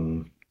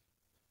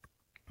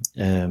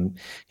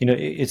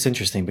 it's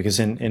interesting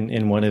because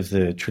in one of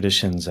the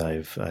traditions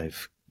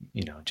I've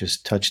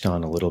just touched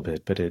on a little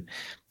bit, but it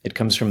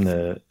comes from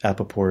the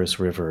Apaporis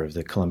River of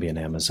the Colombian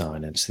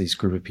Amazon. It's these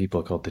group of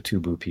people called the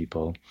Tubu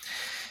people.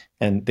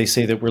 And they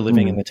say that we're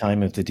living in the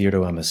time of the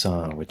Diro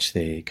Amasan, which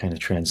they kind of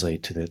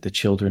translate to the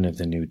children of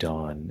the new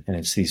dawn. And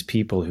it's these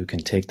people who can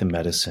take the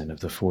medicine of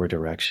the four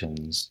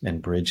directions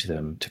and bridge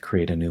them to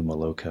create a new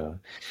Maloka.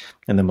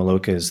 And the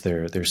Maloka is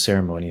their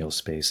ceremonial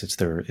space. It's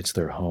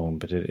their home,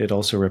 but it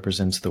also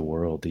represents the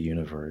world, the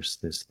universe,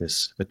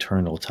 this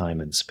eternal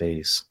time and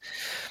space.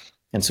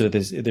 And so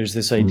there's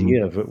this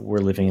idea of we're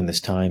living in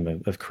this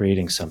time of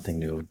creating something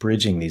new, of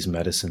bridging these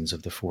medicines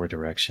of the four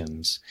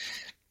directions.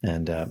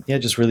 And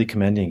just really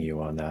commending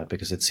you on that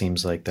because it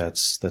seems like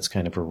that's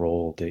kind of a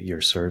role that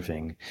you're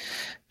serving.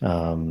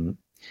 Where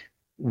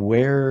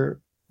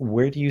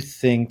do you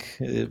think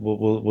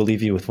we'll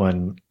leave you with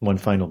one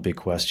final big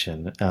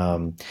question?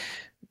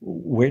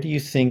 Where do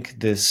you think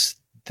this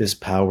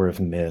power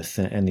of myth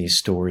and these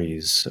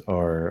stories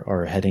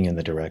are heading in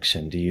the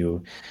direction?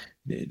 Do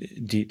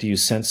you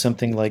sense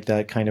something like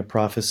that kind of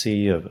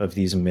prophecy of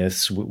these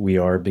myths? We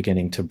are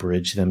beginning to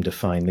bridge them to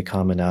find the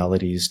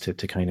commonalities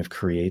to kind of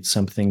create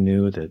something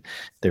new, that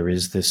there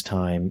is this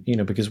time,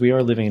 because we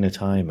are living in a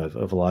time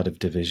of a lot of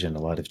division,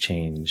 a lot of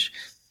change.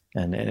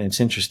 And it's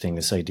interesting,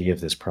 this idea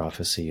of this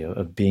prophecy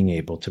of being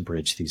able to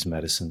bridge these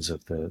medicines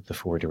of the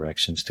four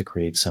directions to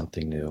create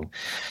something new.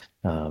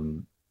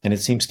 And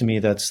it seems to me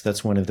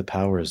that's one of the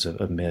powers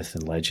of myth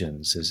and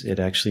legends, is it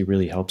actually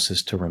really helps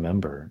us to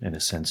remember, in a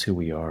sense, who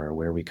we are,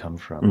 where we come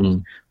from,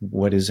 Mm.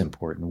 what is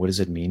important, what does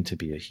it mean to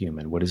be a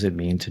human, what does it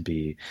mean to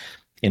be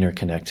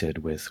interconnected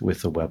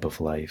with the web of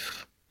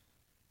life.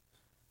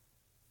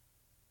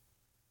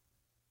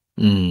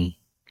 Mm.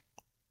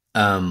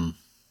 Um,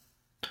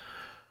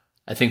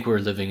 I think we're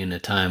living in a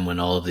time when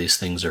all of these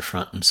things are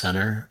front and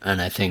center,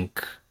 and I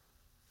think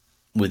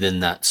within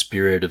that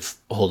spirit of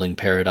holding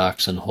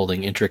paradox and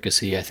holding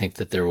intricacy, I think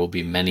that there will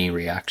be many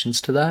reactions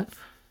to that.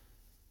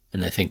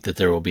 And I think that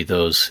there will be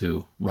those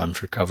who run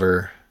for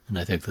cover, and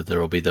I think that there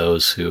will be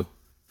those who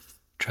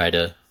try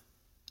to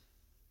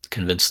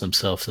convince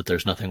themselves that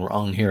there's nothing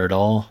wrong here at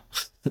all.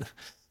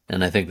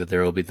 And I think that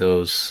there will be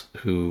those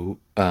who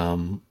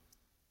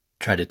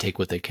try to take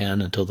what they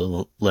can until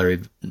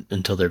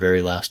their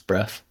very last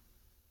breath.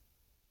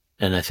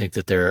 And I think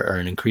that there are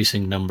an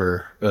increasing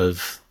number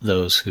of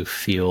those who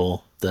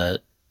feel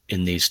that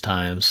in these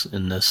times,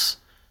 in this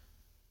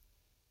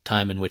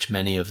time in which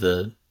many of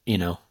the,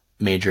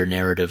 major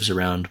narratives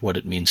around what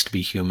it means to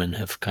be human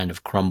have kind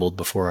of crumbled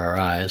before our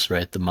eyes,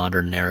 right? The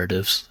modern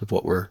narratives of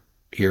what we're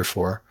here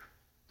for.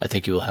 I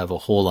think you will have a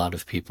whole lot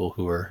of people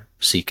who are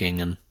seeking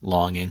and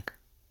longing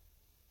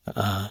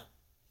to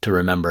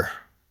remember,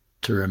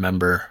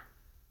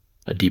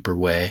 a deeper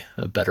way,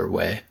 a better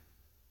way.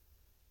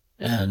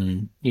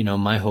 And,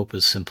 my hope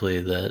is simply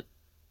that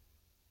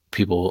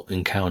people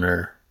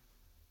encounter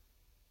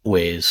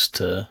ways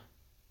to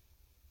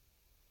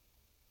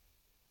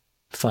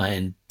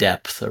find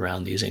depth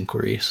around these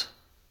inquiries,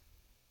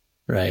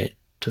 right?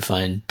 To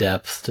find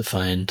depth, to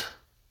find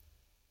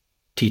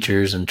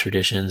teachers and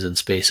traditions and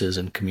spaces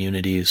and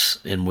communities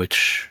in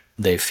which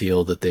they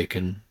feel that they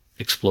can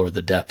explore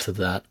the depth of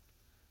that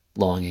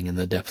longing and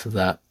the depth of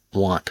that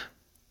want.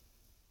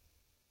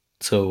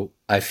 So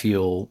I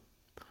feel,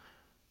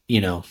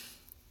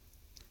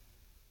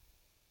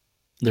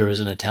 there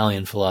was an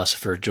Italian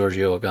philosopher,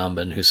 Giorgio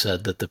Agamben, who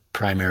said that the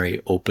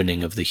primary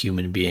opening of the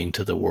human being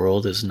to the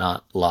world is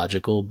not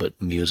logical,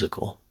 but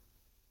musical.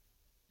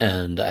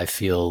 And I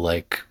feel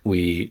like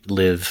we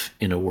live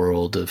in a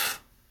world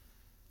of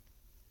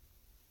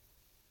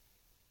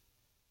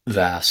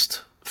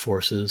vast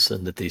forces,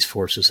 and that these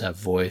forces have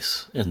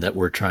voice, and that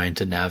we're trying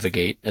to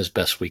navigate as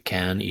best we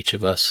can, each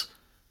of us,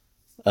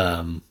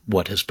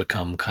 what has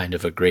become kind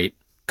of a great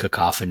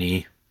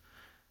cacophony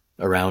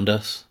around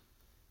us.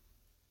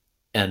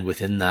 And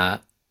within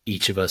that,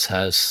 each of us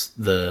has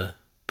the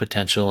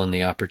potential and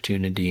the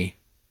opportunity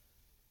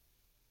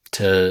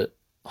to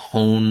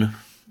hone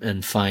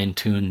and fine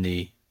tune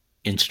the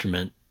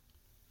instrument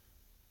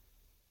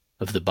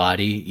of the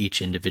body,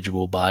 each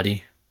individual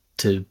body,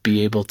 to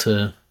be able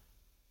to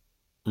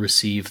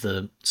receive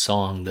the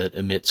song that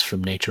emits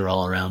from nature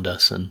all around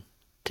us, and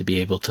to be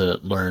able to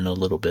learn a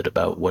little bit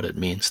about what it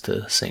means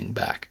to sing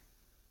back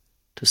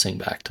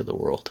to the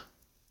world.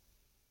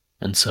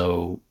 And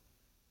so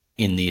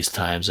in these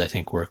times, I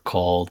think we're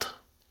called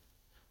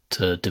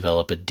to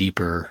develop a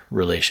deeper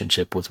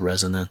relationship with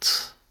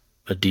resonance,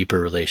 a deeper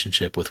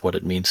relationship with what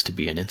it means to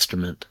be an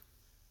instrument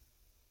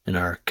in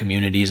our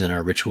communities, in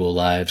our ritual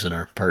lives, in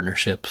our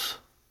partnerships,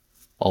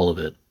 all of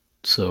it.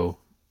 So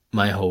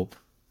my hope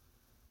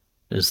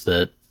is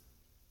that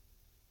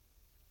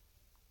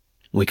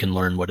we can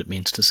learn what it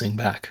means to sing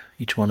back,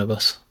 each one of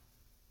us.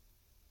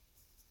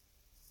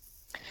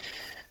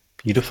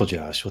 Beautiful,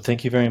 Josh. Well,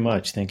 thank you very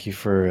much. Thank you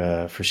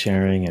for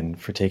sharing and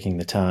for taking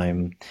the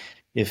time.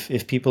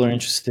 If people are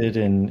interested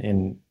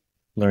in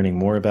learning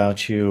more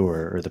about you,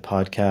 or the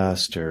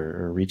podcast,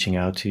 or reaching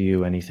out to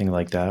you, anything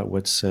like that,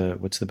 what's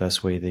the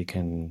best way they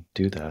can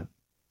do that?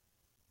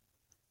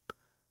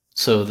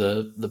 So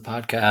the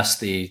podcast,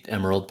 the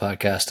Emerald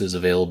podcast, is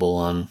available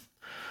on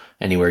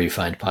anywhere you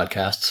find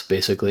podcasts,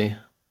 basically.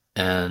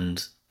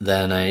 And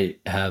then I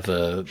have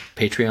a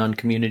Patreon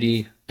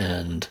community,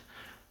 and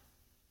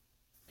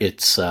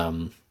it's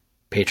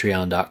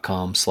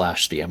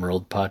patreon.com/the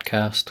Emerald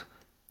Podcast.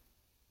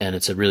 And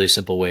it's a really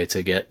simple way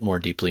to get more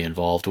deeply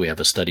involved. We have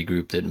a study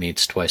group that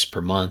meets twice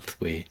per month.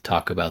 We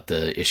talk about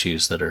the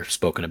issues that are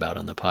spoken about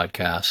on the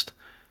podcast.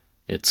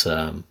 It's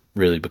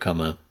really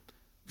become a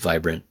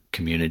vibrant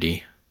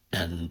community,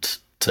 and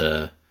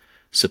to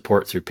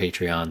support through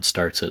Patreon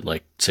starts at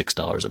like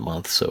 $6 a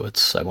month. So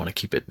I want to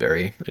keep it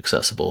very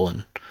accessible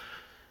and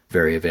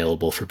very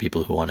available for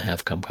people who want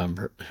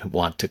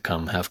to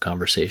come have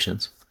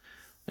conversations.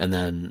 And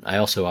then I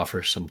also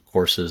offer some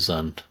courses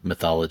on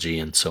mythology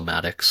and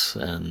somatics,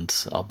 and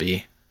I'll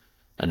be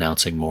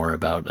announcing more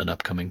about an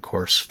upcoming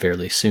course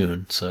fairly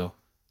soon. So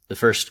the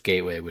first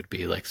gateway would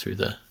be like through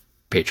the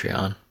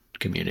Patreon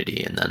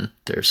community, and then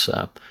there's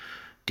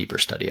deeper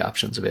study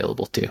options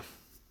available too.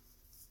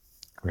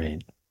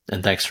 Great.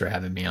 And thanks for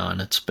having me on.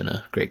 It's been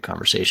a great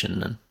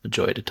conversation and a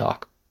joy to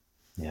talk.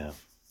 Yeah.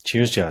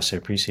 Cheers, Josh. I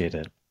appreciate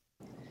it.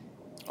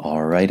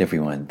 All right,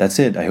 everyone. That's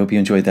it. I hope you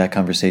enjoyed that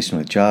conversation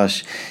with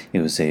Josh. It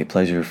was a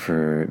pleasure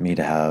for me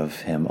to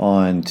have him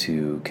on,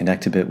 to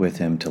connect a bit with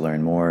him, to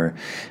learn more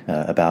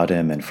about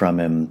him and from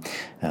him.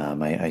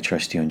 I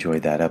trust you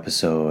enjoyed that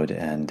episode,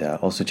 and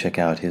also check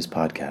out his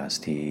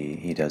podcast.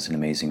 He does an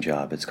amazing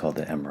job. It's called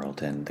The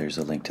Emerald, and there's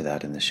a link to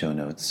that in the show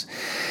notes.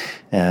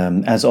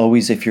 As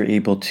always, if you're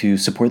able to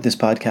support this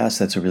podcast,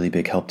 that's a really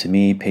big help to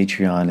me.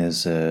 Patreon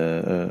is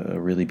a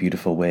really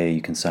beautiful way.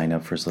 You can sign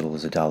up for as little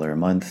as $1 a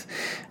month.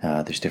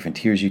 There's different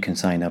tiers you can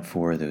sign up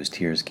for. Those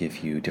tiers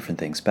give you different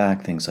things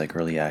back, things like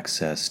early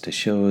access to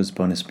shows,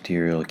 bonus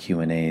material,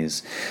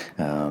 Q&As.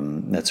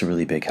 That's a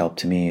really big help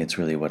to me. It's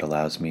really what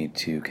allows me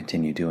to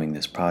continue doing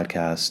this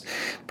podcast,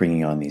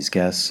 bringing on these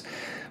guests.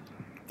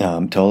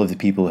 To all of the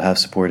people who have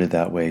supported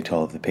that way, to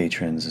all of the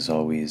patrons, as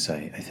always,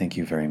 I thank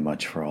you very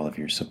much for all of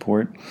your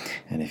support.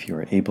 And if you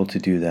are able to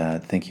do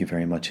that, thank you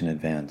very much in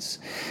advance.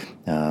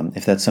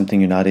 If that's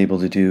something you're not able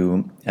to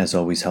do, as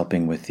always,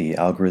 helping with the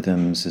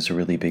algorithms is a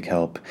really big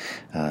help.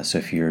 So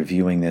if you're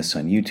viewing this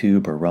on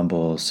YouTube or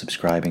Rumble,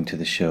 subscribing to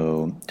the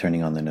show,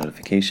 turning on the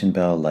notification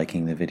bell,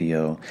 liking the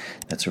video,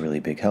 that's a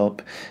really big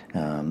help.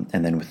 And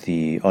then with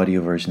the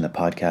audio version, the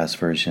podcast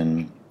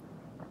version,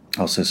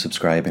 also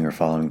subscribing or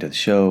following to the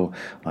show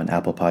on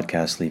Apple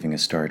Podcasts, leaving a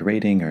starred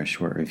rating or a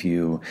short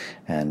review,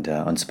 and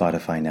on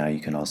Spotify now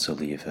you can also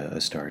leave a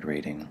starred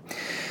rating.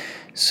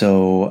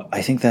 So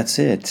I think that's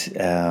it.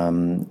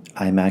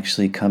 I'm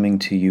actually coming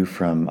to you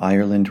from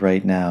Ireland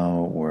right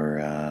now. We're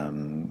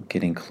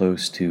getting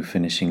close to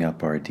finishing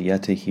up our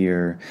dieta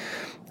here.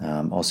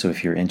 Also,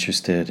 if you're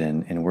interested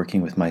in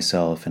working with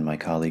myself and my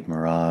colleague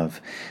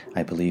Marav,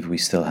 I believe we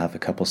still have a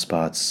couple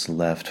spots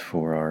left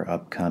for our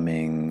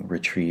upcoming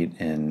retreat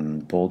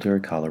in Boulder,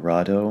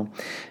 Colorado,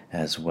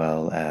 as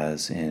well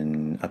as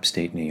in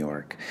upstate New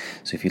York.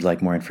 So if you'd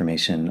like more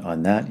information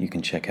on that, you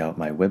can check out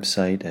my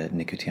website at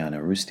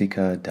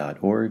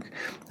nicotianarustica.org.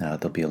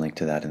 There'll be a link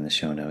to that in the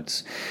show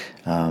notes.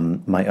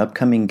 My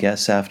upcoming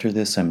guests after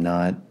this, I'm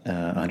not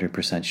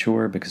 100%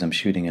 sure because I'm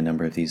shooting a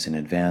number of these in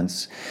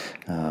advance.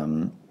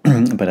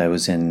 But I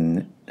was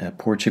in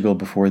Portugal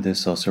before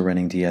this, also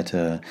running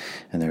dieta,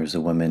 and there was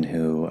a woman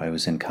who I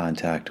was in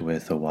contact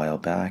with a while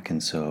back,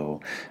 and so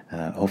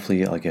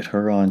hopefully I'll get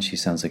her on. She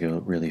sounds like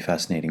a really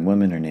fascinating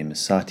woman. Her name is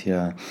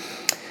Satya.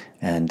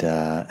 And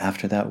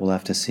after that, we'll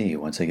have to see.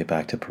 Once I get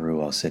back to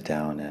Peru, I'll sit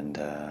down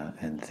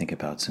and think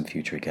about some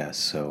future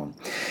guests. So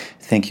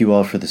thank you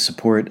all for the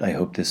support. I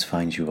hope this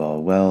finds you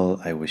all well.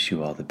 I wish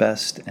you all the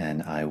best,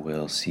 and I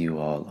will see you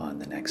all on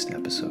the next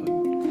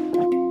episode.